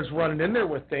just starts running in there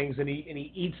with things, and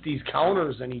he eats these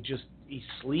counters, and he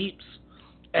sleeps.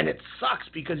 And it sucks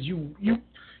because you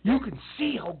can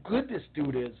see how good this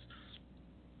dude is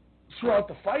throughout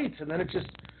the fights, and then it just,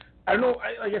 I don't know,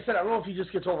 like I said, I don't know if he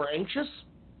just gets over anxious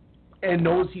and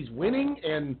knows he's winning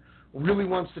and really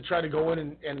wants to try to go in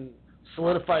and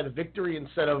solidify the victory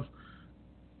instead of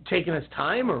taking his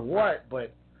time or what,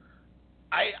 but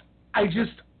I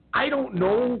don't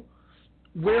know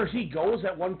where he goes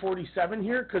at 147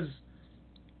 here, because,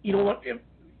 you know what,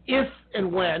 if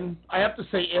and when, I have to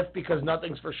say if because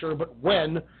nothing's for sure, but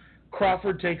when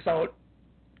Crawford takes out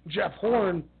Jeff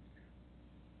Horn,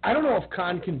 I don't know if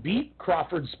Khan can beat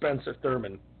Crawford Spencer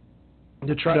Thurman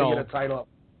to try to get a title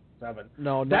at 7.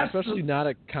 No, especially not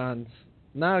at Khan's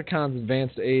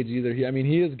advanced age either.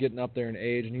 He is getting up there in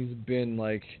age, and he's been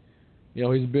like, you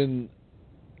know, he's been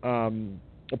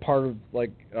a part of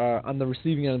like on the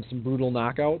receiving end of some brutal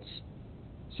knockouts.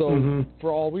 So for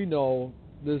all we know,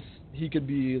 he could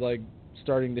be like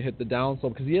starting to hit the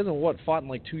downslope because he hasn't fought in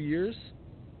like 2 years.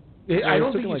 I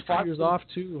don't think he's fought 2 years off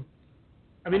too.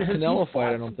 I mean, Canelo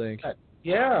fight, I don't think.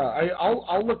 Yeah,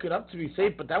 I'll look it up to be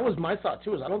safe, but that was my thought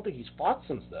too. Is I don't think he's fought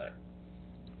since then.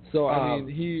 So I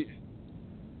mean,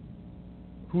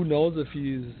 who knows if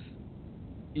he's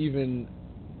even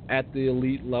at the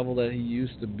elite level that he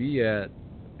used to be at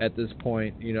this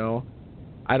point? You know,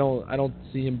 I don't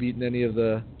see him beating any of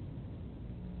the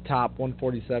top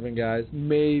 147 guys.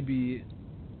 Maybe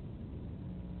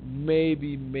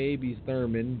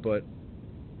Thurman, but.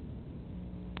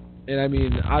 And I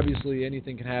mean, obviously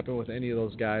anything can happen with any of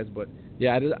those guys, but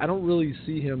yeah, I don't really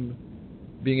see him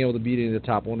being able to beat any of the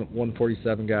top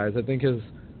 147 guys. I think his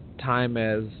time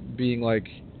as being like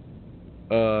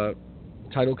a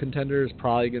title contender is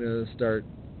probably going to start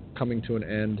coming to an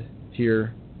end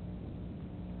here.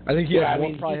 I think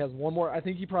probably has one more. I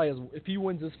think he probably has. If he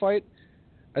wins this fight,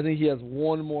 I think he has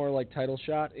one more like title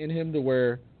shot in him to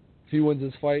where if he wins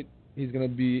this fight, he's going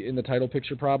to be in the title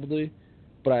picture probably.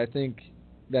 But I think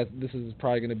that this is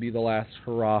probably going to be the last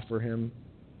hurrah for him.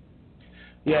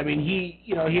 Yeah, I mean, he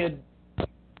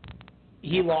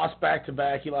lost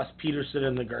back-to-back. He lost Peterson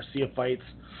in the Garcia fights.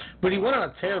 But he went on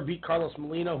a tear, beat Carlos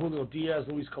Molina, Julio Diaz,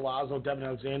 Luis Collazo, Devin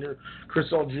Alexander,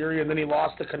 Chris Algieri, and then he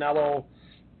lost to Canelo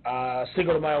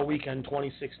Cinco de Mayo weekend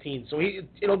 2016. So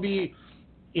it'll be,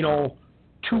 2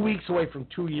 weeks away from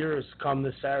 2 years come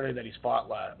this Saturday that he's fought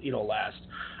last.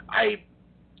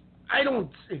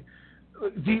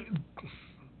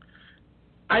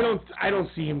 I don't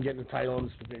see him getting a title in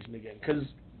this division again because,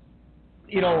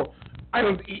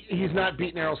 he's not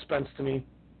beating Errol Spence to me.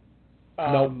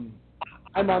 Nope.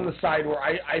 I'm on the side where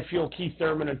I feel Keith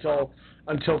Thurman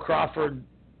until Crawford,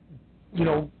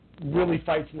 really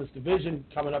fights in this division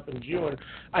coming up in June.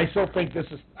 I still think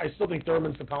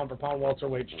Thurman's the pound for pound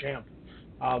welterweight champ.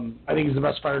 I think he's the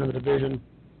best fighter in the division.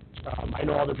 I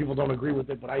know other people don't agree with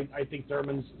it, but I think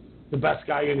Thurman's the best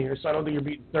guy in here, so I don't think you're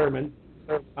beating Thurman.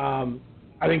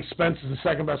 I think Spence is the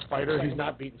second best fighter. He's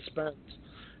not beating Spence,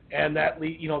 and that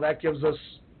gives us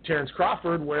Terrence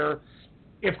Crawford, where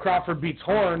if Crawford beats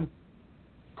Horn,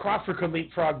 Crawford could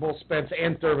leapfrog both Spence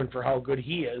and Thurman for how good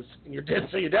he is, and you're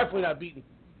definitely not beating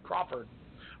Crawford.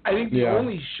 I think the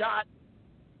only shot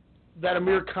that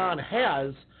Amir Khan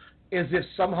has is if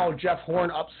somehow Jeff Horn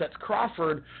upsets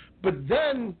Crawford, but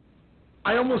then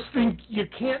I almost think you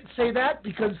can't say that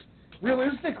because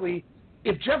realistically,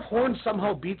 if Jeff Horn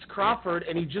somehow beats Crawford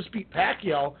and he just beat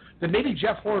Pacquiao, then maybe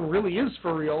Jeff Horn really is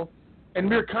for real, and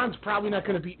Amir Khan's probably not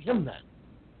going to beat him then.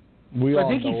 We so all I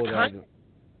think know he's that.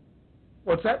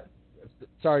 What's that?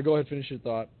 Sorry, go ahead, finish your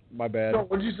thought. My bad. No,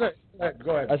 what did you say?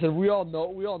 Go ahead. I said we all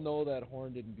know that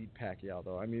Horn didn't beat Pacquiao,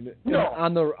 though. I mean, no.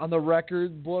 on the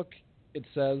record book, it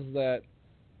says that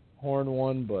Horn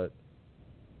won, but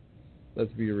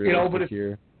let's be realistic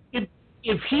here.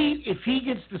 If he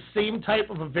gets the same type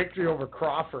of a victory over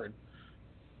Crawford,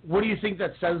 what do you think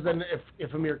that says then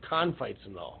if Amir Khan fights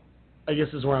him, though? I guess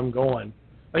is where I'm going.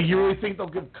 Like, you really think they'll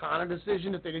give Khan a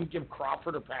decision if they didn't give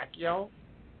Crawford or Pacquiao?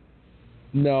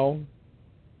 No,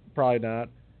 probably not.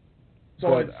 So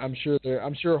but I'm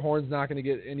sure Horn's not going to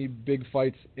get any big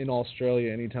fights in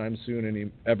Australia anytime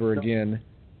soon ever again.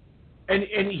 And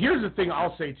here's the thing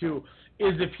I'll say too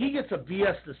is if he gets a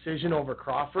BS decision over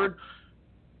Crawford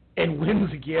and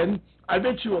wins again, I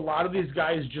bet you a lot of these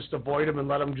guys just avoid him and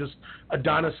let him just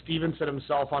Adonis Stevenson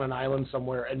himself on an island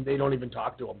somewhere and they don't even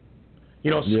talk to him.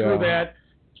 Screw that.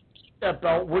 That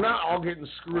belt. We're not all getting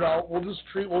screwed out.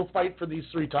 We'll fight for these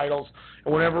 3 titles,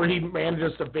 and whenever he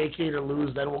manages to vacate or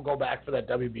lose, then we'll go back for that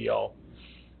WBO.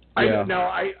 Yeah.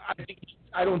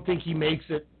 I don't think he makes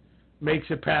it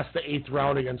past the 8th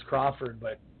round against Crawford,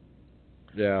 but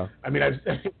yeah. I mean, I've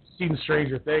seen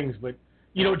stranger things, but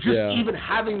even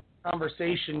having the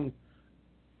conversation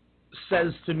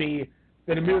says to me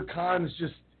that Amir Khan's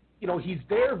just he's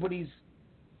there, but he's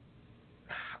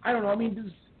I don't know. I mean,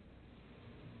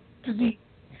 does he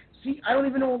see? I don't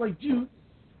even know. Like,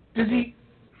 does he?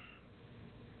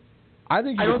 I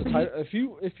think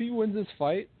if he wins this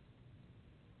fight,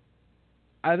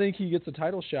 I think he gets a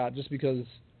title shot just because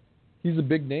he's a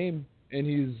big name and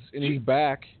he's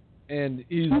back and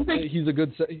he's a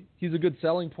good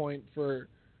selling point for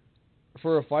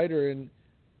a fighter, and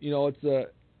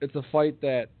it's a fight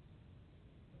that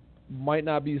might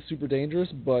not be super dangerous,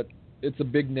 but it's a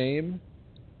big name.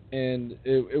 And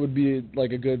it would be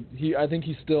like I think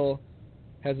he still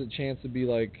has a chance to be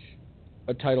like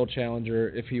a title challenger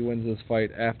if he wins this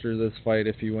fight. After this fight,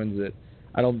 if he wins it,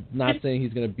 not saying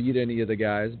he's going to beat any of the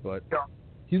guys, but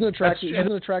he's an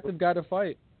attractive guy to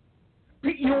fight.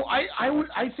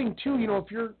 I think too.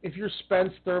 If you're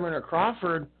Spence, Thurman, or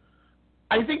Crawford,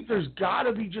 I think there's got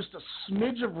to be just a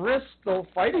smidge of risk though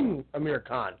fighting Amir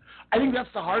Khan. I think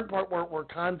that's the hard part where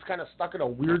Khan's kind of stuck in a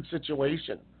weird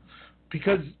situation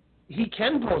because he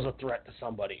can pose a threat to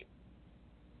somebody.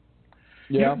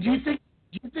 Yeah. Do you think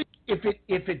if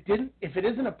it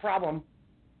isn't a problem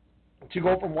to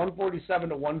go from 147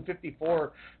 to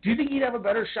 154, do you think he'd have a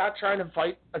better shot trying to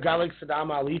fight a guy like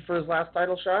Saddam Ali for his last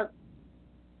title shot?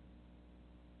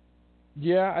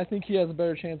 Yeah, I think he has a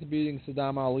better chance of beating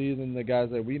Saddam Ali than the guys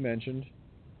that we mentioned.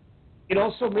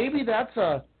 So maybe that's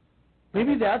an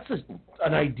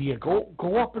idea.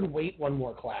 Go up and weight one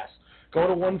more class. Go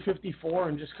to 154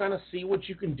 and just kind of see what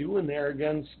you can do in there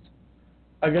against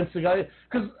the guy.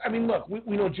 Because I mean, look,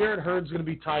 we know Jarrett Hurd's going to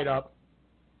be tied up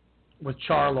with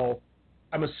Charlo.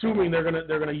 I'm assuming they're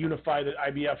gonna unify the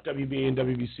IBF, WBA, and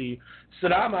WBC.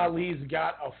 Saddam Ali's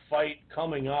got a fight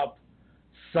coming up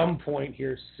some point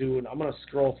here soon. I'm gonna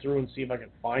scroll through and see if I can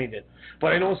find it. But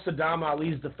I know Saddam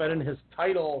Ali's defending his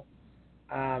title.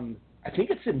 I think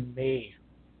it's in May.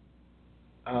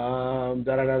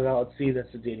 Let's see,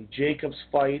 that's the Danny Jacobs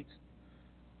fight.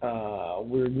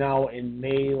 We're now in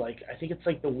May, I think it's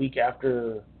the week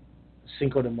after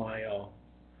Cinco de Mayo.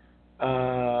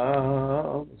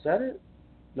 Is that it?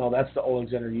 No, that's the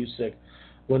Alexander Usyk.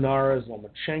 Linares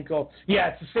Lomachenko. Yeah,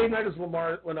 it's the same night as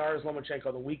Linares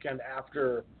Lomachenko, the weekend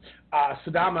after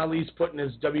Saddam Ali's putting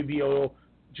his WBO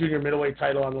junior middleweight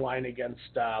title on the line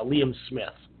against Liam Smith.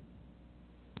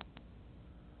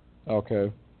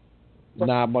 Okay.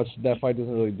 not much. That fight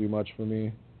doesn't really do much for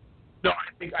me. No,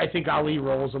 I think Ali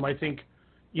rolls him. I think,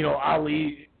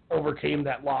 Ali overcame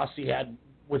that loss he had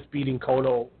with beating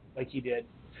Cotto like he did.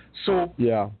 So,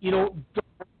 don't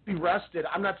be rested.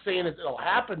 I'm not saying it'll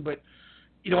happen, but,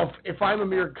 if I'm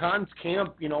Amir Khan's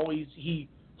camp, he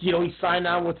signed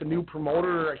on with a new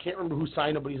promoter. I can't remember who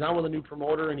signed him, but he's on with a new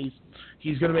promoter, and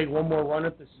he's going to make one more run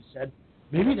at this, he said.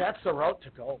 Maybe that's the route to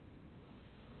go.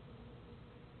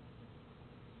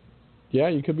 Yeah,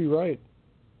 you could be right.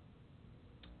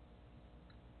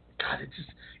 God,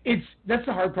 that's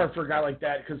the hard part for a guy like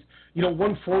that because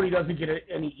 140 doesn't get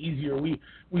any easier. We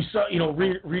saw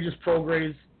Regis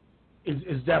Prograis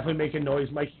is definitely making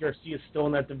noise. Mikey Garcia is still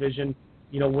in that division,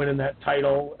 winning that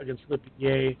title against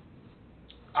Lipinier.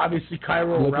 Obviously,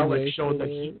 Cairo Relic showed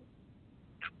that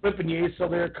Lipinier is still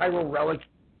there. Cairo Relic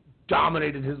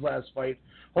dominated his last fight.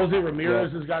 Jose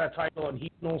Ramirez has got a title, and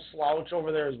he's no slouch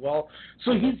over there as well.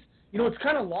 So he's, it's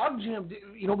kind of logjammed,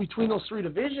 between those three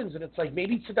divisions, and it's like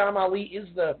maybe Saddam Ali is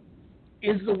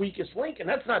the weakest link, and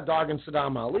that's not dogging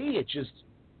Saddam Ali. It's just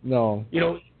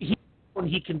when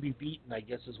he can be beaten, I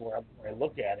guess is where I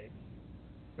look at it.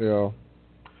 Yeah.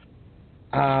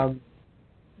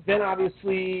 Then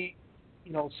obviously,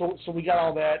 so we got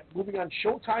all that. Moving on,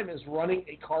 Showtime is running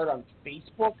a card on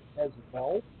Facebook as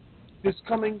well this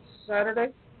coming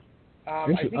Saturday.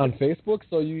 On Facebook,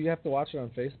 so you have to watch it on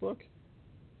Facebook?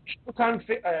 Showtime,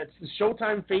 it's the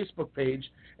Showtime Facebook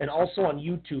page, and also on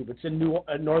YouTube. It's in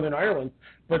Northern Ireland,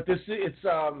 but it's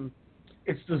the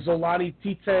Zolani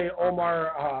Tite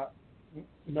Omar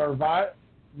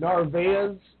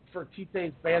Narvaez for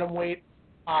Tite's bantamweight,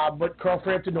 but Carl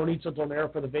Frampton Nonito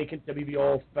Donaire for the vacant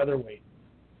WBO featherweight.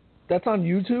 That's on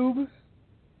YouTube?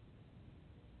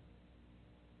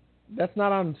 That's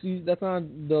not on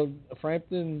the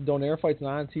Frampton Donaire fight's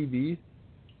not on TV?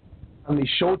 On the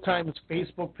Showtime's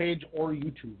Facebook page or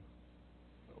YouTube.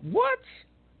 What?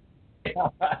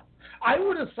 I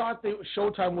would have thought that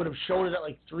Showtime would have showed it at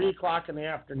like 3 o'clock in the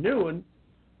afternoon,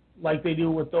 like they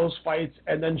do with those fights,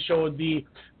 and then showed the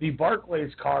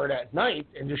Barclays card at night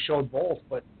and just showed both.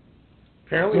 But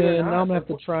apparently, now I'm gonna have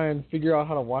to try and figure out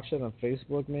how to watch it on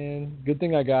Facebook, man. Good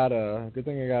thing I got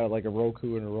like a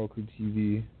Roku and a Roku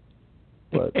TV.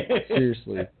 But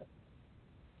seriously,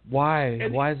 why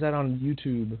is that on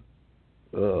YouTube?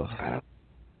 Ugh.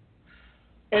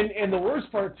 And the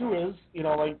worst part too is,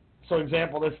 so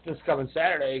example, this coming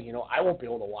Saturday, I won't be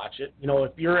able to watch it.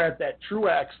 If you're at that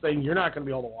Truax thing, you're not going to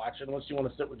be able to watch it unless you want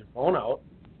to sit with your phone out.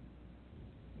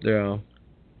 Yeah.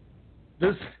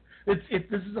 This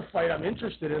is a fight I'm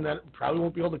interested in that probably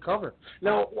won't be able to cover.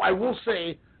 Now, I will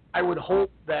say, I would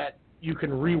hope that you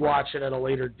can rewatch it at a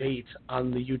later date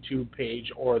on the YouTube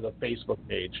page or the Facebook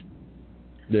page.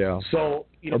 Yeah. So,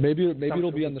 or maybe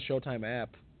it'll be on the Showtime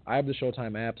app. I have the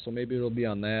Showtime app, so maybe it'll be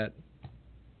on that.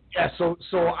 Yeah. So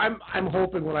I'm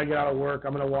hoping when I get out of work,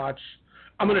 I'm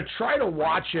gonna try to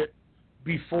watch it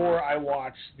before I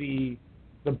watch the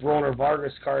Broner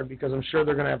Vargas card because I'm sure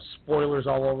they're gonna have spoilers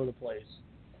all over the place.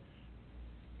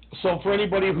 So for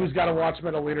anybody who's got to watch them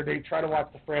at a later date, try to watch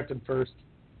the Frampton first.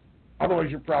 Otherwise,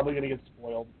 you're probably gonna get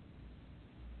spoiled.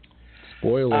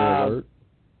 Spoiler alert.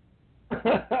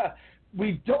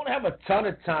 We don't have a ton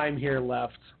of time here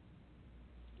left.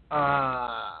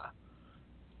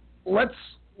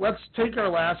 Let's take our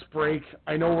last break.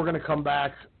 I know we're going to come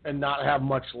back and not have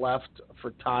much left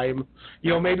for time.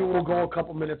 Maybe we'll go a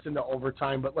couple minutes into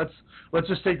overtime, but let's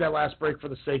just take that last break for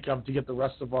the sake of to get the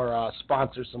rest of our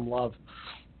sponsors some love.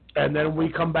 And then when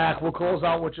we come back, we'll close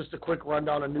out with just a quick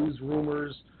rundown of news,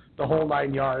 rumors, the whole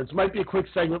 9 yards. Might be a quick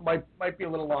segment, might be a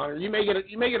little longer. You may get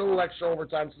a little extra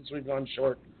overtime since we've gone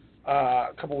short a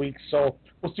couple weeks. So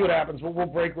we'll see what happens. We'll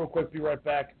break real quick. Be right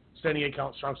back. Standing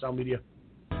account, Strong Style Media.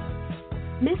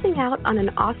 Missing out on an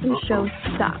awesome show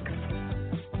sucks.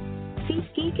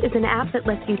 SeatGeek is an app that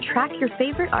lets you track your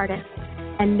favorite artists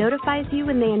and notifies you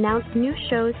when they announce new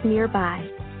shows nearby.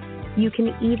 You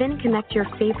can even connect your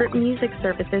favorite music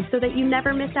services so that you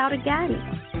never miss out again.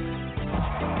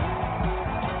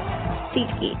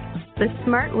 SeatGeek, the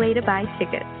smart way to buy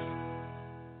tickets.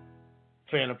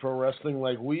 Fan of pro wrestling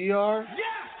like we are?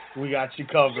 Yeah! We got you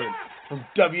covered. From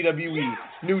WWE,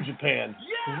 New Japan,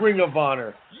 Ring of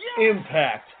Honor,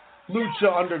 Impact,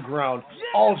 Lucha Underground,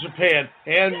 All Japan,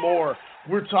 and more.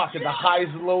 We're talking the highs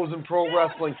and lows in pro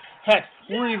wrestling. Heck,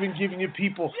 we're even giving you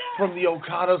people from the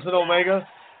Okadas and Omega.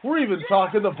 We're even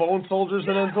talking the Bone Soldiers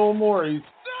and Enzo Amore's.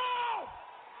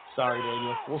 Sorry,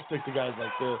 Daniel. We'll stick to guys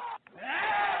like this.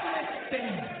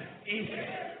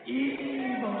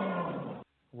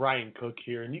 Ryan Cook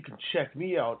here, and you can check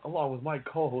me out along with my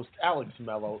co-host Alex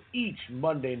Mello each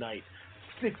Monday night,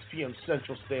 6 p.m.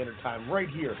 Central Standard Time, right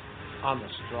here on the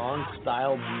Strong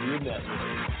Style Media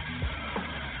Network.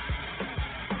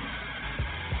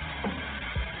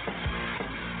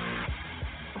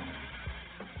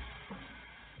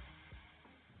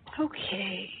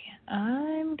 Okay,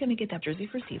 I'm going to get that jersey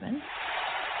for Steven.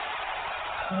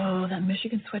 Oh, that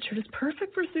Michigan sweatshirt is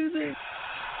perfect for Susie.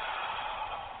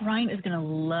 Ryan is going to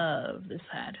love this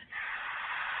hat.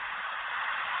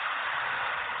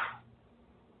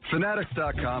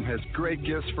 Fanatics.com has great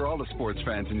gifts for all the sports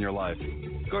fans in your life.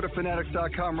 Go to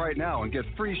Fanatics.com right now and get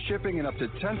free shipping and up to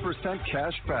 10%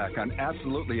 cash back on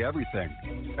absolutely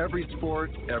everything. Every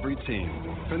sport, every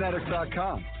team.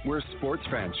 Fanatics.com, where sports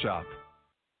fans shop.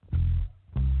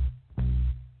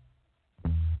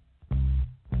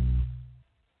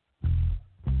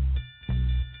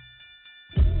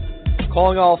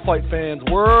 Calling all fight fans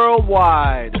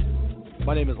worldwide.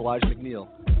 My name is Elijah McNeil,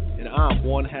 and I'm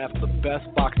one half of the best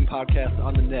boxing podcast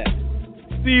on the net,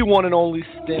 the one and only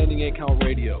Standing 8 Count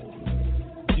Radio.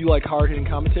 Do you like hard-hitting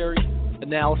commentary,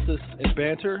 analysis, and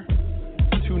banter?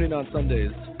 Tune in on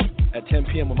Sundays at 10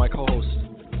 p.m. with my co-host,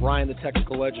 Ryan the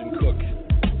Technical Legend Cook,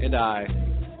 and I.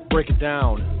 Break it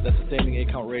down. That's Standing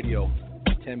 8 Count Radio,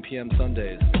 10 p.m.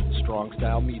 Sundays, Strong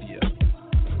Style Media.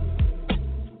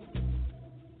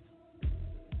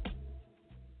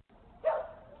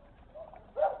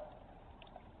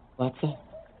 Alexa,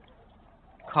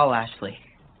 call Ashley.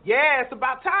 Yeah, it's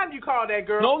about time you called that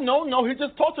girl. No, he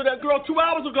just talked to that girl 2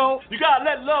 hours ago. You gotta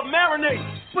let love marinate.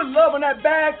 Put love in that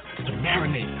bag.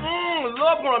 Marinate.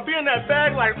 Love gonna be in that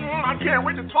bag like, I can't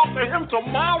wait to talk to him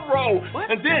tomorrow.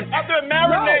 What? And then after it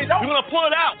marinates, you're gonna pull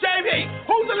it out. JB,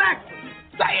 who's Alexa?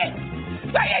 Say it.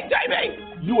 Say it,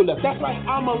 JB. You Alexa. That's right,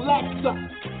 I'm Alexa.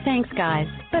 Thanks, guys,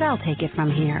 but I'll take it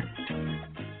from here.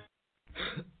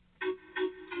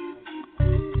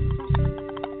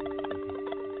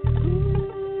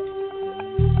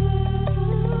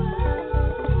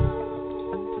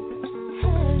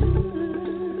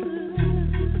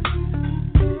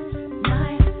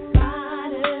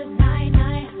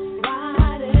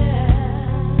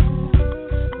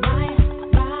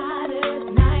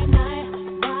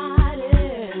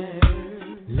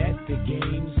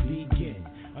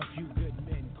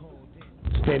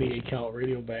 Standing 8 Count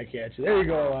Radio back at you. There you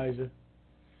go, Elijah.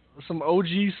 Some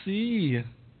OGC.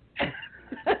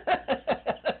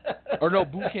 Or no,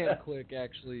 Boot Camp Click,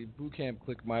 actually. Boot Camp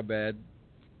Click, my bad.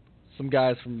 Some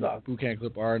guys from Boot Camp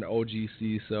Click are an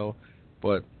OGC, so,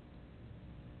 but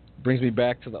brings me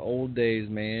back to the old days,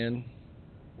 man.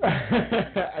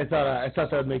 I thought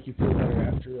that would make you feel better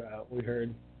after we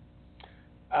heard.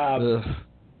 Sorry,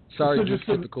 so just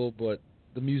typical, but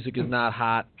the music is not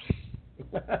hot.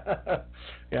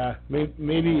 Yeah,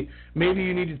 maybe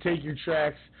you need to take your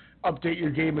tracks, update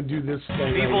your game, and do this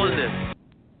thing. Be bolder.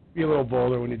 Be a little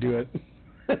bolder when you do it.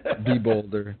 Be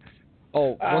bolder.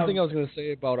 Oh, one thing I was going to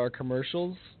say about our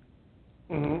commercials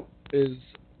is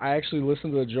I actually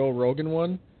listened to the Joe Rogan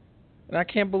one, and I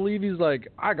can't believe he's like,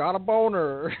 I got a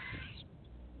boner.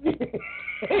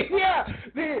 Yeah,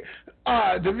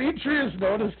 Demetrius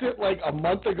noticed it like a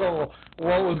month ago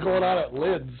what was going on at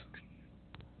Lids.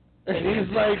 And he's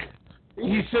like,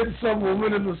 he said some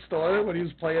woman in the store when he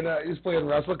was playing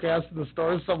WrestleCast in the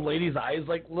store, some lady's eyes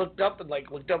looked up at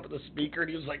the speaker, and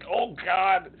he was like, oh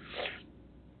God.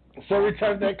 So every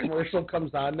time that commercial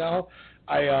comes on now,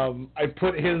 I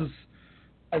put his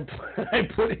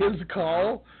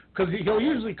call, because he'll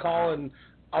usually call and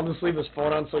I'll just leave his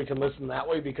phone on so he can listen that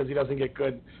way because he doesn't get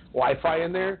good Wi-Fi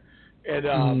in there,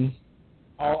 and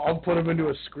I'll put him into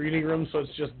a screening room so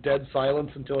it's just dead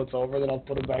silence until it's over. Then I'll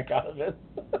put him back out of it.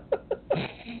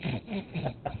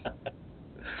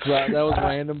 That was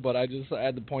random, but I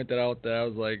had to point that out. That I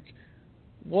was like,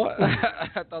 "What?"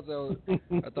 I thought that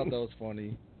was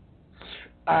funny.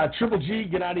 Triple G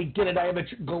Gennady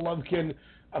Gennadiyevich Golovkin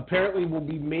apparently will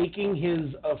be making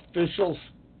his official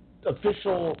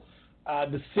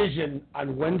decision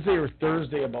on Wednesday or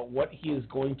Thursday about what he is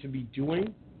going to be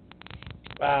doing.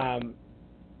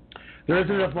 There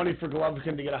isn't enough money for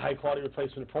Golovkin to get a high-quality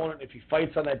replacement opponent. If he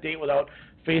fights on that date without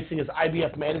facing his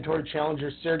IBF mandatory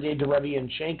challenger, Sergey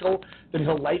Derevianchenko, then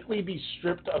he'll likely be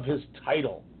stripped of his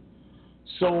title.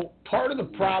 So part of the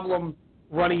problem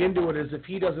running into it is if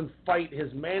he doesn't fight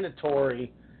his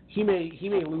mandatory, he may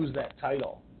lose that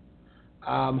title.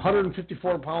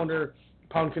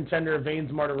 154-pound contender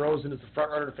Vanes Martin Rosen is the front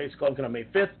runner to face Golovkin on May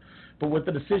 5th. But with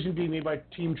the decision being made by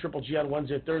Team Triple G on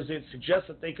Wednesday or Thursday, it suggests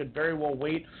that they could very well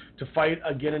wait to fight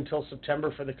again until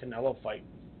September for the Canelo fight.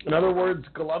 In other words,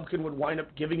 Golovkin would wind up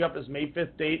giving up his May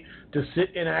 5th date to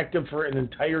sit inactive for an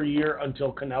entire year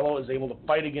until Canelo is able to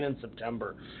fight again in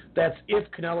September. That's if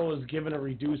Canelo is given a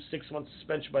reduced 6-month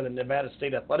suspension by the Nevada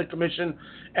State Athletic Commission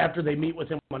after they meet with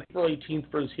him on April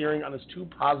 18th for his hearing on his 2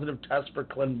 positive tests for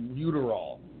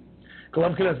clenbuterol.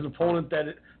 Golovkin has an opponent that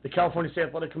the California State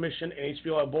Athletic Commission and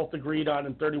HBO have both agreed on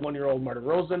in 31-year-old Martin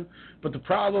Rosen, but the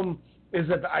problem is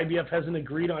that the IBF hasn't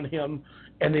agreed on him,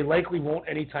 and they likely won't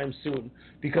anytime soon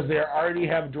because they already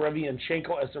have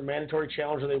Derevianchenko as their mandatory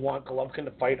challenger they want Golovkin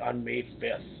to fight on May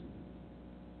 5th.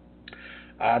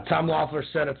 Tom Loeffler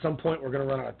said at some point we're going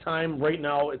to run out of time. Right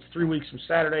now it's 3 weeks from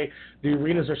Saturday. The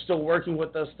arenas are still working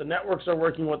with us. The networks are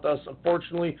working with us.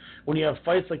 Unfortunately, when you have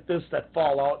fights like this that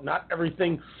fall out, not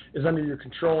everything is under your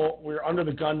control. We're under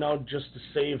the gun now just to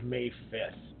save May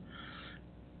 5th.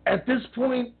 At this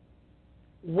point,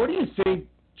 what do you think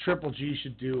Triple G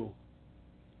should do?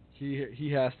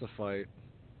 He has to fight.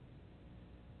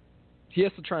 He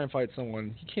has to try and fight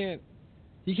someone. He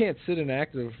can't sit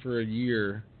inactive for a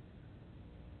year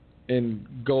and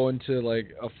go into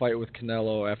like a fight with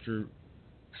Canelo after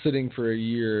sitting for a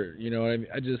year. You know what I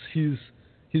mean?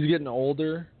 He's getting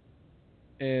older,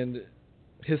 and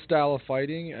his style of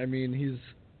fighting, I mean, he's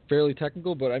fairly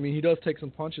technical, but I mean, he does take some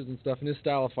punches and stuff, and his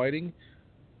style of fighting,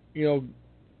 you know,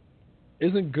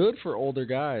 isn't good for older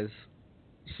guys.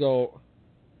 So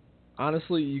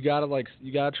honestly, you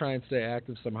gotta try and stay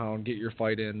active somehow and get your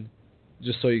fight in,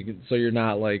 just so you're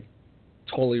not like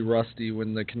totally rusty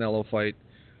when the Canelo fight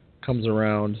comes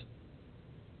around.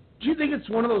 Do you think it's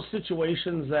one of those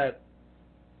situations that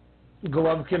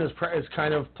Golovkin has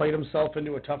kind of played himself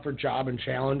into a tougher job and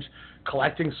challenge,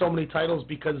 collecting so many titles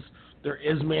because there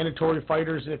is mandatory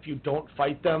fighters, and if you don't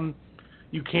fight them,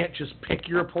 you can't just pick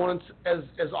your opponents as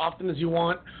often as you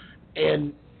want,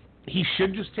 and he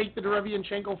should just take the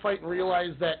Derevianchenko fight and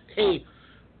realize that, hey,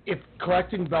 if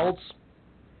collecting belts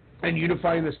and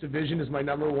unifying this division is my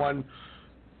number one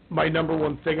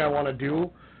thing I want to do,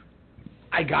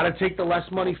 I got to take the less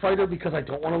money fighter because I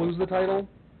don't want to lose the title.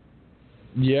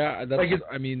 Yeah,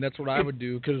 that's what I would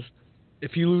do, because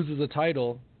if he loses a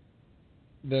title,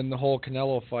 then the whole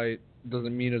Canelo fight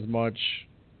doesn't mean as much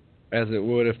as it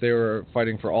would if they were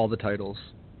fighting for all the titles.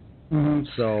 Mm-hmm.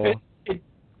 So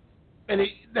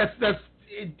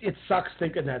it sucks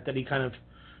thinking that he kind of,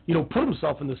 you know, put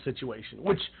himself in this situation,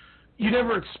 which you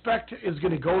never expect is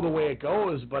going to go the way it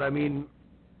goes. But I mean,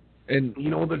 and you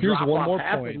know, the here's drop one off more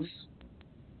happens. point.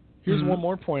 Here's one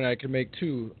more point I can make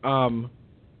too.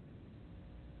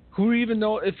 Who even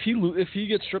know if he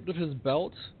gets stripped of his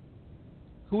belt?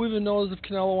 Who even knows if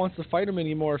Canelo wants to fight him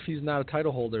anymore if he's not a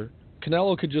title holder?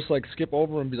 Canelo could just like skip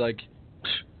over and be like,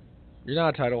 "You're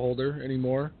not a title holder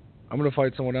anymore. I'm gonna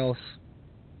fight someone else."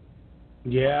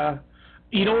 Yeah,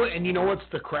 you know what's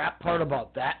the crap part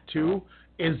about that too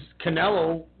is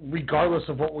Canelo, regardless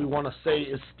of what we want to say,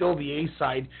 is still the A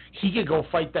side. He could go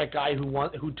fight that guy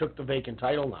who took the vacant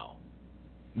title now.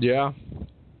 Yeah.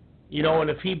 You know,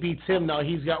 and if he beats him, now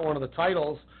he's got one of the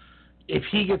titles. If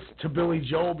he gets to Billy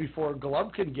Joe before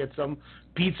Golovkin gets him,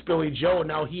 beats Billy Joe,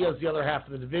 now he has the other half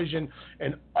of the division,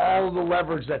 and all the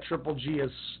leverage that Triple G has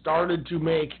started to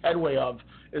make headway of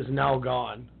is now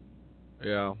gone.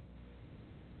 Yeah.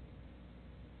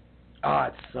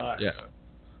 It sucks.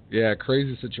 Yeah,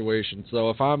 crazy situation. So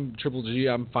if I'm Triple G,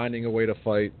 I'm finding a way to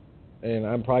fight, and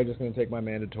I'm probably just going to take my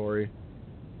mandatory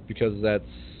because that's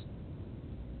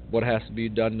what has to be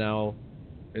done now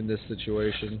in this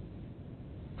situation.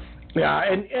 Yeah,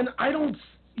 and I don't,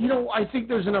 you know, I think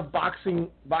there's enough boxing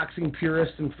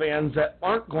purists and fans that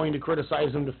aren't going to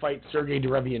criticize him to fight Sergey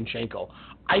Derevianchenko.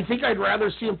 I think I'd rather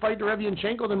see him fight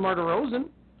Derevianchenko than Martin Rosen.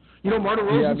 You know, Martin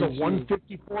Rosen's a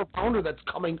 154-pounder that's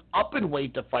coming up in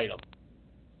weight to fight him.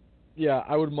 Yeah,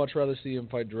 I would much rather see him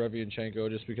fight Derevianchenko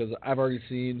just because I've already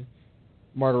seen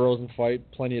Martin Rosen fight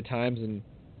plenty of times, and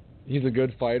he's a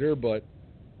good fighter, but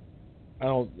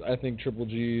I think Triple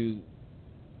G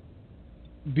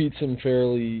beats him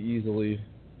fairly easily.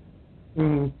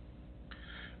 Mm-hmm.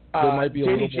 There might be a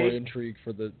little more intrigue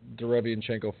for the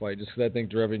Derevianchenko fight, just because I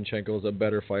think Derevianchenko is a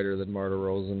better fighter than Martin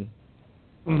Rosen.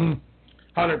 Mm-hmm.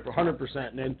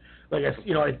 100%. And like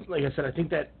I said, I think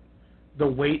that the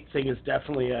weight thing is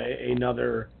definitely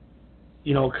another,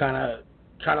 you know, kind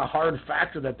of hard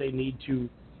factor that they need to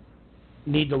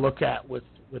look at with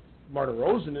Martin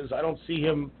Rosen. Is I don't see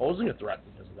him posing a threat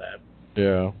because of that.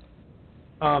 Yeah.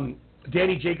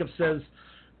 Danny Jacobs says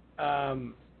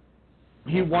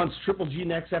he wants Triple G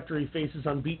next after he faces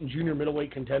unbeaten junior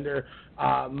middleweight contender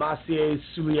Maciej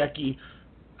Suliecki.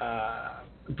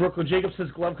 Brooklyn Jacobs says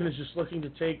Golovkin is just looking to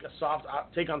take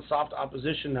on soft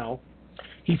opposition now.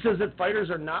 He says that fighters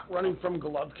are not running from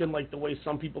Golovkin like the way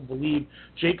some people believe.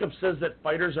 Jacobs says that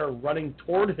fighters are running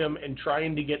toward him and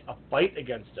trying to get a fight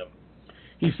against him.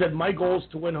 He said, my goal is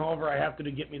to win, however I have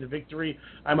to get me the victory.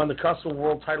 I'm on the cusp of a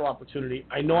world title opportunity.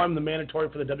 I know I'm the mandatory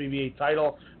for the WBA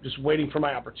title, just waiting for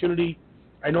my opportunity.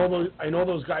 I know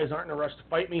those guys aren't in a rush to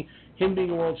fight me. Him being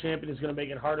a world champion is going to make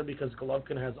it harder because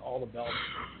Golovkin has all the belts.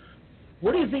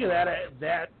 What do you think of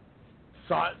that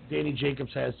thought Danny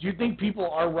Jacobs has? Do you think people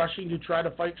are rushing to try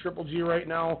to fight Triple G right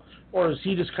now, or is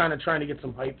he just kind of trying to get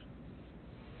some hype?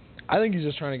 I think he's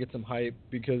just trying to get some hype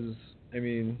because, I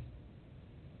mean,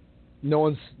 no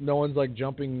one's like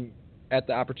jumping at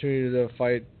the opportunity to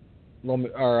fight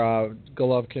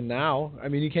Golovkin now. I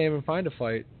mean, he can't even find a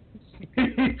fight.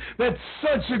 That's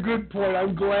such a good point.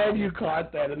 I'm glad you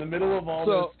caught that. In the middle of all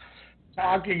this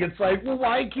talking, it's like, well,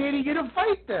 why can't he get a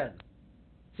fight then?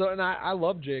 So, and I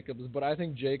love Jacobs, but I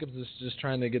think Jacobs is just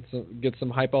trying to get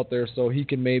some hype out there so he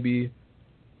can maybe,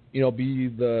 be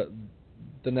the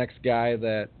next guy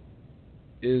that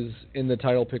is in the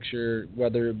title picture,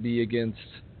 whether it be against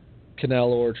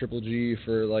Canelo or Triple G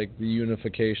for like the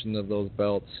unification of those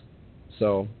belts.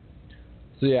 So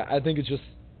yeah, I think it's just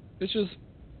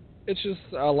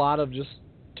a lot of just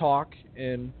talk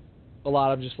and a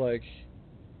lot of just like,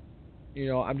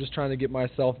 I'm just trying to get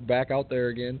myself back out there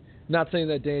again. Not saying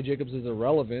that Danny Jacobs is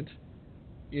irrelevant,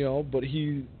 but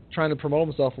he's trying to promote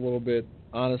himself a little bit,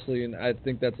 honestly, and I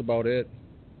think that's about it.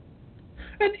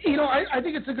 And, I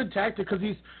think it's a good tactic because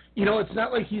he's, it's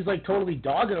not like he's like totally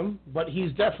dogging him, but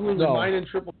he's definitely reminding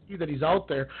Triple G that he's out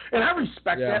there. And I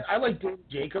respect that. I like Danny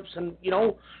Jacobs, and,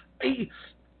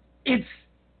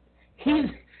 he's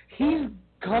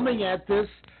coming at this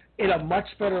in a much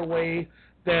better way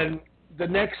than the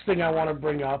next thing I want to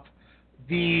bring up,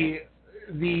 the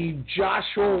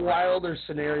Joshua Wilder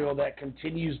scenario that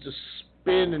continues to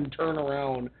spin and turn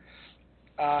around.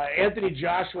 Anthony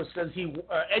Joshua says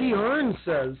Eddie Hearn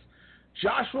says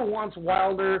Joshua wants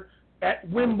Wilder at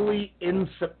Wembley in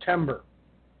September.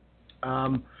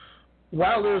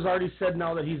 Wilder has already said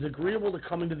now that he's agreeable to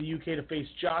coming to the UK to face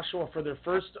Joshua for their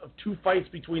first of two fights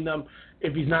between them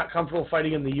if he's not comfortable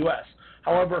fighting in the US.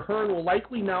 However, Hearn will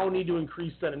likely now need to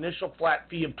increase that initial flat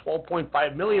fee of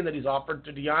 $12.5 million that he's offered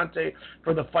to Deontay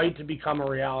for the fight to become a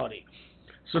reality.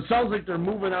 So it sounds like they're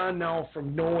moving on now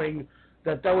from knowing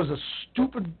that was a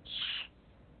stupid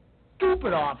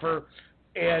offer,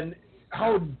 and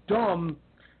how dumb.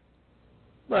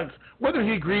 Look, whether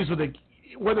he agrees with it,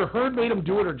 whether Hearn made him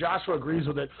do it or Joshua agrees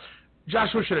with it,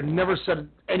 Joshua should have never said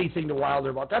anything to Wilder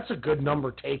about that's a good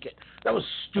number, take it. That was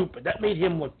stupid. That made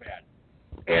him look bad.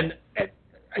 And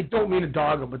I don't mean to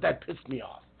dog him, but that pissed me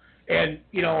off. And,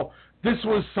 this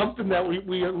was something that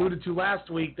we alluded to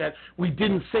last week that we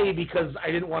didn't say because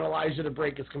I didn't want Elijah to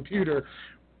break his computer,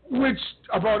 which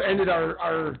about ended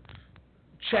our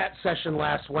chat session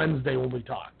last Wednesday when we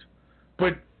talked.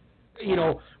 But,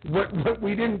 what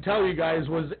we didn't tell you guys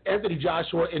was Anthony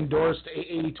Joshua endorsed a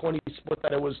 80-20 split,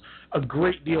 that it was a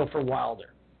great deal for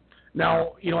Wilder.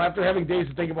 Now, after having days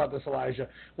to think about this, Elijah,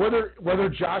 whether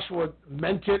Joshua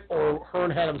meant it or Hearn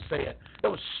had him say it,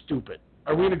 that was stupid.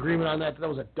 Are we in agreement on that? That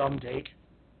was a dumb take?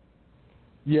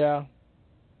 Yeah.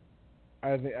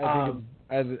 I think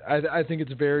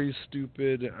it's very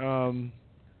stupid.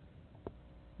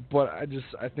 But I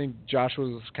think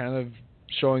Joshua's kind of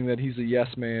showing that he's a yes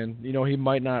man. He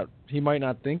might not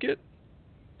think it,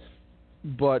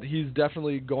 but he's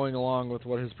definitely going along with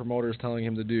what his promoter is telling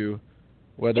him to do.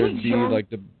 Whether it be like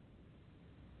the,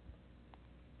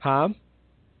 huh?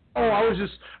 Oh,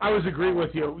 I was agreeing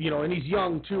with you. And he's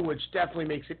young too, which definitely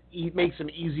makes him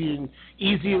easier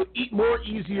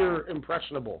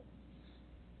impressionable.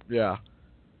 Yeah.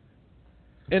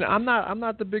 And I'm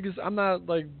not the biggest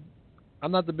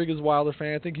Wilder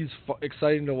fan. I think he's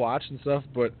exciting to watch and stuff,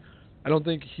 but I don't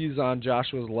think he's on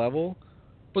Joshua's level.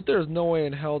 But there's no way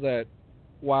in hell that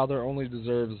Wilder only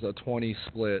deserves a 20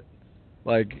 split.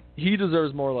 Like, he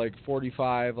deserves more like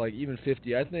 45, like even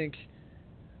 50. I think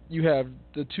you have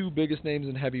the two biggest names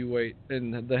in the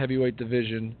heavyweight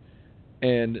division,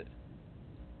 and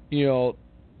the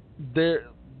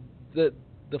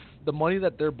money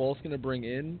that they're both going to bring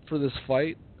in for this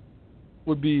fight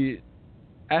would be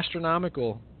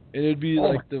astronomical. And it'd be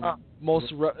the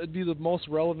most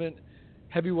relevant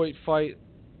heavyweight fight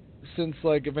since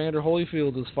like Evander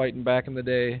Holyfield was fighting back in the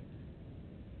day.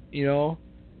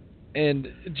 And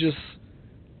just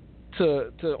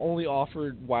to only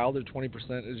offer Wilder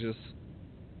 20% is just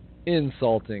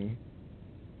insulting.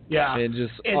 Yeah. And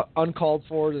just uncalled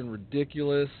for and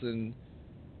ridiculous. And,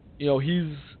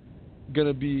 he's going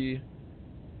to be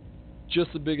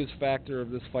just the biggest factor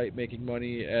of this fight making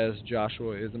money as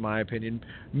Joshua is, in my opinion.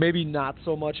 Maybe not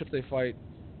so much if they fight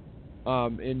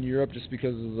in Europe, just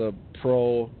because of the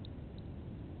pro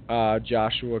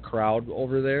Joshua crowd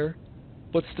over there.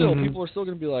 But still, people are still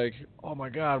going to be like, "Oh my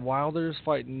God, Wilder's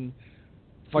fighting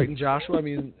Joshua." I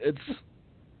mean, it's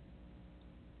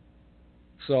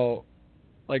so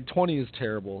like 20 is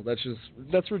terrible.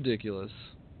 That's ridiculous.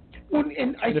 Well,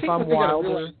 and I think if I'm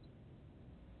Wilder,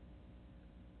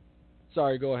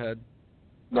 sorry, go ahead.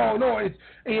 No, it's,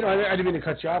 you know, I didn't mean to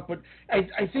cut you off, but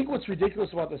I think what's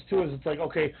ridiculous about this too is it's like,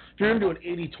 okay, if you're going to do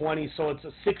an 80-20, so it's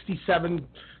a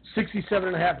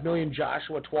 67.5 million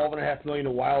Joshua, 12.5 million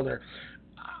to Wilder.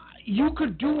 You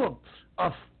could do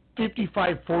a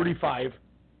 55-45,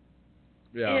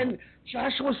 and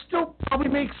Joshua still probably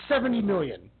makes 70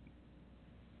 million.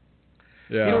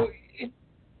 Yeah. You know,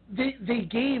 they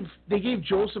gave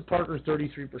Joseph Parker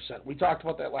 33%. We talked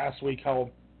about that last week,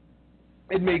 how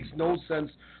it makes no sense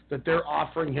that they're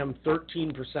offering him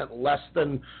 13% less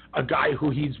than a guy who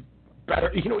he's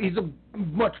better. You know, he's a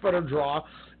much better draw,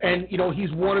 and you know he's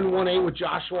 1-1A with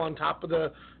Joshua on top of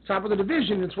the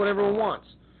division. It's what everyone wants.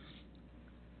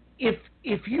 If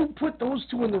you put those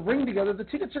two in the ring together, the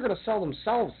tickets are going to sell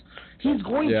themselves. He's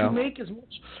going to make as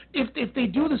much if they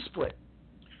do the split.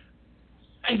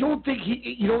 I don't think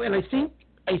and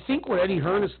I think what Eddie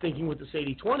Hearn is thinking with this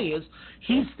 80-20 is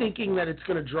he's thinking that it's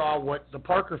going to draw what the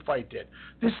Parker fight did.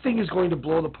 This thing is going to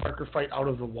blow the Parker fight out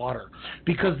of the water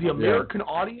because the American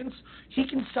audience, they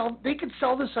could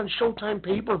sell this on Showtime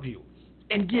pay-per-view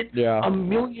and get 1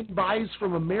 million buys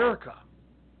from America.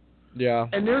 Yeah.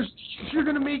 And you're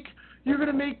going to make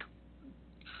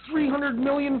 $300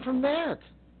 million from that.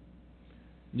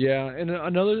 Yeah, and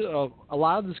a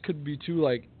lot of this could be too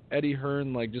like Eddie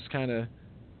Hearn like just kind of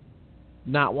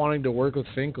not wanting to work with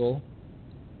Finkel.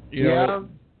 You know?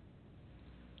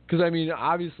 Because, I mean,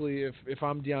 obviously, if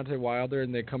I'm Deontay Wilder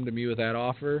and they come to me with that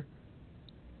offer,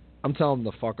 I'm telling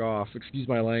them to fuck off. Excuse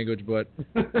my language, but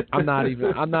I'm not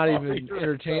even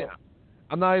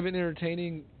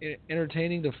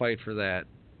entertaining to fight for that.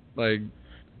 Like,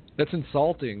 that's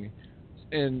insulting.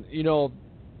 And, you know,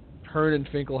 Hearn and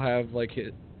Finkel have, like,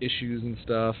 issues and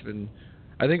stuff, and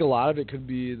I think a lot of it could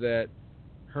be that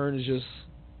Hearn is just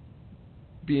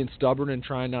being stubborn and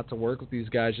trying not to work with these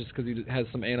guys just because he has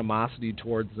some animosity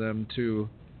towards them too.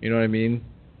 You know what I mean?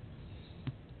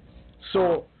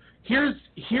 So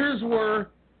here's where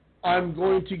I'm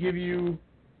going to give you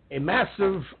a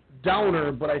massive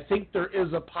downer, but I think there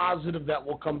is a positive that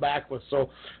we'll come back with. So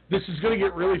this is going to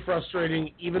get really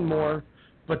frustrating even more,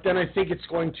 but then I think it's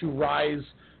going to rise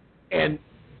and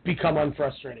become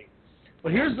unfrustrating.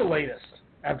 But here's the latest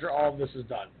after all of this is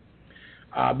done.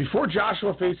 Before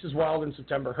Joshua faces Wilder in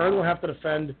September, Hearn will have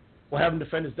him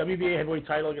defend his WBA heavyweight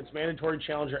title against mandatory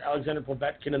challenger Alexander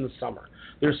Povetkin in the summer.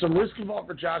 There's some risk involved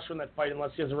for Joshua in that fight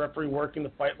unless he has a referee working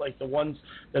the fight like the ones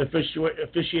that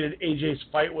officiated AJ's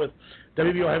fight with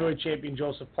WBO heavyweight champion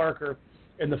Joseph Parker,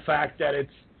 and the fact that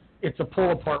it's a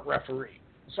pull-apart referee.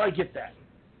 So I get that.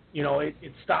 You know, it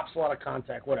stops a lot of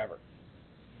contact, whatever.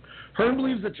 Hearn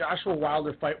believes the Joshua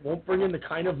Wilder fight won't bring in the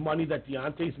kind of money that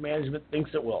Deontay's management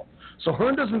thinks it will. So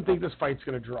Hearn doesn't think this fight's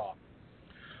going to draw,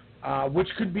 which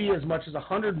could be as much as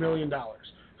 $100 million.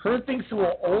 Hearn thinks it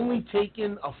will only take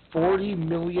in a $40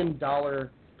 million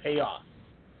payoff.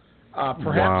 Perhaps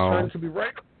Hearn could be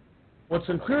right. What's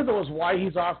unclear, though, is why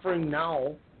he's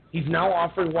now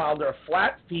offering Wilder a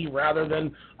flat fee rather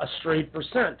than a straight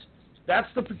percent. That's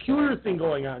the peculiar thing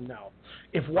going on now.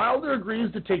 If Wilder agrees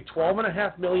to take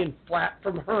 $12.5 million flat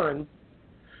from Hearn,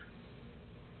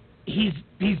 he's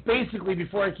basically,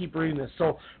 before I keep reading this,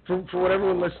 so for what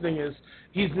everyone listening is,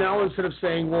 he's now, instead of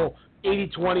saying, well,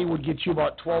 80-20 would get you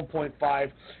about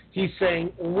 12.5, he's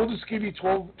saying, well, we'll just give you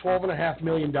 $12.5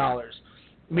 million,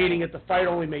 meaning if the fight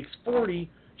only makes 40,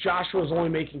 Joshua's only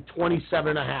making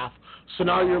 27.5. So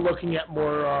now you're looking at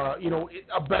more,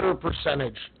 a better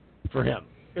percentage for him,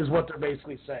 is what they're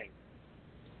basically saying.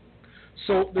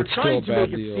 So they're trying to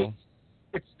make it seem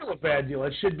it's still a bad deal.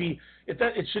 It should be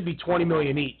 $20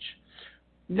 million each.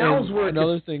 Now's where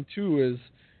another thing too is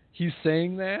he's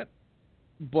saying that,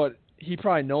 but he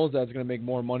probably knows that's going to make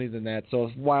more money than that. So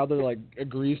if Wilder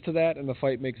agrees to that and the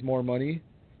fight makes more money,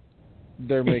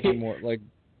 they're making more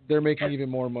they're making even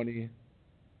more money.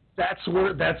 That's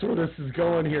where this is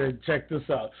going here. Check this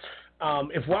out.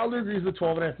 If Wilder agrees to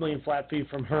 $12.5 million flat fee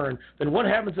from Hearn, then what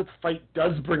happens if the fight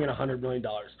does bring in $100 million?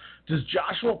 Does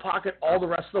Joshua pocket all the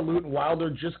rest of the loot and Wilder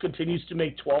just continues to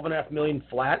make $12.5 million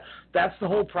flat? That's the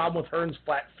whole problem with Hearn's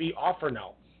flat fee offer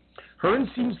now.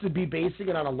 Hearn seems to be basing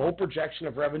it on a low projection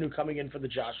of revenue coming in for the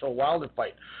Joshua Wilder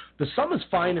fight. The sum is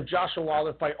fine if Joshua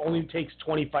Wilder fight only takes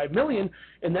 $25 million.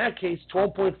 In that case,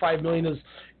 $12.5 million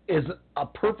is a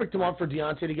perfect amount for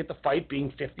Deontay to get the fight,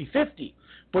 being 50-50.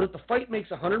 But if the fight makes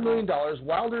 $100 million,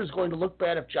 Wilder is going to look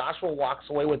bad if Joshua walks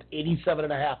away with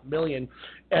 $87.5 million,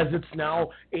 as it's now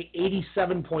a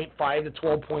 87.5 to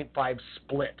 12.5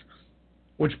 split,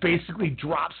 which basically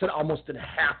drops it almost in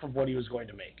half of what he was going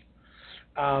to make.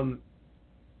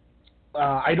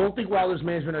 I don't think Wilder's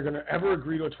management are going to ever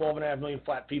agree to a $12.5 million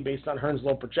flat fee based on Hearn's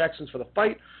low projections for the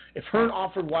fight. If Hearn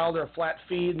offered Wilder a flat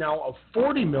fee now of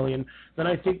 $40 million, then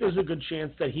I think there's a good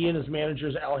chance that he and his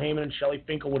managers, Al Heyman and Shelley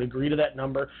Finkel, would agree to that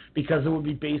number because it would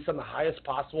be based on the highest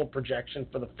possible projection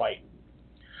for the fight,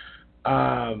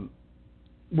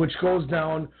 which goes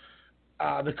down.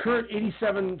 The current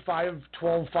 87.5,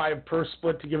 12.5 per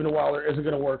split to give to Wilder isn't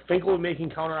going to work. Finkel is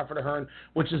making counteroffer to Hearn,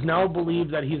 which is now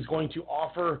believed that he's going to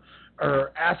offer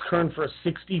or ask Hearn for a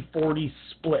 60-40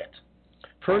 split.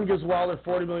 If Hearn gives Wilder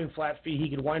 $40 million flat fee, he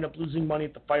could wind up losing money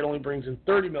if the fight only brings in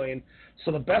 $30 million.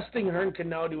 So the best thing Hearn can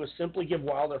now do is simply give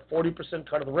Wilder a 40%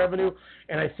 cut of the revenue,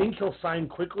 and I think he'll sign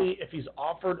quickly if he's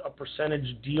offered a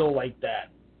percentage deal like that.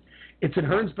 It's in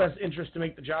Hearn's best interest to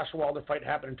make the Joshua Wilder fight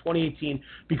happen in 2018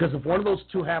 because if one of those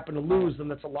two happen to lose, then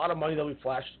that's a lot of money that will be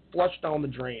flushed down the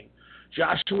drain.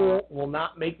 Joshua will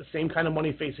not make the same kind of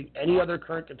money facing any other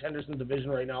current contenders in the division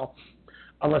right now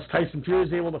unless Tyson Fury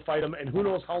is able to fight him, and who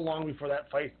knows how long before that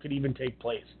fight could even take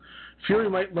place. Fury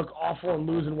might look awful and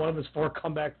lose in one of his 4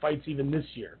 comeback fights even this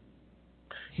year.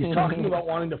 He's talking about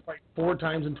wanting to fight 4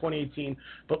 times in 2018,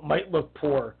 but might look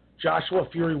poor. Joshua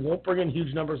Fury won't bring in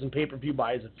huge numbers in pay-per-view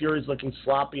buys if Fury's looking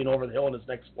sloppy and over the hill in his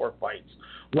next 4 fights.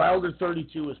 Wilder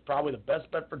 32 is probably the best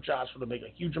bet for Joshua to make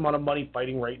a huge amount of money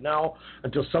fighting right now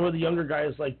until some of the younger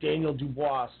guys like Daniel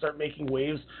Dubois start making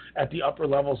waves at the upper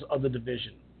levels of the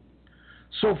division.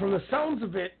 So from the sounds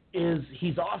of it is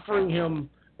he's offering him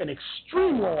an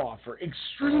extreme low offer,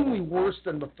 extremely worse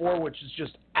than before, which is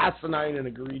just asinine and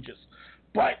egregious.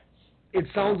 But it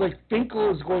sounds like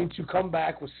Finkel is going to come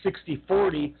back with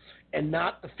 60-40 and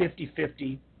not the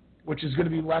 50-50, which is going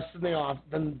to be less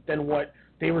than what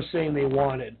they were saying they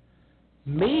wanted.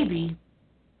 Maybe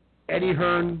Eddie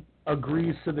Hearn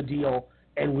agrees to the deal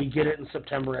and we get it in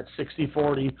September at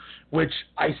 60-40, which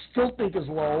I still think is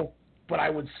low, but I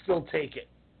would still take it.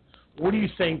 What do you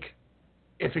think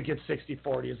if it gets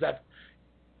 60-40? Is that,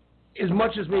 as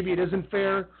much as maybe it isn't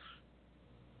fair,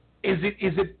 is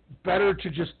it better to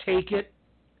just take it,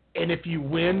 and if you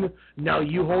win, now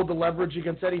you hold the leverage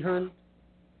against Eddie Hearn?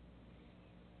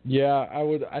 Yeah,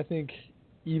 I think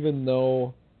even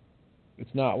though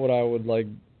it's not what I would like,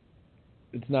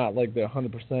 it's not like the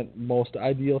 100% most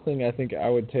ideal thing, I think I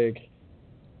would take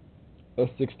a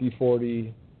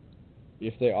 60-40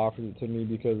 if they offered it to me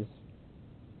because,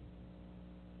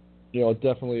 you know, it's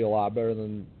definitely a lot better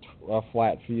than a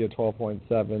flat fee of 12.7,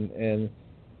 and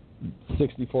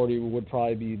 60-40 would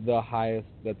probably be the highest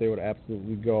that they would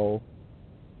absolutely go.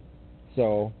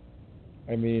 So,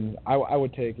 I mean, I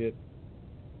would take it.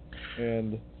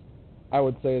 And I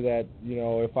would say that, you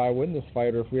know, if I win this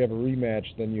fight or if we have a rematch,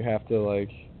 then you have to, like,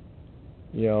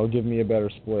 you know, give me a better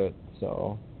split.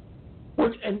 So.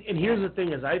 And here's the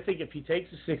thing is, I think if he takes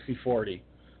a 60-40,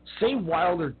 say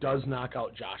Wilder does knock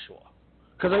out Joshua.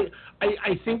 Because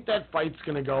I think that fight's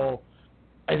going to go,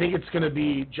 I think it's going to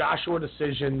be Joshua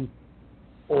decision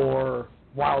or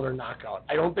Wilder knockout.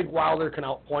 I don't think Wilder can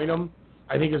outpoint him.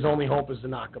 I think his only hope is to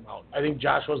knock him out. I think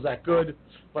Joshua's that good,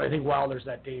 but I think Wilder's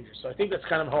that dangerous. So I think that's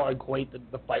kind of how I equate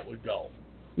the fight would go.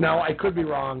 Now, I could be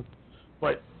wrong,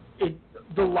 but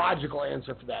the logical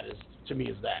answer for that is, to me,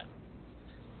 is that.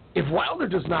 If Wilder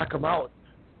does knock him out,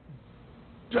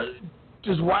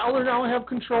 does Wilder now have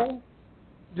control?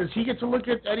 Does he get to look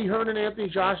at Eddie Hearn and Anthony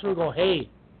Joshua and go, hey,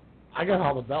 I got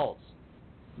all the belts.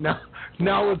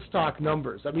 Now let's talk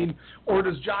numbers. I mean, or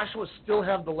does Joshua still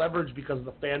have the leverage because of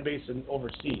the fan base and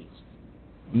overseas?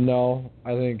 No,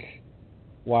 I think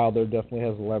Wilder definitely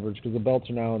has the leverage because the belts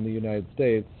are now in the United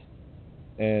States,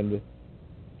 and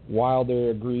Wilder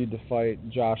agreed to fight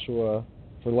Joshua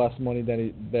for less money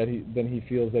than he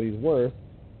feels that he's worth,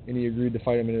 and he agreed to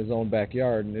fight him in his own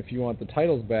backyard. And if you want the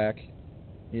titles back,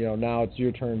 you know, now it's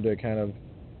your turn to kind of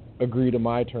agree to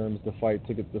my terms to fight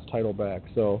to get this title back.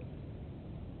 So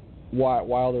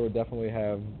Wilder would definitely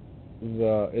have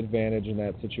the advantage in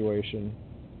that situation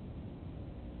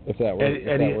if that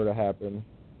were to happen.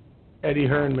 Eddie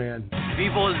Hearn, man.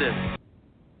 People is this.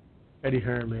 Eddie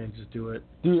Hearn, man, just do it.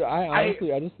 Dude, I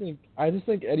just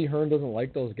think Eddie Hearn doesn't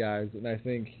like those guys, and I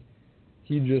think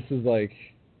he just is like,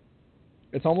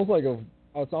 it's almost like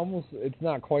it's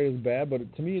not quite as bad, but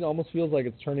to me it almost feels like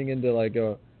it's turning into like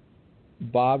a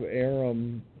Bob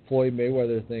Arum Floyd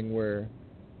Mayweather thing where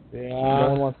no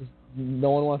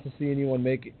one wants to see anyone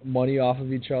make money off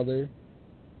of each other,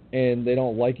 and they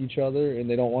don't like each other, and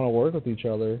they don't want to work with each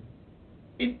other.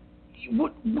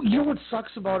 What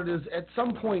sucks about it is at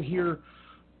some point here,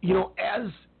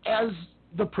 as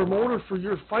the promoter for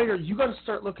your fighter, you got to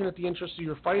start looking at the interests of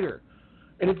your fighter.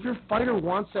 And if your fighter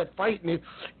wants that fight, and if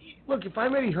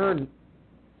I'm Eddie Hearn,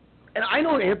 and I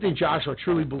know Anthony Joshua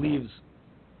truly believes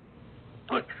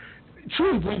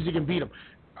he can beat him.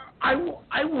 I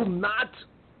will not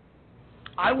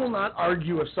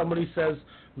argue if somebody says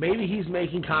maybe he's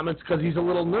making comments because he's a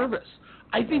little nervous.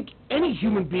 I think any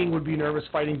human being would be nervous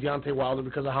fighting Deontay Wilder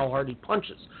because of how hard he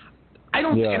punches. I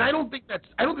don't think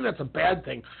that's a bad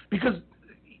thing because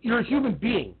you're a human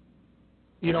being.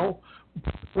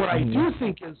 What I do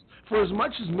think is, for as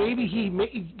much as maybe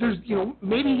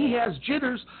maybe he has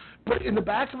jitters, but in the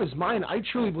back of his mind, I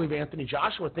truly believe Anthony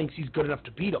Joshua thinks he's good enough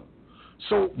to beat him.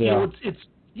 So it's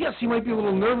yes, he might be a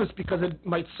little nervous because it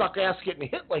might suck ass getting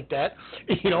hit like that,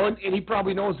 and he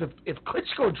probably knows if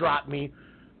Klitschko dropped me,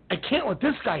 I can't let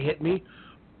this guy hit me.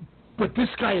 But this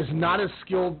guy is not as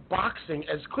skilled boxing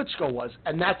as Klitschko was,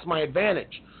 and that's my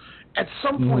advantage. At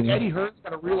some point, Eddie Hearn's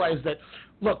got to realize that,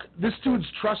 look, this dude's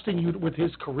trusting you with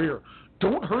his career.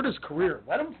 Don't hurt his career.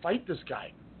 Let him fight this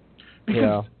guy.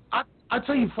 Because I'll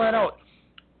tell you flat out,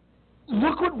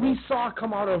 look what we saw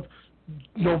come out of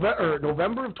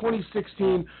November of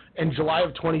 2016 and July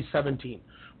of 2017.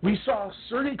 We saw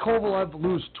Sergey Kovalev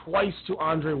lose twice to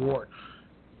Andre Ward.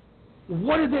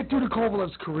 What did that do to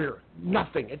Kovalev's career?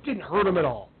 Nothing. It didn't hurt him at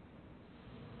all.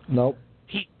 Nope.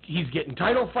 He's getting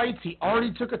title fights. He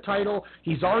already took a title.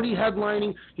 He's already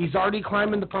headlining. He's already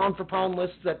climbing the pound-for-pound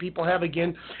lists that people have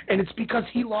again. And it's because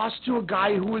he lost to a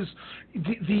guy who was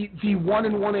the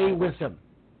 1-1A with him.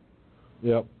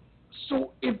 Yep.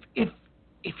 So if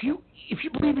you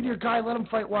believe in your guy, let him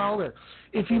fight Wilder.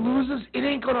 If he loses, it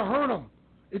ain't going to hurt him.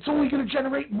 It's only going to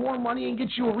generate more money and get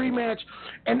you a rematch.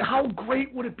 And how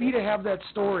great would it be to have that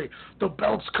story? The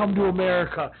belts come to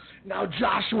America. Now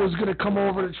Joshua's going to come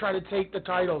over to try to take the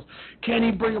titles. Can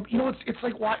he bring them? It's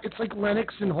like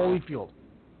Lennox and Holyfield.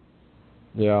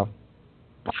 Yeah.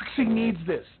 Boxing needs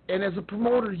this, and as a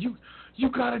promoter, you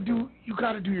got to do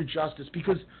your justice,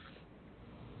 because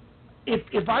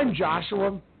if I'm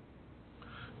Joshua,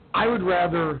 I would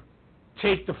rather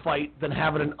take the fight than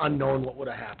have it an unknown what would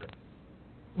have happened.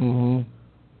 Mm-hmm.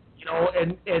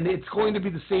 And it's going to be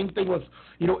the same thing with,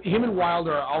 him and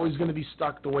Wilder are always going to be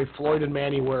stuck the way Floyd and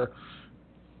Manny were,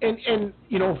 and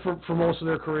for most of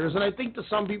their careers. And I think that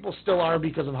some people still are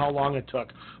because of how long it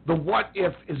took. The what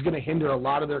if is going to hinder a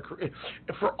lot of their career.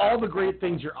 For all the great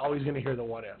things, you're always going to hear the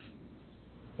what if.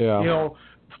 Yeah.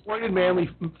 Floyd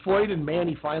and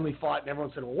Manny finally fought, and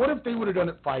everyone said, well, what if they would have done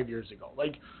it 5 years ago?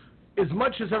 Like, as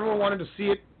much as everyone wanted to see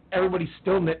it, everybody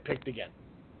still nitpicked again.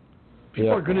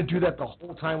 People are going to do that the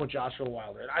whole time with Joshua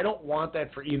Wilder. And I don't want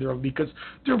that for either of them, because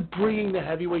they're bringing the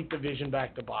heavyweight division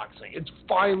back to boxing. It's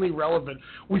finally relevant.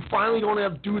 We finally don't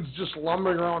have dudes just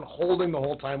lumbering around holding the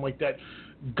whole time like that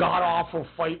god-awful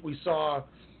fight we saw.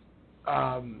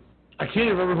 I can't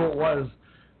even remember who it was.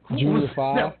 Junior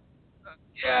Fa?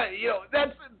 Yeah,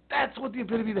 that's what the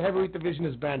epitome of the heavyweight division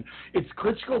has been. It's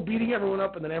Klitschko beating everyone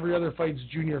up, and then every other fight's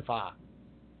Junior Fa.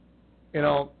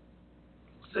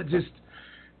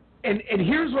 And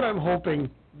here's what I'm hoping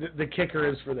the kicker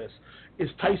is for this, is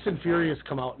Tyson Fury has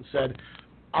come out and said,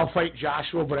 I'll fight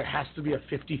Joshua, but it has to be a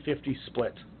 50-50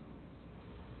 split.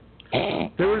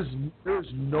 There's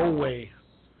no way.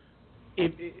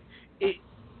 Eddie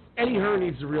Hearn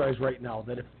needs to realize right now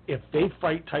that if they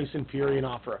fight Tyson Fury and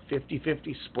offer a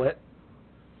 50-50 split,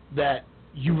 that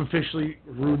you've officially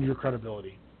ruined your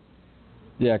credibility.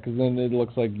 Yeah, because then it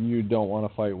looks like you don't want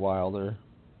to fight Wilder.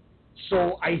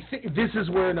 So I think this is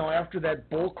where now, after that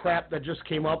bull crap that just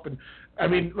came up, and I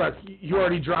mean, look, you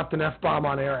already dropped an F-bomb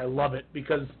on air. I love it,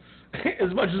 because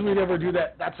as much as we never do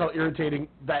that, that's how irritating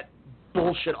that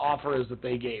bullshit offer is that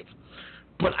they gave.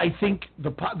 But I think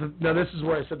now this is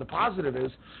where I said the positive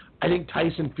is, I think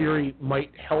Tyson Fury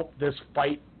might help this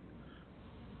fight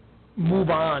move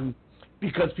on,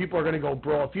 because people are going to go,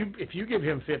 bro, if you give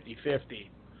him 50-50,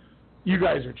 you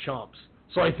guys are chumps.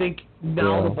 So I think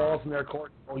now the ball's in their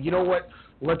court. Oh, you know what?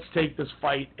 Let's take this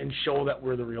fight and show that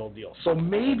we're the real deal. So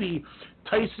maybe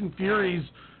Tyson Fury's,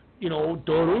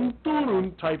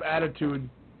 dun-dun-dun type attitude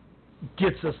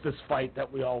gets us this fight that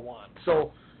we all want.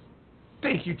 So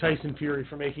thank you, Tyson Fury,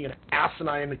 for making an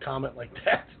asinine comment like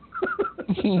that.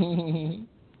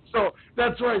 So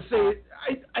that's where I say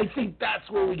I think that's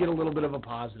where we get a little bit of a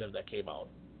positive that came out.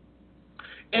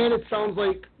 And it sounds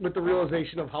like with the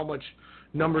realization of how much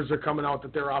numbers are coming out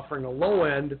that they're offering a low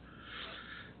end,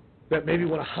 that maybe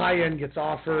when a high end gets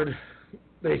offered,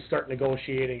 they start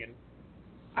negotiating, and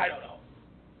I don't know.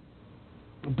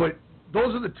 But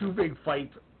those are the two big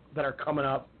fights that are coming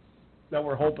up that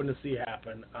we're hoping to see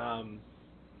happen.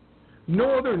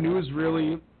 No other news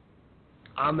really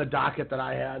on the docket that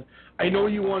I had. I know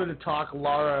you wanted to talk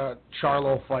Lara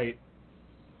Charlo fight,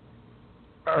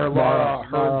 or Lara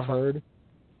Hurd.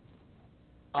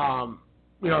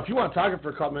 If you want to talk it for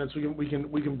a couple minutes,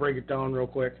 we can break it down real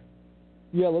quick.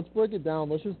 Yeah, let's break it down.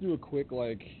 Let's just do a quick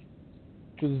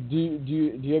because do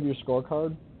you have your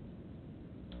scorecard?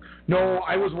 No,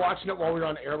 I was watching it while we were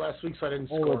on air last week, so I didn't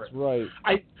score it. That's right.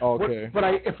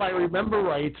 If I remember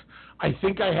right, I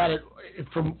think I had it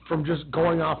from just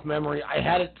going off memory. I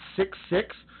had it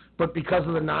 6-6, but because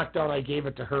of the knockdown, I gave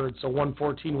it to Hurd, so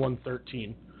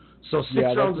 114-113. So 6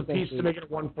 rounds apiece to make it a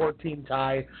 114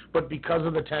 tie, but because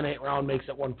of the 10-8 round, makes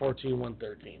it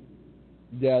 114-113.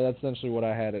 Yeah, that's essentially what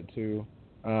I had it too.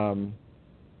 Man,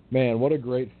 what a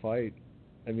great fight!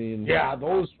 I mean, yeah,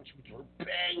 those were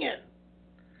banging.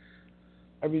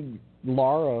 I mean,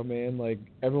 Lara, man,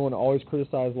 everyone always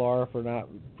criticized Lara for not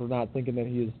thinking that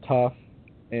he is tough,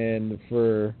 and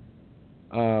for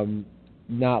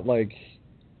not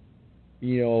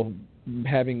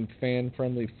having fan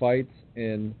friendly fights,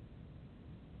 and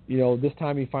this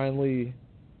time he finally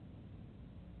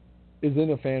is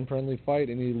in a fan friendly fight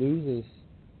and he loses,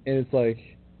 and it's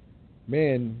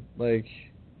man,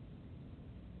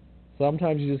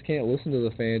 sometimes you just can't listen to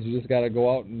the fans. You just got to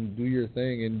go out and do your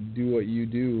thing and do what you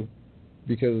do.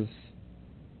 Because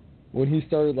when he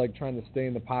started trying to stay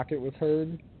in the pocket with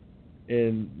Hurd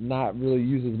and not really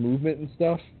use his movement and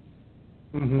stuff,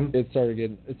 it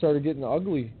started getting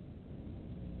ugly.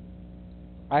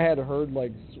 I had Hurd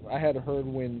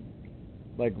win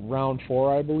round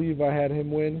 4, I believe I had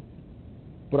him win,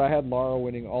 but I had Lara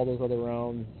winning all those other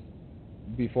rounds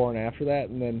before and after that,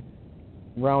 and then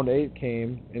round 8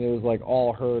 came, and it was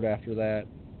all Hurd after that.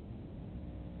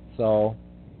 So,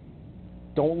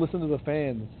 don't listen to the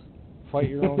fans. Fight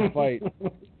your own fight.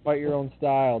 Fight your own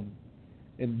style.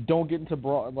 And don't get into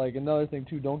brawl. Another thing,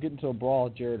 too, don't get into a brawl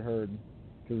with Jarrett Hurd.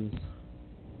 Because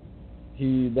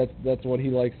that's what he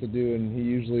likes to do, and he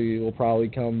usually will probably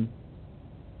come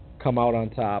out on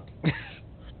top.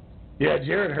 Yeah,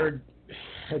 Jarrett Hurd,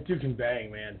 that dude can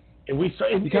bang, man. And we saw,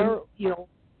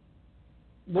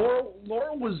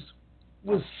 Laura was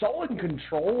so in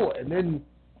control, and then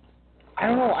I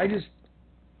don't know.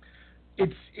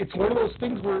 It's one of those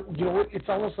things where it's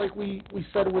almost like we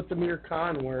said it with Amir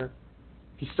Khan, where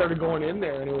he started going in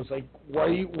there, and it was why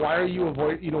are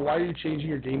you changing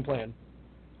your game plan?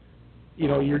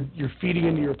 You're feeding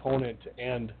into your opponent,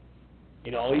 and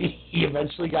he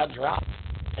eventually got dropped,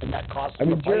 and that cost him.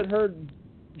 I mean,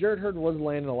 Jarrett Hurd was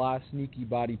landing a lot of sneaky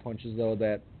body punches though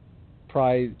that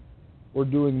probably were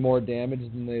doing more damage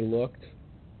than they looked.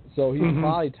 So he's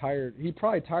probably tired. He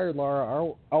probably tired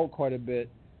Lara out quite a bit,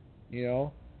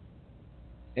 And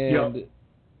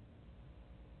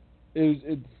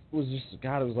it was just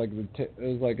God. It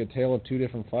was like a tale of two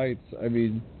different fights. I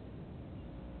mean,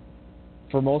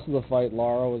 for most of the fight,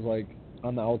 Lara was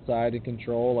on the outside in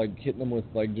control, hitting them with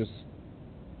just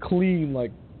clean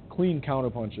counter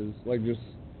punches, just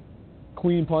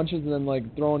clean punches, and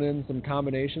then throwing in some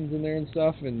combinations in there and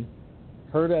stuff. And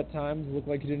Hurd at times looked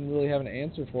like he didn't really have an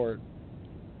answer for it.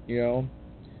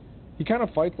 He kind of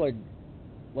fights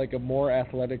like a more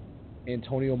athletic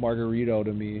Antonio Margarito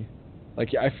to me.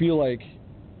 I feel like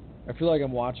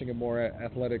I'm watching a more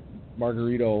athletic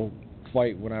Margarito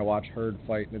fight when I watch Hurd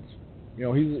fight, and it's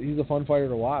he's a fun fighter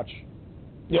to watch.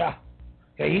 Yeah,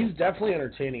 he's definitely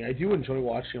entertaining. I do enjoy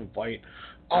watching him fight.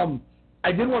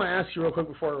 I did want to ask you real quick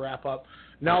before we wrap up.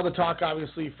 Now the talk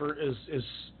obviously is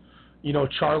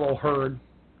Charlo Hurd.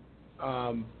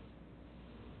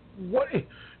 What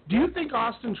do you think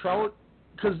Austin Trout?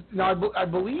 Because now I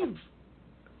believe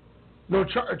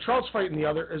Trout's fighting the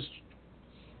other.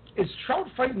 Is Trout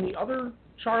fighting the other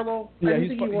Charlo? Yeah,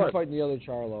 he's fighting the other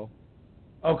Charlo.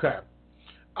 Okay.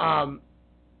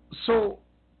 So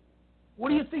what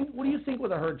do you think? What do you think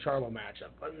with a Hurd Charlo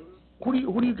matchup? I mean,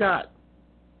 who do you got?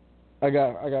 I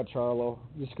got Charlo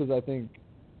just because I think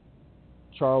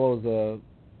Charlo's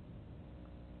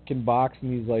can box,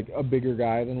 and he's a bigger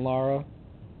guy than Lara,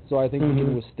 so I think he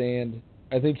can withstand.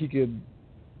 I think he could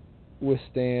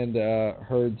withstand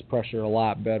Hurd's pressure a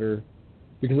lot better,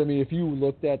 because I mean if you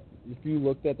looked at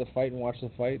the fight and watched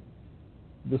the fight,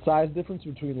 the size difference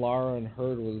between Lara and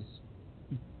Hurd was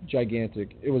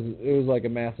gigantic. It was like a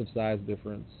massive size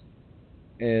difference,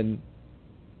 and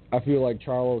I feel like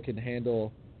Charlo can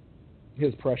handle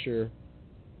his pressure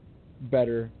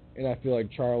better, and I feel like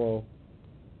Charlo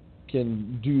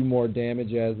can do more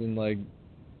damage, as in like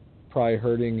probably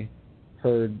hurting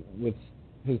Hurd with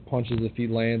his punches if he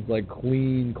lands like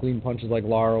clean punches like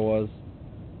Lara was.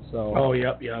 So. Oh,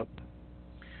 yep.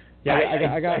 Yeah,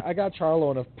 I got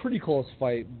Charlo in a pretty close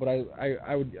fight, but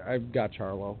I've got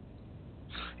Charlo.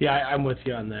 Yeah, I'm with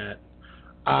you on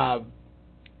that.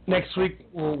 Next week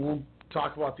we'll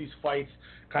talk about these fights,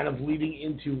 kind of leading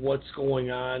into what's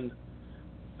going on,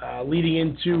 leading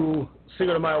into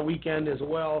Cinco de Mayo weekend as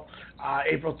well.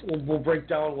 We'll break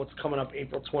down what's coming up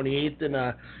April 28th, and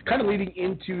kind of leading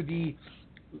into the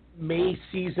May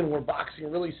season where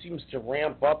boxing really seems to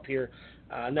ramp up here.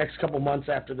 Next couple months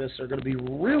after this are going to be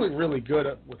really, really good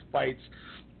with fights.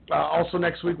 Also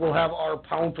next week we'll have our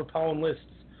pound-for-pound lists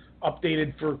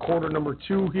updated for quarter number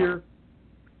 2 here.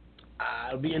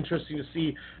 It'll be interesting to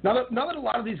see, now that a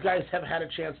lot of these guys have had a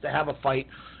chance to have a fight,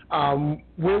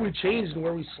 where we changed and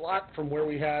where we slot from where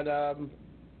we had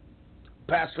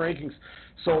past rankings.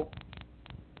 So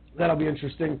that'll be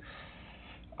interesting.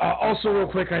 Also, real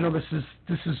quick, I know this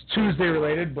is Tuesday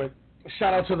related, but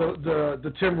shout out to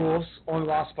the Timberwolves. Only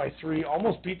lost by 3.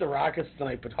 Almost beat the Rockets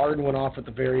tonight, but Harden went off at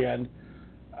the very end.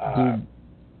 Dude,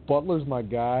 Butler's my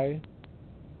guy.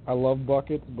 I love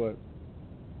buckets, but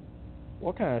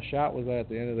what kind of shot was that at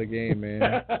the end of the game,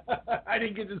 man? I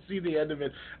didn't get to see the end of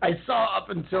it. I saw up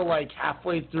until like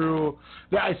halfway through.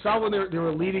 I saw when they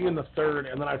were leading in the third,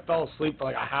 and then I fell asleep for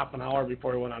like a half an hour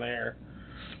before we went on air.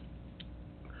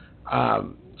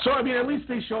 So I mean, at least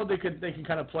they showed they can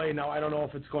kind of play. Now I don't know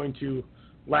if it's going to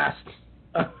last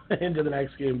into the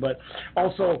next game, but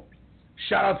also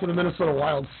shout out to the Minnesota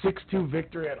Wild, 6-2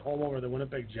 victory at home over the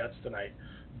Winnipeg Jets tonight.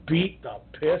 Beat the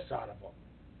piss out of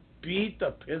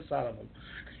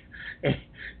them.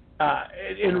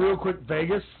 And real quick,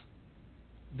 Vegas,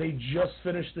 they just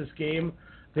finished this game.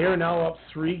 They are now up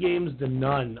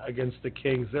 3-0 against the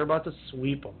Kings. They're about to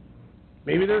sweep them.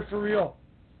 Maybe they're for real.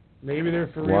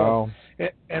 Wow.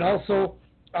 And also,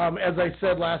 as I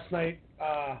said last night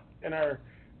on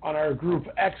our group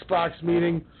Xbox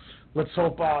meeting, let's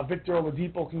hope Victor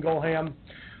Oladipo can go ham.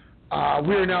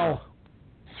 We are now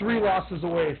 3 losses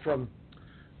away from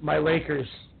my Lakers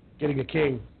getting a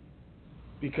king,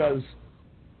 because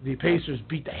the Pacers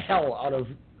beat the hell out of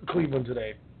Cleveland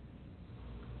today.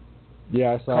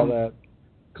 Yeah, I saw that.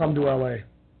 Come to LA.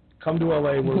 Come to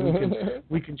LA where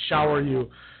we can shower you.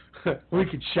 We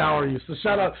could shower you. So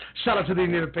shout out to the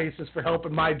Indiana Pacers for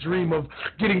helping my dream of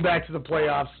getting back to the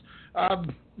playoffs.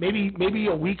 Maybe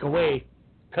a week away,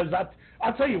 because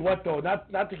I'll tell you what though,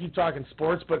 not to keep talking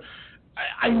sports, but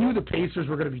I knew the Pacers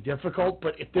were going to be difficult,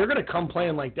 but if they're going to come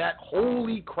playing like that,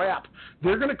 holy crap,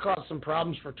 they're going to cause some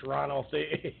problems for Toronto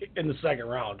in the second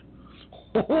round.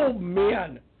 Oh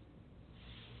man.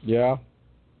 Yeah.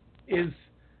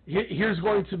 Here's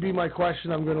going to be my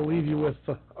question. I'm going to leave you with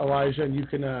Elijah, and you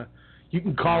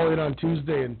can call in on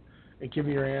Tuesday and give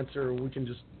me your answer, or we can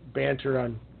just banter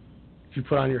on if you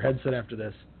put on your headset after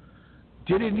this.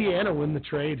 Did Indiana win the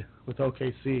trade with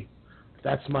OKC?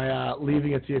 That's my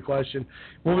leaving it to you question.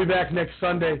 We'll be back next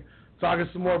Sunday talking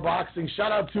some more boxing.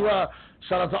 Shout out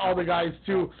to all the guys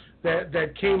too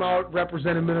that came out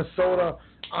representing Minnesota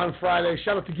on Friday.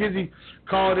 Shout out to Gizzy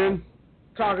calling in,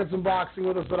 talking some boxing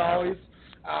with us as always.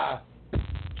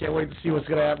 Can't wait to see what's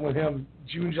going to happen with him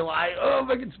June, July. Oh,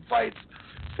 making some fights.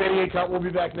 Standing 8 count. We'll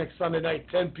be back next Sunday night,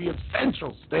 10 p.m.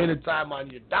 Central Standard Time on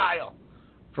your dial.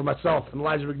 For myself and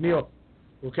Elijah McNeil,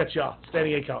 we'll catch y'all.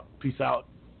 Standing 8 count. Peace out.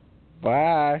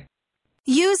 Bye.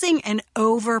 Using an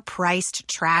overpriced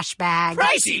trash bag.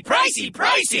 Pricey, pricey,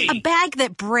 pricey! A bag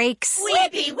that breaks.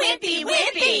 Whippy, whippy,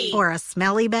 whippy! Or a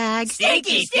smelly bag.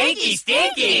 Stinky, stinky,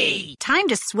 stinky! Time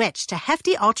to switch to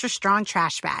Hefty Ultra Strong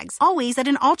trash bags, always at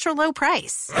an ultra low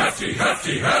price. Hefty,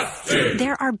 hefty, hefty!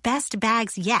 They're our best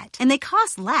bags yet, and they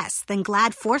cost less than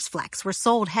Glad Force Flex were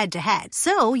sold head to head.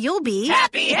 So you'll be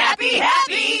happy, happy,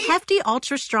 happy! Hefty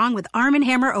Ultra Strong with Arm &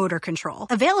 Hammer odor control,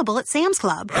 available at Sam's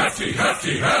Club. Hefty,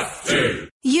 hefty, hefty!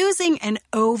 Using an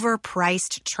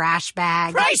overpriced trash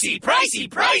bag. Pricey, pricey,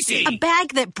 pricey! A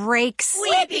bag that breaks.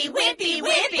 Whippy, whippy,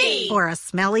 whippy! Or a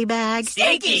smelly bag.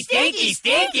 Stinky, stinky,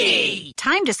 stinky!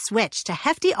 Time to switch to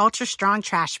Hefty Ultra Strong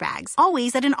trash bags,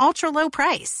 always at an ultra low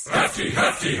price. Hefty,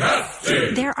 hefty,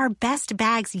 hefty! They're our best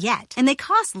bags yet, and they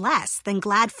cost less than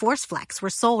Glad Force Flex were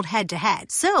sold head to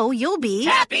head. So you'll be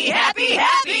happy, happy,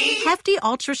 happy! Hefty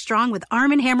Ultra Strong with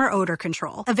Arm & Hammer odor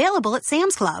control, available at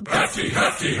Sam's Club. Hefty,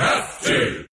 hefty, hefty!